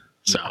that.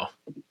 So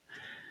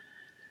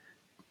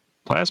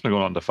Plasma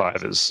going on to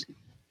 5 is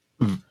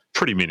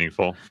pretty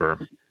meaningful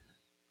for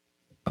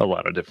a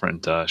lot of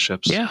different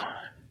ships. Yeah.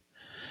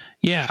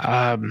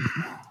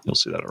 You'll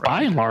see that around.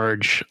 By and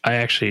large, I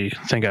actually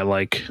think I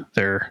like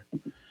their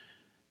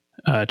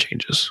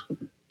changes.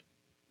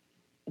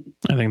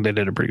 I think they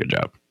did a pretty good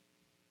job.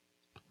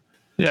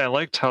 Yeah, I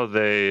liked how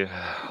they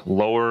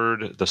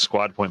lowered the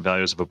squad point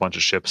values of a bunch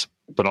of ships,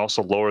 but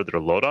also lowered their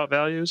loadout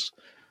values.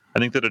 I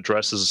think that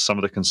addresses some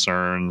of the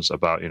concerns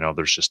about,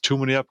 there's just too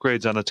many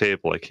upgrades on the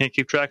table. I can't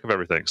keep track of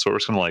everything. So we're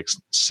just going to like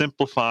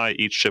simplify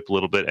each ship a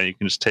little bit, and you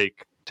can just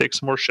take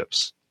some more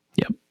ships.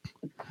 Yep.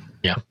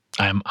 Yeah,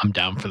 I'm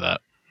down for that.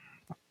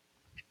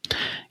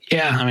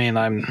 Yeah, I mean,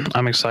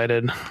 I'm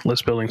excited.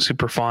 List building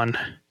super fun.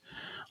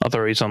 I'll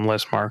throw you some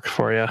list mark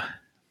for you.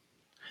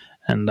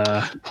 And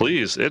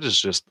please, it is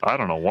just I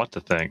don't know what to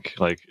think.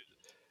 Like,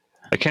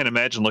 I can't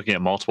imagine looking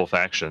at multiple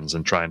factions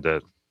and trying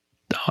to.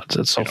 Oh,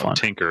 it's so fun.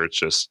 Tinker. It's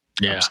just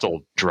I'm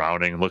still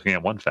drowning looking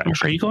at one faction.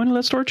 Are you going to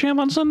that store, champ,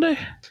 on Sunday?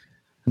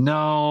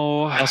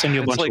 No, I'll send you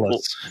a it's bunch like of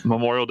lists.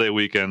 Memorial Day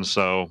weekend,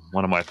 so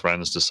one of my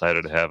friends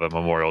decided to have a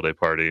Memorial Day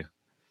party.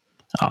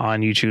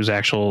 And you choose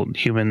actual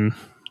human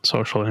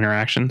social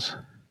interactions.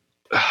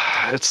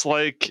 It's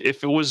like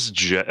if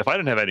I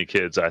didn't have any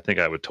kids, I think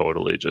I would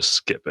totally just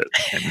skip it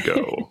and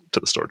go to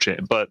the store chain.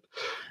 But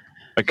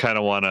I kind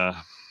of want to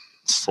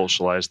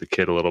socialize the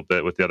kid a little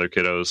bit with the other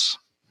kiddos.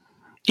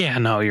 Yeah,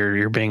 no,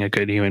 you're being a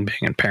good human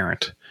being and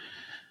parent,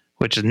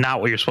 which is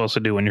not what you're supposed to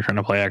do when you're trying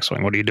to play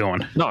X-Wing. What are you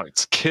doing? No,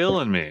 it's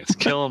killing me. It's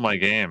killing my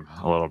game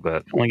a little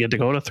bit. Only get to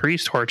go to 3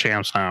 store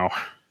champs now.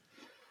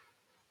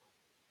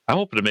 I'm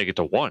hoping to make it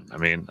to 1. I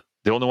mean,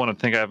 the only one I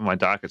think I have in my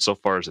docket so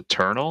far is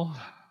Eternal.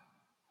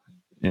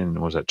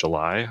 Was that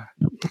July?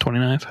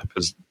 29th.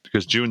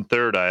 Because June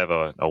 3rd, I have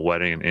a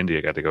wedding in India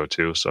I got to go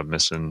to, so I'm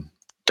missing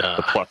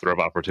the plethora of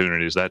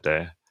opportunities that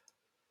day.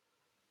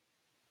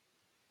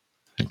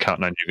 And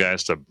counting on you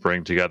guys to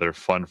bring together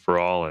Fun for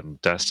All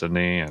and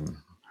Destiny and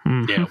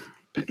Yeah.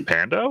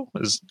 Pando?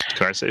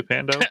 Can I say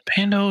Pando?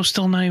 Pando's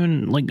still not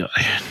even like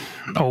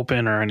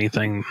open or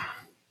anything.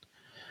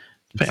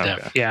 Okay.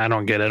 Yeah, I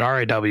don't get it.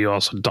 RAW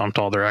also dumped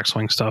all their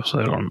X-Wing stuff, so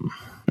they're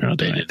not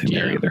doing anything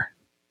there either.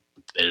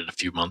 They did a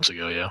few months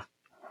ago, yeah.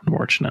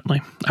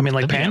 Unfortunately. I mean,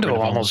 like Pando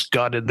almost almost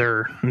gutted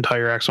their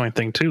entire X-Wing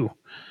thing too.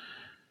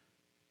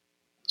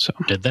 So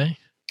did they?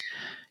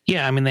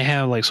 Yeah, I mean they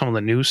have like some of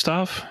the new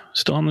stuff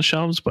still on the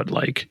shelves, but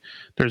like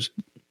there's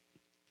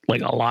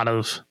like a lot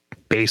of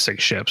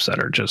basic ships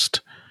that are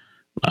just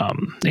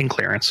in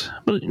clearance.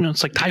 But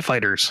it's like TIE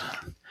fighters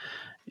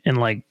and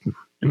like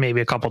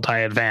maybe a couple TIE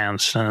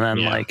Advanced, and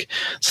then like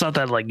it's not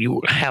that like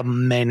you have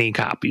many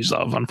copies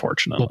of,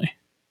 unfortunately. Well,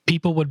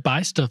 people would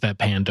buy stuff at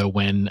Panda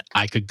when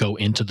I could go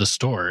into the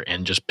store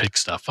and just pick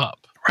stuff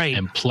up, right,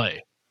 and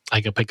play.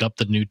 I could pick up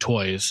the new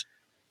toys,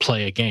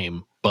 play a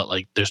game, but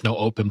like there's no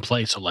open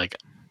play, so like.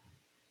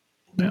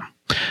 Yeah.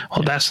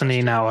 Well,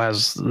 Destiny now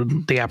has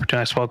the opportunity.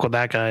 I spoke with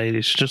that guy.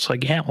 He's just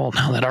like, yeah, well,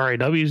 now that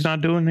RAW is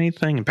not doing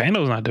anything and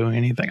Pando's not doing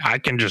anything, I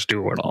can just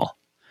do it all.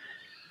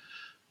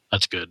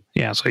 That's good.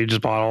 Yeah, so he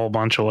just bought a whole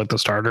bunch of like the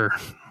starter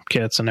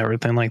kits and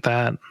everything like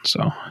that.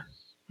 So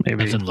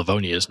maybe it's in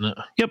Livonia, isn't it?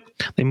 Yep,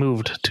 they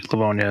moved to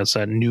Livonia. It's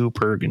at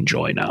Newburgh and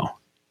Joy now.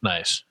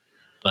 Nice.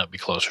 That'd be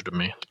closer to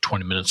me.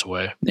 20 minutes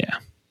away. Yeah,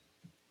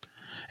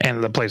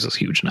 and the place is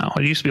huge now.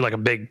 It used to be like a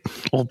big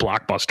old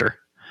Blockbuster.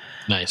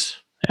 Nice.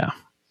 Yeah,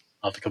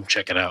 I'll have to come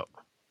check it out.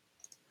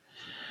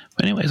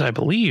 But anyways, I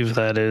believe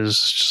that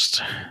is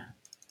just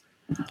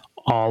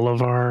all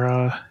of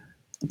our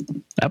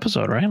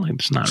episode, right? Like,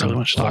 there's not really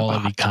much to talk about.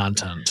 Quality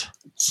content.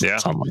 Yeah,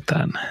 something like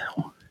that.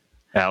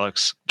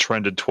 Alex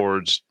trended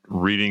towards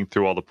reading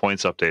through all the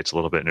points updates a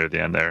little bit near the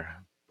end there,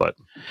 but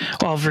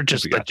well, for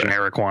just the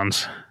generic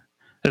ones,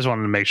 I just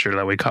wanted to make sure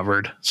that we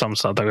covered some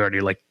stuff that we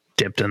already like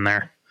dipped in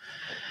there,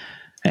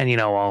 and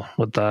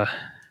with the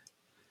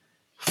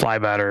fly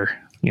better,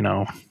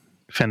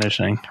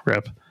 finishing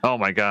rip. Oh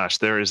my gosh,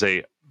 there is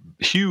a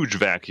huge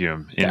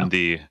vacuum in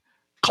the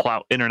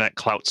internet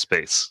clout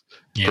space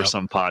for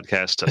some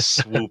podcast to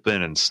swoop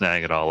in and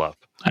snag it all up.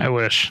 I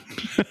wish.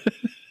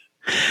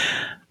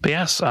 But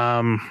yes,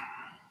 I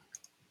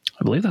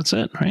believe that's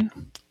it, right?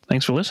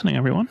 Thanks for listening,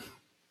 everyone.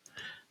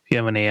 If you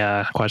have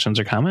any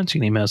questions or comments,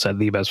 you can email us at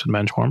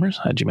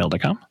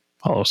thebestbenchwarmers@gmail.com.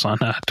 Follow us on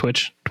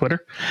Twitch,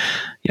 Twitter.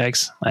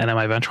 Yikes, and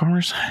MI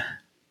Benchwarmers.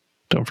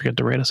 Don't forget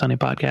to rate us on any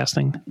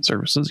podcasting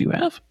services you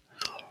have.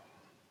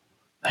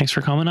 Thanks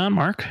for coming on,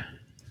 Mark.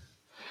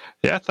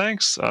 Yeah,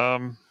 thanks.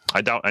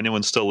 I doubt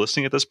anyone's still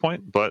listening at this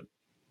point, but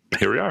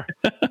here we are.